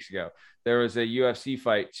like 2 weeks ago. There was a UFC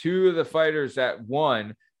fight. 2 of the fighters that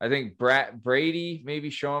won, I think Brady, maybe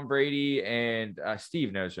Sean Brady and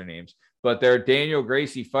Steve knows their names, but they're Daniel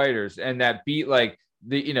Gracie fighters. And that beat like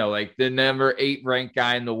the number 8 ranked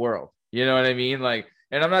guy in the world. You know what I mean? Like,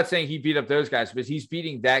 and I'm not saying he beat up those guys, but he's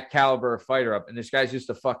beating that caliber of fighter up. And this guy's just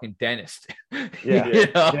a fucking dentist,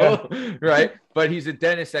 right? But he's a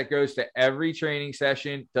dentist that goes to every training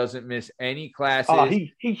session, doesn't miss any classes. Oh,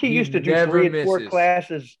 he used to do 3 and 4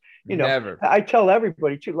 classes. Never. I tell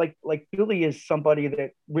everybody too, like Billy is somebody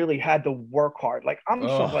that really had to work hard. Like I'm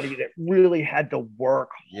somebody that really had to work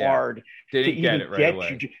hard. Didn't get it right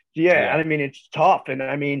away. I mean, it's tough. And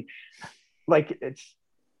I mean, like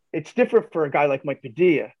it's different for a guy like Mike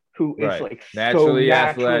Padilla, who is like naturally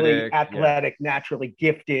athletic, naturally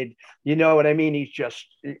gifted. You know what I mean? He's just,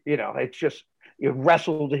 it's just he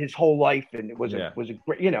wrestled his whole life, and it was a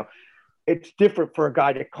great, it's different for a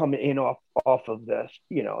guy to come in off of this,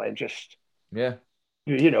 you know, and just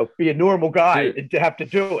you know, be a normal guy and to have to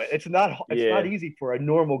do it. It's not easy for a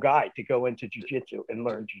normal guy to go into jiu-jitsu and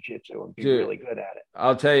learn jiu-jitsu and be really good at it.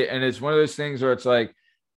 I'll tell you, and it's one of those things where it's like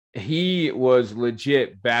he was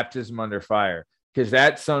legit baptism under fire, because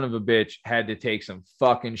that son of a bitch had to take some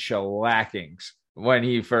fucking shellackings when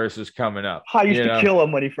he first was coming up. I used to kill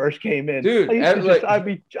him when he first came in. Dude,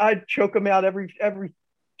 I'd choke him out every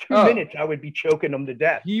 2 minutes. I would be choking him to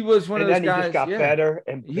death. He was one of those guys. And then he just got better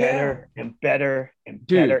and better and better and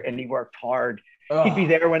better, and he worked hard. He'd be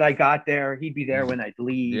there when I got there. He'd be there when I'd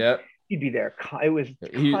leave. Yep. He'd be there. It was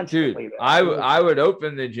constantly there. I would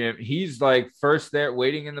open the gym. He's like first there,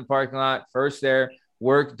 waiting in the parking lot, first there,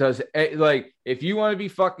 work, does like, if you want to be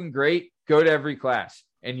fucking great, go to every class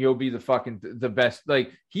and you'll be the best.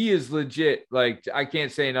 Like, he is legit. Like, I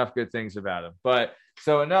can't say enough good things about him, but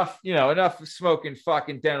so enough smoking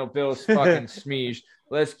fucking dental bills, fucking smeege.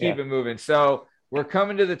 Let's keep it moving. So we're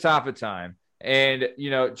coming to the top of time. And, you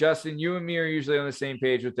know, Justin, you and me are usually on the same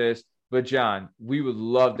page with this. But, John, we would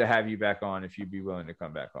love to have you back on if you'd be willing to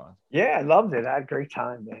come back on. Yeah, I loved it. I had a great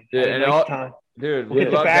time, man. Time. Dude, we'll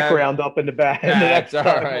get the background up in the back. That's all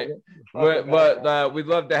right. But we'd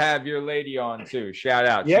love to have your lady on, too. Shout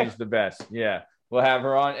out. Yeah. She's the best. Yeah. We'll have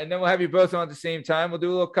her on, and then we'll have you both on at the same time. We'll do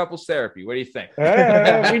a little couples therapy. What do you think? We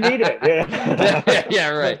need it. Yeah. Yeah,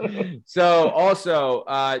 right. So also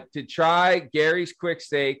to try Gary's Quick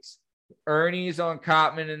Steaks, Ernie's on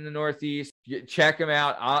Cottman in the Northeast. Check them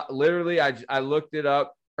out. I looked it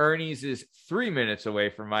up. Ernie's is 3 minutes away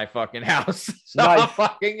from my fucking house. So nice. I'm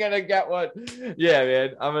fucking going to get one. Yeah,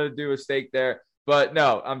 man. I'm going to do a steak there. But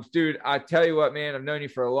no, dude, I tell you what, man, I've known you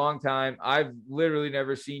for a long time. I've literally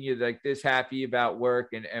never seen you like this happy about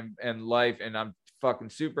work and life. And I'm fucking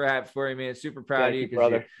super happy for you, man. Super proud of you.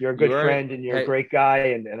 Brother. You're a good friend and you're a great guy.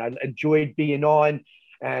 And I enjoyed being on.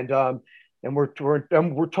 And we're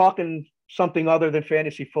talking something other than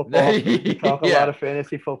fantasy football. We talk a lot of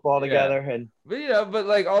fantasy football together. And but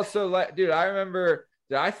like also, like, dude, I remember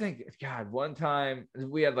I think, God, one time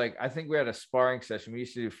we had I think we had a sparring session. We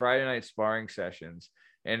used to do Friday night sparring sessions,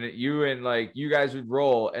 and you guys would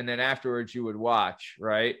roll, and then afterwards you would watch,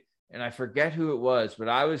 right? And I forget who it was, but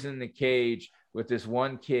I was in the cage with this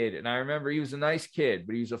one kid, and I remember he was a nice kid,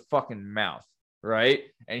 but he was a fucking mouth, right?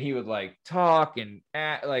 And he would like talk and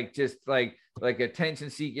act like just like attention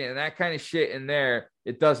seeking and that kind of shit in there.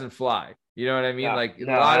 It doesn't fly. You know what I mean? A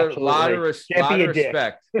lot of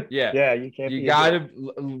respect. Yeah. Yeah. You gotta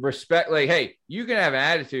respect. Like, hey, you can have an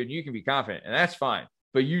attitude and you can be confident, and that's fine,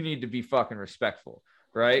 but you need to be fucking respectful.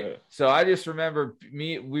 Right. Yeah. So I just remember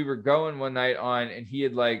we were going one night on, and he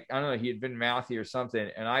had I don't know, he had been mouthy or something,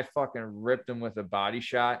 and I fucking ripped him with a body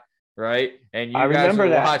shot. Right. And you guys were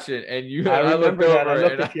watching, and I looked over I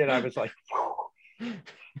looked at you and I was like,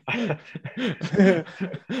 I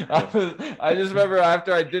just remember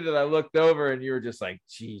after I did it, I looked over and you were just like,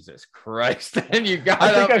 Jesus Christ. And you got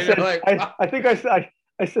up and you're like, I think I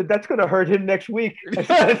said, that's going to hurt him next week. I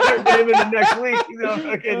said, that's hurt him in the next week. You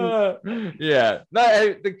know, yeah.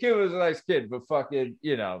 No, the kid was a nice kid, but fucking,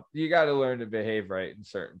 you know, you got to learn to behave right in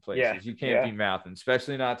certain places. Yeah, you can't be mouthing,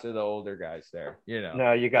 especially not to the older guys there, you know.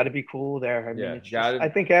 No, you got to be cool there. I mean, I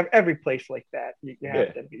think every place like that, you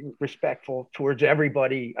have to be respectful towards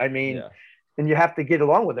everybody. I mean, and you have to get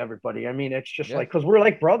along with everybody. I mean, it's just because we're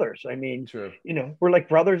like brothers. I mean, you know, we're like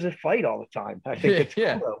brothers that fight all the time. I think it's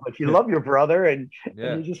cool. If you love your brother and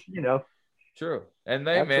you just, you know. True. And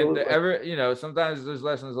man, sometimes there's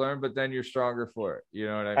lessons learned, but then you're stronger for it. You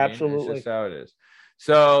know what I mean? Absolutely. It's just how it is.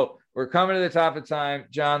 So we're coming to the top of time.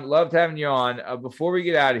 John, loved having you on. Before we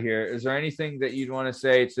get out of here, is there anything that you'd want to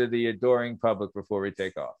say to the adoring public before we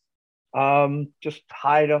take off? Just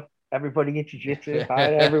hi to everybody in jiu-jitsu.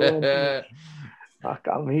 Hi to everyone.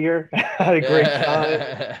 I'm here. Had a great time.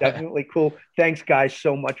 Definitely cool. Thanks, guys,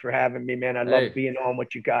 so much for having me, man. I love being on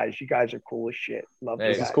with you guys. You guys are cool as shit. Love you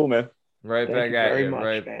guys. This is cool, man. Right back at you.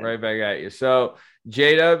 Right back at you. So,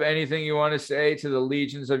 J-Dub, anything you want to say to the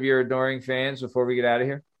legions of your adoring fans before we get out of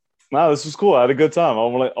here? No, this was cool. I had a good time. I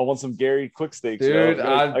want some Gary Quick Steaks. Dude,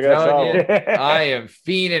 I am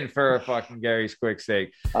fiending for a fucking Gary's Quick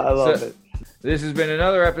Steak. I love it. This has been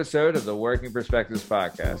another episode of the Working Perspectives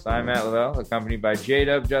podcast. I'm Matt Lavelle, accompanied by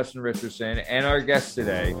J-Dub, Justin Richardson, and our guest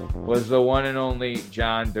today was the one and only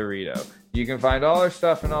John Dorito. You can find all our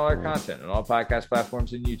stuff and all our content on all podcast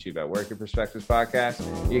platforms and YouTube at Working Perspectives Podcast.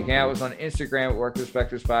 You can hang out with us on Instagram at Working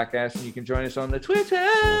Perspectives Podcast, and you can join us on the Twitter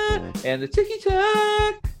and the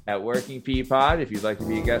TikTok at Working P Pod. If you'd like to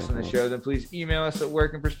be a guest on the show, then please email us at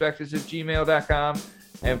workingperspectives@gmail.com.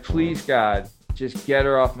 And please, God, just get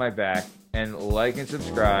her off my back and like and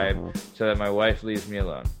subscribe so that my wife leaves me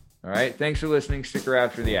alone. All right. Thanks for listening. Stick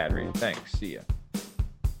around for the ad read. Thanks. See ya.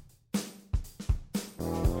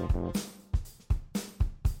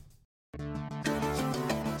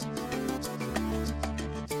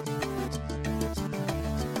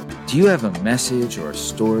 Do you have a message or a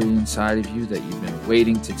story inside of you that you've been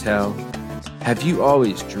waiting to tell? Have you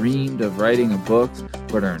always dreamed of writing a book,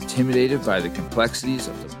 but are intimidated by the complexities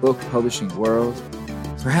of the book publishing world?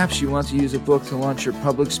 Perhaps you want to use a book to launch your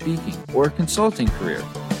public speaking or consulting career.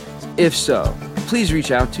 If so, please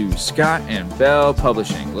reach out to Scott and Bell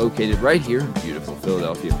Publishing, located right here in beautiful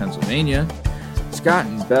Philadelphia, Pennsylvania. Scott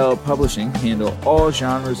and Bell Publishing handle all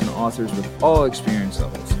genres and authors with all experience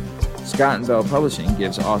levels. Scott and Bell Publishing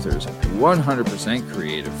gives authors 100%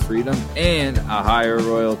 creative freedom and a higher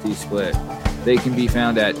royalty split. They can be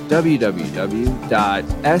found at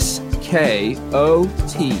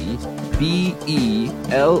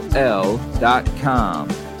www.skotbell.com.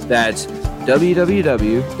 That's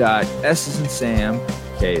www.S as in Sam,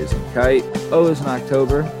 K as in Kite, O as in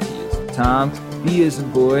October, T as in Tom, B as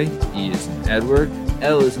in Boy, E as in Edward,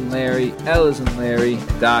 L as in Larry, L as in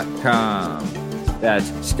Larry.com.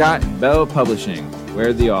 That's Scott and Bell Publishing,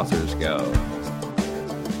 where the authors go.